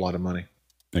spending a whole lot of money.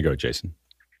 There you go, Jason.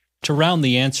 To round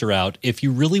the answer out, if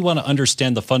you really want to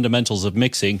understand the fundamentals of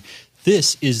mixing,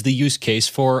 this is the use case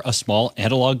for a small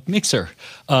analog mixer.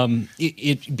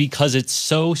 Because it's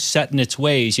so set in its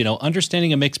ways,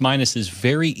 understanding a mix minus is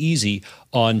very easy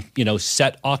on,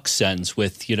 set aux sends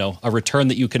with, a return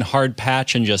that you can hard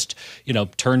patch and just,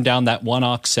 turn down that one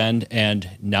aux send and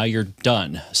now you're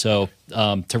done. So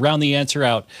to round the answer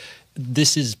out,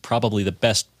 this is probably the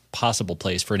best possible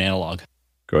place for an analog.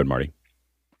 Go ahead, Marty.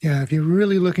 Yeah, if you're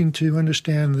really looking to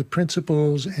understand the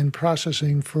principles and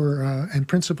processing and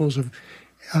principles of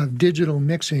digital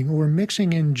mixing or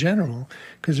mixing in general,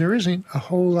 because there isn't a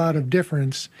whole lot of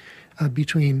difference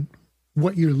between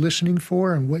what you're listening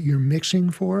for and what you're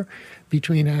mixing for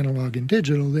between analog and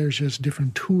digital. There's just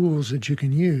different tools that you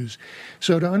can use.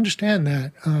 So to understand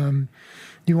that,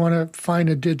 you want to find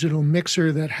a digital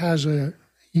mixer that has a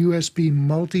USB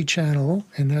multi-channel,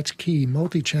 and that's key,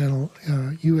 multi-channel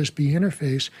USB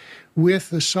interface with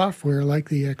the software like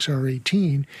the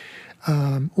XR18.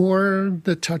 or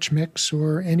the Touch Mix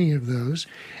or any of those.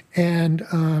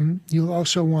 And you'll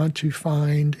also want to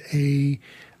find a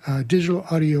digital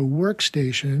audio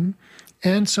workstation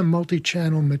and some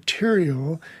multi-channel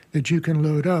material that you can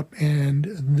load up. And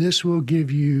this will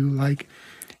give you like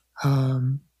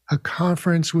a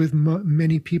conference with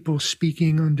many people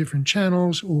speaking on different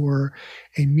channels, or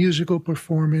a musical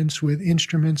performance with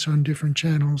instruments on different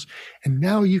channels. And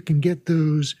now you can get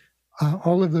those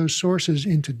all of those sources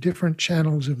into different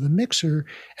channels of the mixer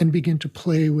and begin to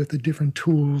play with the different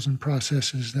tools and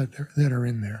processes that are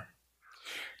in there.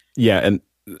 Yeah, and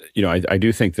I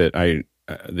do think that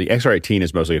the XR18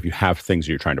 is mostly if you have things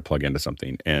you're trying to plug into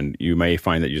something, and you may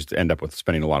find that you just end up with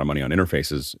spending a lot of money on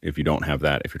interfaces if you don't have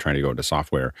that, if you're trying to go into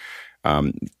software.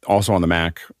 Also on the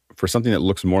Mac, for something that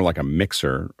looks more like a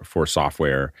mixer for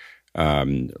software,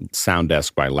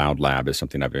 SoundDesk by Loud Lab is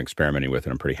something I've been experimenting with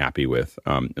and I'm pretty happy with,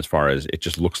 as far as it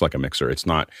just looks like a mixer. It's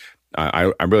not,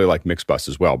 I really like Mixbus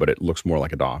as well, but it looks more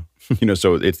like a DAW,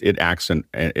 so it acts and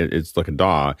it's like a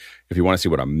DAW. If you want to see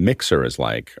what a mixer is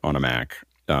like on a Mac,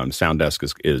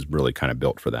 SoundDesk is really kind of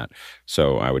built for that.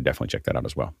 So I would definitely check that out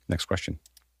as well. Next question.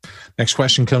 Next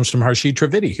question comes from Harshid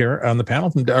Trivedi here on the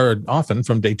panel, often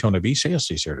from Daytona Beach.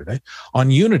 ASC's here today.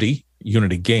 On Unity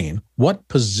Gain, what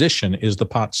position is the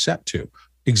pot set to?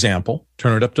 Example,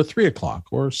 turn it up to 3 o'clock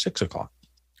or 6 o'clock.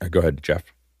 Go ahead, Jeff.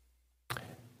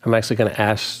 I'm actually going to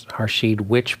ask Harshid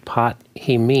which pot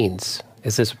he means.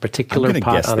 Is this a particular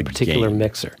pot on a particular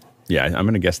mixer? Yeah, I'm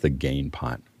going to guess the gain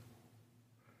pot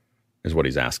is what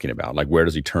he's asking about. Like, where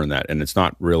does he turn that? And it's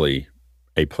not really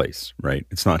a place, right?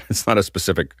 It's not a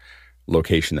specific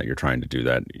location that you're trying to do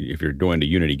that. If you're doing the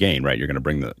Unity Gain, right, you're going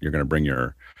to bring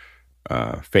your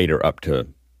fader up to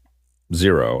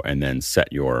 0 and then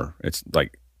set your. It's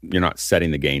like you're not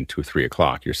setting the gain to 3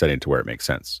 o'clock. You're setting it to where it makes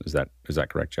sense. Is that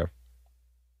correct, Jeff?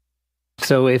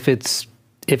 So if it's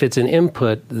an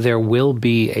input, there will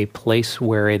be a place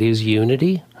where it is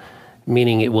Unity,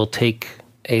 meaning it will take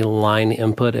a line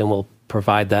input and will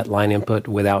provide that line input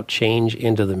without change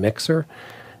into the mixer.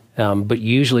 But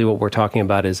usually what we're talking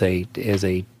about is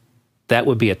that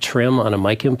would be a trim on a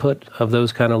mic input of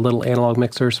those kind of little analog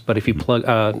mixers. But if you plug,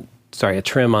 a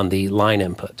trim on the line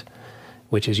input,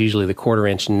 which is usually the 1/4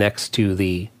 inch next to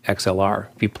the XLR.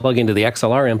 If you plug into the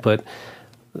XLR input,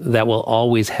 that will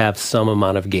always have some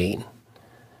amount of gain.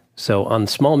 So on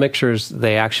small mixers,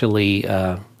 they actually,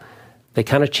 they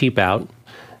kind of cheap out.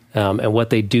 And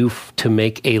what they do to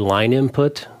make a line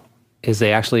input is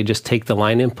they actually just take the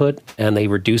line input and they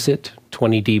reduce it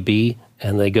 20 dB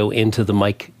and they go into the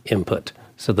mic input.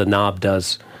 So the knob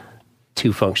does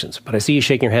 2 functions. But I see you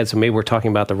shaking your head, so maybe we're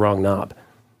talking about the wrong knob.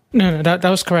 No, that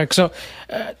was correct. So,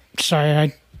 sorry,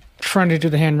 I'm trying to do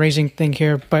the hand raising thing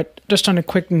here, but just on a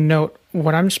quick note,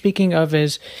 what I'm speaking of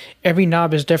is every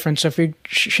knob is different. So if you're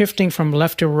shifting from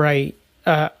left to right,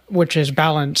 which is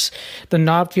balance, the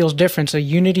knob feels different. So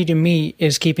Unity to me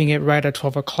is keeping it right at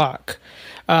 12 o'clock.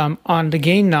 On the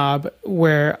gain knob,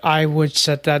 where I would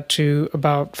set that to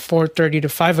about 4:30 to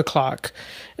 5 o'clock,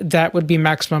 that would be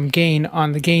maximum gain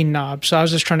on the gain knob. So I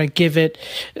was just trying to give it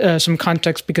some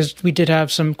context because we did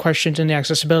have some questions in the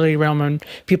accessibility realm, and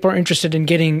people are interested in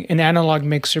getting an analog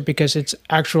mixer because it's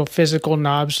actual physical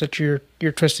knobs that you're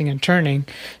twisting and turning.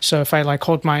 So if I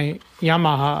hold my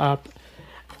Yamaha up,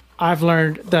 I've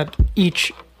learned that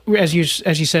each, as you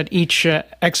said, each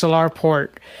XLR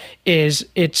port is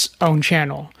its own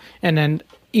channel, and then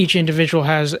each individual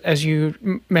has, as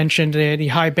you mentioned, the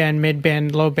high band, mid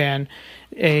band, low band,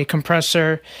 a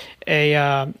compressor, a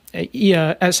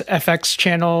SFX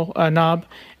channel knob,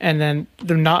 and then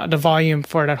the volume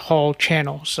for that whole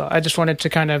channel. So I just wanted to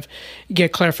kind of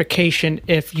get clarification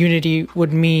if Unity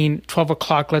would mean 12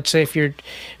 o'clock. Let's say if you're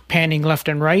panning left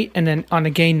and right, and then on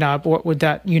the gain knob, what would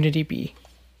that Unity be?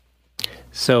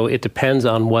 So it depends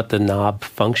on what the knob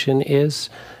function is.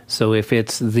 So if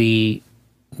it's the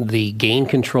gain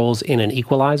controls in an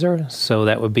equalizer, so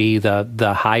that would be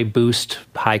the high boost,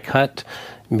 high cut,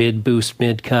 mid boost,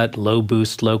 mid cut, low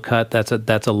boost, low cut. That's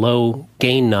a low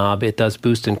gain knob. It does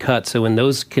boost and cut. So in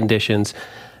those conditions,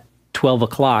 12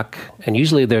 o'clock, and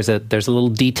usually there's a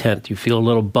little detent. You feel a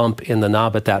little bump in the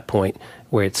knob at that point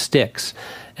where it sticks.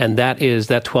 And that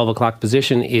 12 o'clock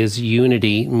position is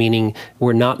Unity, meaning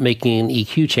we're not making an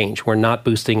EQ change. We're not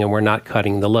boosting and we're not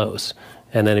cutting the lows.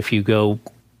 And then if you go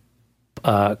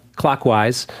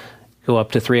clockwise, go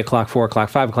up to 3 o'clock, 4 o'clock,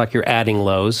 5 o'clock, you're adding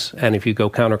lows. And if you go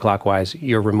counterclockwise,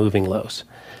 you're removing lows.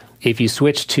 If you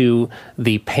switch to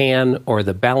the pan or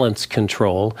the balance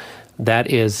control, that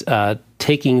is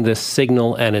taking the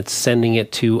signal and it's sending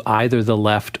it to either the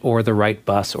left or the right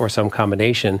bus or some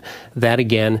combination. That,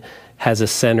 again, has a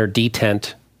center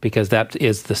detent because that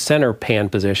is the center pan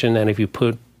position. And if you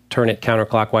turn it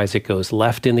counterclockwise, it goes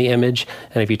left in the image.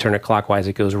 And if you turn it clockwise,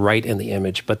 it goes right in the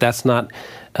image. But that's not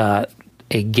a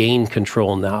gain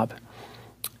control knob.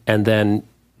 And then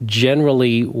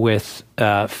generally with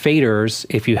faders,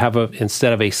 if you have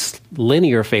instead of a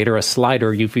linear fader, a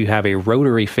slider, if you have a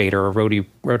rotary fader, a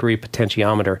rotary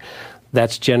potentiometer,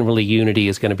 that's generally Unity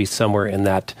is going to be somewhere in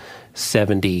that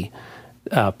 70%.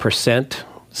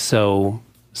 So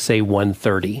say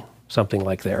 130, something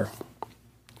like there.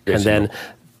 Yes, and then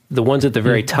the ones at the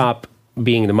very top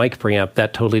being the mic preamp,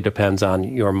 that totally depends on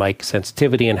your mic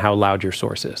sensitivity and how loud your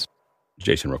source is.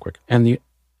 Jason, real quick. And the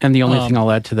only thing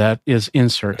I'll add to that is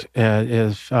insert.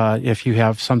 If you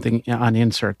have something on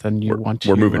insert, then you want to.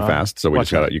 We're moving fast, so we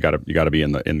just got to be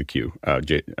in the queue. I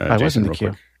Jason, was in the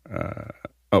queue.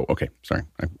 Oh, okay. Sorry,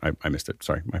 I missed it.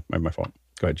 Sorry, my fault.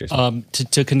 Go ahead, Jason.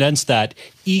 To condense that,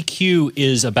 EQ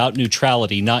is about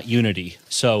neutrality, not unity.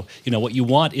 So, what you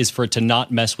want is for it to not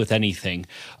mess with anything.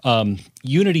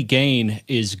 Unity gain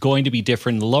is going to be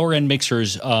different. The lower-end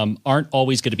mixers aren't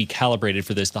always going to be calibrated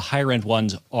for this. The higher-end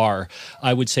ones are.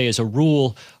 I would say, as a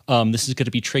rule, this is going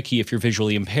to be tricky if you're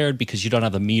visually impaired because you don't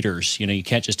have the meters. You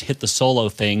can't just hit the solo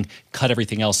thing, cut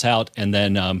everything else out, and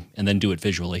then do it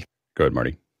visually. Go ahead,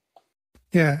 Marty.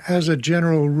 Yeah, as a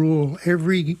general rule,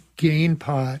 every gain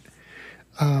pot,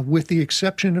 with the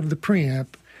exception of the preamp,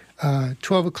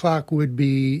 12 o'clock would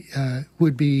be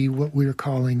what we're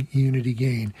calling unity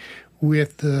gain.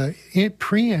 With the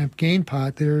preamp gain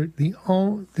pot, there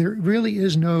really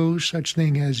is no such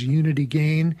thing as unity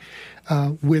gain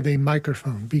with a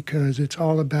microphone, because it's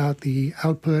all about the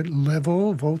output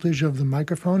level voltage of the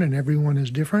microphone, and everyone is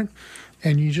different.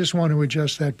 And you just want to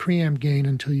adjust that preamp gain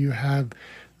until you have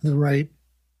the right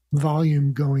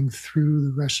volume going through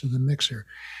the rest of the mixer.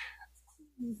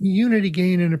 Unity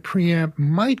gain in a preamp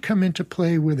might come into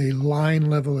play with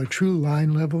a true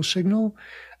line level signal,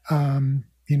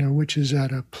 which is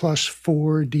at a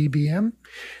 +4 dBm.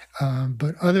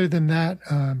 But other than that,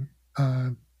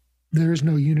 there is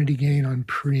no unity gain on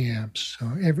preamps.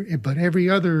 So every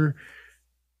other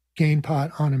gain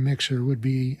pot on a mixer would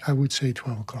be, I would say,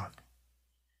 12 o'clock.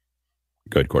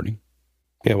 Go ahead, Courtney.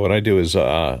 Yeah, what I do is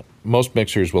most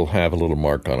mixers will have a little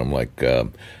mark on them. Like,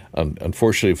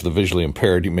 unfortunately, for the visually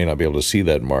impaired, you may not be able to see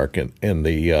that mark. And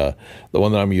the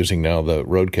one that I'm using now, the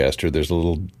Rodecaster, there's a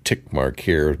little tick mark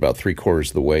here, about 3/4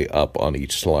 of the way up on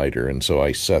each slider. And so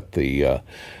I set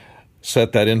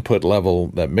that input level,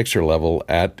 that mixer level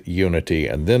at unity,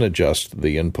 and then adjust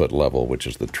the input level, which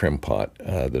is the trim pot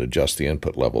that adjusts the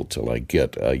input level till I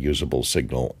get a usable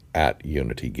signal at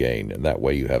unity gain. And that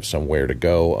way you have somewhere to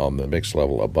go on the mix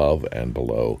level above and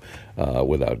below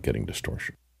without getting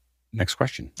distortion. Next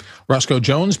question. Roscoe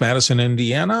Jones, Madison,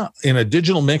 Indiana. In a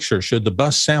digital mixer, should the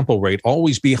bus sample rate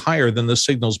always be higher than the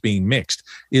signals being mixed?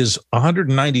 Is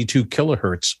 192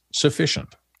 kilohertz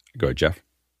sufficient? Go ahead, Jeff.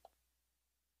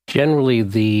 Generally,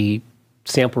 the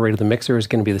sample rate of the mixer is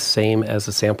going to be the same as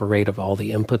the sample rate of all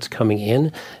the inputs coming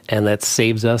in, and that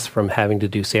saves us from having to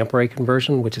do sample rate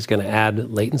conversion, which is going to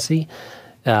add latency.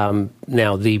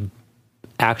 Now, the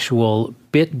actual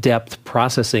bit depth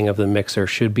processing of the mixer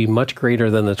should be much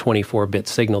greater than the 24-bit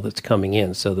signal that's coming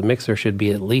in. So the mixer should be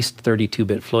at least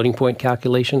 32-bit floating point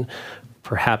calculation,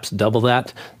 perhaps double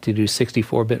that to do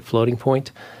 64-bit floating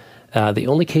point. The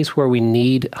only case where we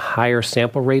need higher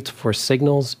sample rates for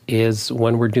signals is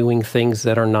when we're doing things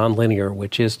that are nonlinear,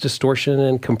 which is distortion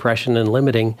and compression and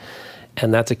limiting.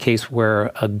 And that's a case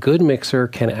where a good mixer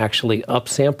can actually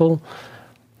upsample.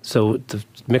 So the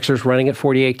mixer's running at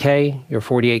 48K, your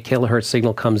 48 kilohertz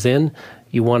signal comes in.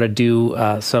 You want to do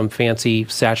some fancy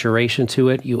saturation to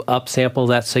it. You upsample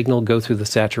that signal, go through the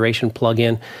saturation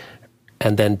plugin,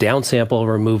 and then downsample,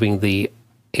 removing the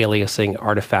aliasing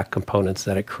artifact components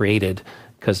that it created,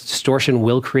 because distortion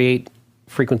will create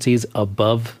frequencies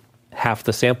above half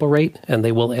the sample rate and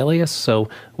they will alias, so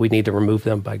we need to remove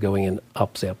them by going in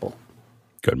upsample.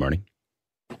 Good, Marty.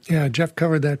 Yeah, Jeff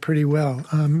covered that pretty well.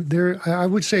 I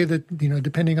would say that,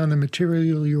 depending on the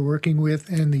material you're working with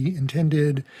and the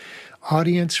intended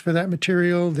audience for that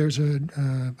material, there's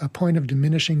a point of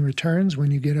diminishing returns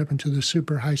when you get up into the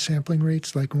super high sampling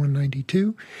rates like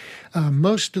 192.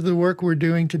 Most of the work we're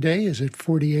doing today is at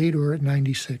 48 or at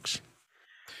 96.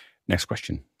 Next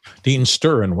question. Dean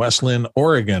Sturr in West Lynn,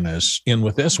 Oregon is in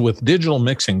with this. With digital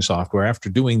mixing software, after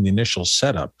doing the initial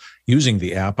setup using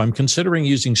the app, I'm considering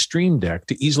using Stream Deck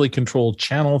to easily control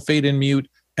channel fade in mute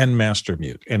and master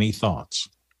mute. Any thoughts?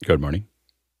 Good, Marty.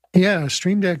 Yeah,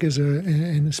 Stream Deck is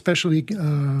and especially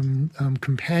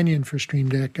Companion for Stream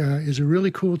Deck is a really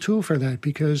cool tool for that,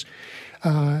 because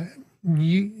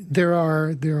there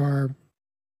are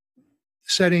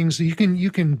settings. You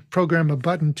can program a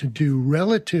button to do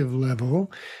relative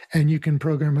level, and you can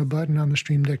program a button on the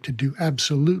Stream Deck to do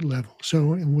absolute level.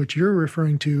 So what you're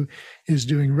referring to is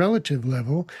doing relative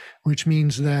level, which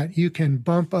means that you can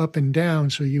bump up and down.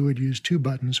 So you would use two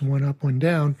buttons, one up, one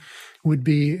down, would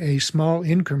be a small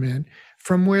increment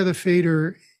from where the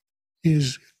fader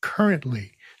is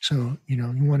currently. So, you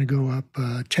want to go up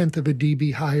a tenth of a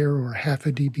dB higher or half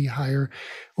a dB higher,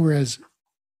 whereas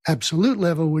absolute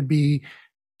level would be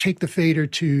take the fader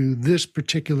to this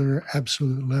particular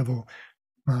absolute level,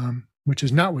 which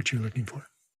is not what you're looking for.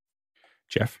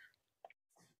 Jeff?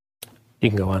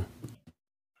 You can go on.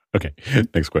 Okay,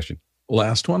 next question.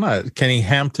 Last one, Kenny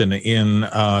Hampton in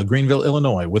Greenville,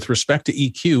 Illinois. With respect to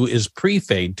EQ, is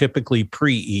pre-fade typically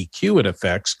pre-EQ at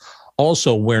effects?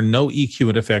 Also, where no EQ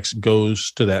at effects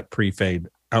goes to that pre-fade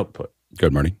output.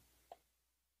 Good, Marty.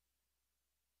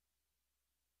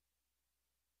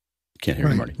 Can't hear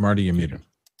you, Marty. Marty, you muted.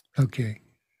 Okay.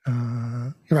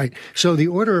 Right. So the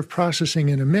order of processing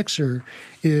in a mixer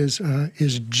is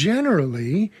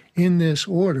generally in this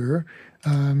order.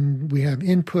 We have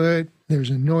input, there's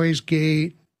a noise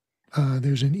gate,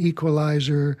 there's an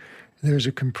equalizer, there's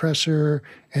a compressor,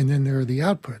 and then there are the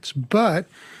outputs. But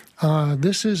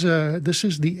this is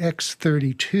the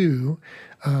X32.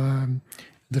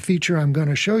 The feature I'm going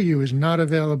to show you is not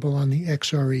available on the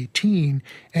XR18,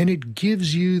 and it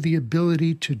gives you the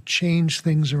ability to change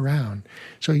things around.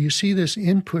 So you see this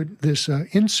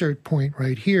insert point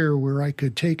right here where I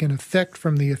could take an effect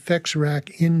from the effects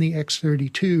rack in the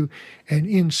X32 and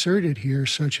insert it here,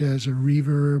 such as a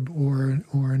reverb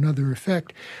or another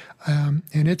effect.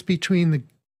 And it's between the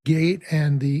gate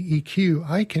and the EQ.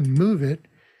 I can move it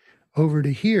over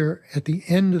to here at the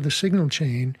end of the signal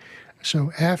chain.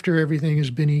 So after everything has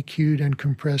been EQ'd and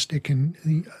compressed,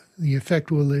 the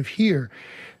effect will live here.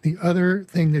 The other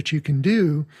thing that you can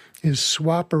do is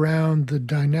swap around the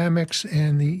dynamics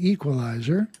and the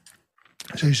equalizer.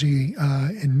 So you see,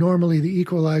 and normally the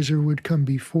equalizer would come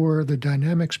before the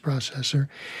dynamics processor.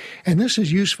 And this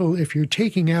is useful if you're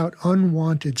taking out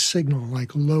unwanted signal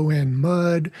like low-end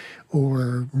mud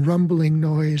or rumbling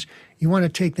noise. You want to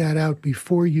take that out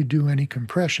before you do any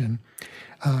compression.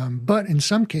 But in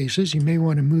some cases, you may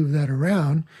want to move that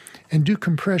around and do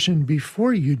compression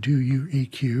before you do your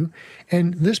EQ.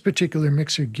 And this particular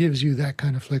mixer gives you that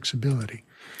kind of flexibility.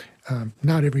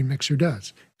 Not every mixer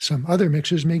does. Some other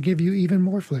mixers may give you even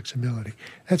more flexibility.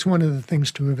 That's one of the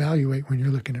things to evaluate when you're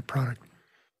looking at product.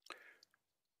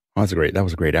 Well, that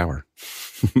was a great hour.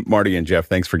 Marty and Jeff,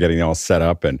 thanks for getting it all set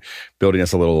up and building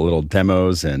us a little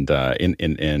demos and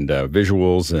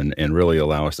visuals and really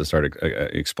allow us to start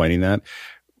explaining that.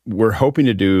 We're hoping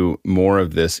to do more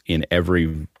of this in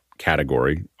every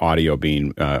category, audio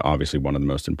being obviously one of the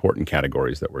most important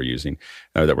categories that we're using,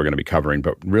 that we're going to be covering,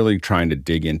 but really trying to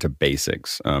dig into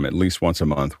basics at least once a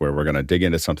month, where we're going to dig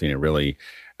into something and really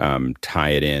tie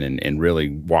it in and really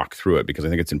walk through it, because I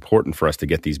think it's important for us to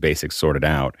get these basics sorted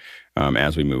out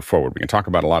as we move forward. We can talk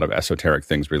about a lot of esoteric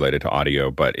things related to audio,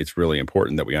 but it's really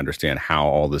important that we understand how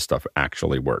all this stuff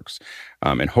actually works.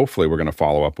 And hopefully we're going to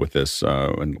follow up with this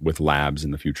with labs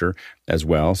in the future as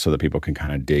well, so that people can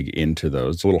kind of dig into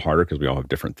those. It's a little harder because we all have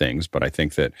different things, but I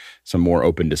think that some more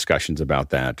open discussions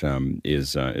about that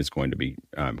is going to be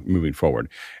moving forward.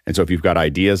 And so if you've got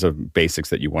ideas of basics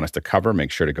that you want us to cover,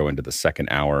 make sure to go into the second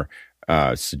hour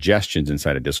suggestions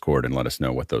inside of Discord and let us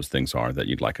know what those things are that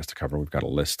you'd like us to cover. We've got a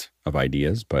list of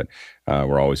ideas, but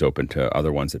we're always open to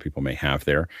other ones that people may have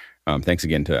there. Thanks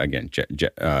again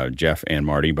to Jeff and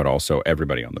Marty, but also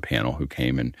everybody on the panel who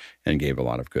came and gave a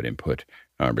lot of good input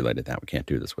related to that. We can't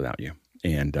do this without you.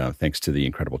 And thanks to the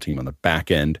incredible team on the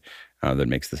back end that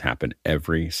makes this happen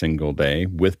every single day,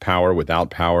 with power, without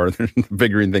power,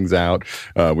 figuring things out.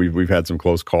 We've had some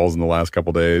close calls in the last couple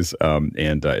of days,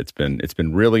 and it's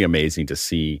been really amazing to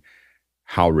see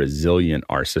how resilient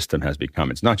our system has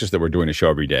become. It's not just that we're doing a show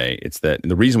every day. It's that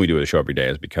the reason we do a show every day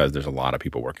is because there's a lot of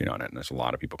people working on it, and there's a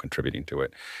lot of people contributing to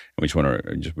it. And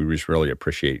we just really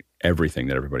appreciate everything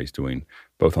that everybody's doing,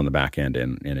 both on the back end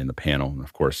and in the panel. And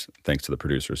of course, thanks to the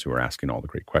producers who are asking all the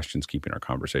great questions, keeping our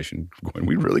conversation going.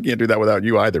 We really can't do that without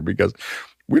you either, because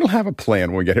we don't have a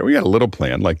plan when we get here. We got a little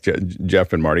plan, like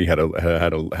Jeff and Marty had a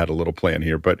little plan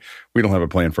here, but we don't have a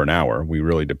plan for an hour. We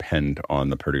really depend on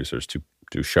the producers to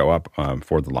show up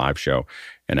for the live show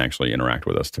and actually interact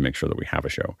with us to make sure that we have a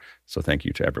show. So thank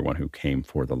you to everyone who came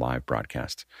for the live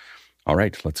broadcast. All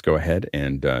right, let's go ahead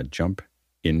and jump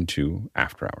into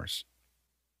After Hours.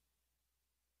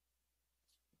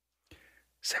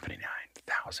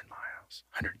 79,000 miles,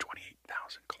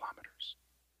 128,000 kilometers.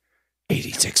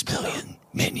 86 billion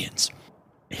minions.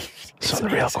 So the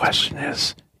real question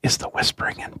is is the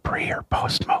whispering in pre or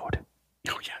post mode?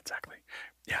 Oh, yeah, exactly.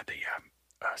 Yeah, the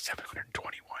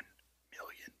 721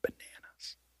 million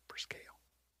bananas per scale.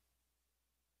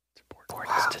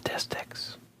 According to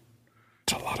statistics,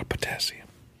 it's a lot of potassium.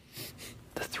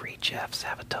 The 3 Jeffs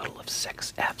have a total of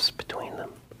 6 Fs between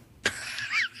them.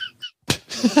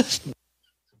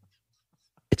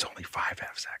 It's only 5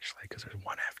 Fs, actually, because there's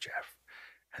 1 F, Jeff.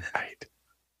 And then 8.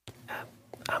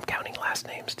 I'm counting last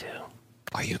names, too.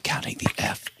 Are you counting the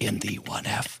F in the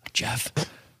 1F, Jeff?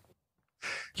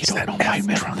 You don't know my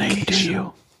middle name, do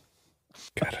you?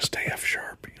 Gotta stay F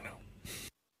sharp, you know.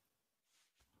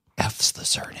 F's the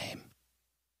surname.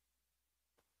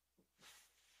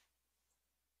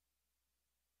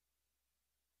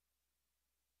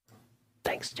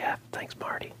 Thanks, Jeff. Thanks,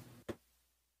 Marty.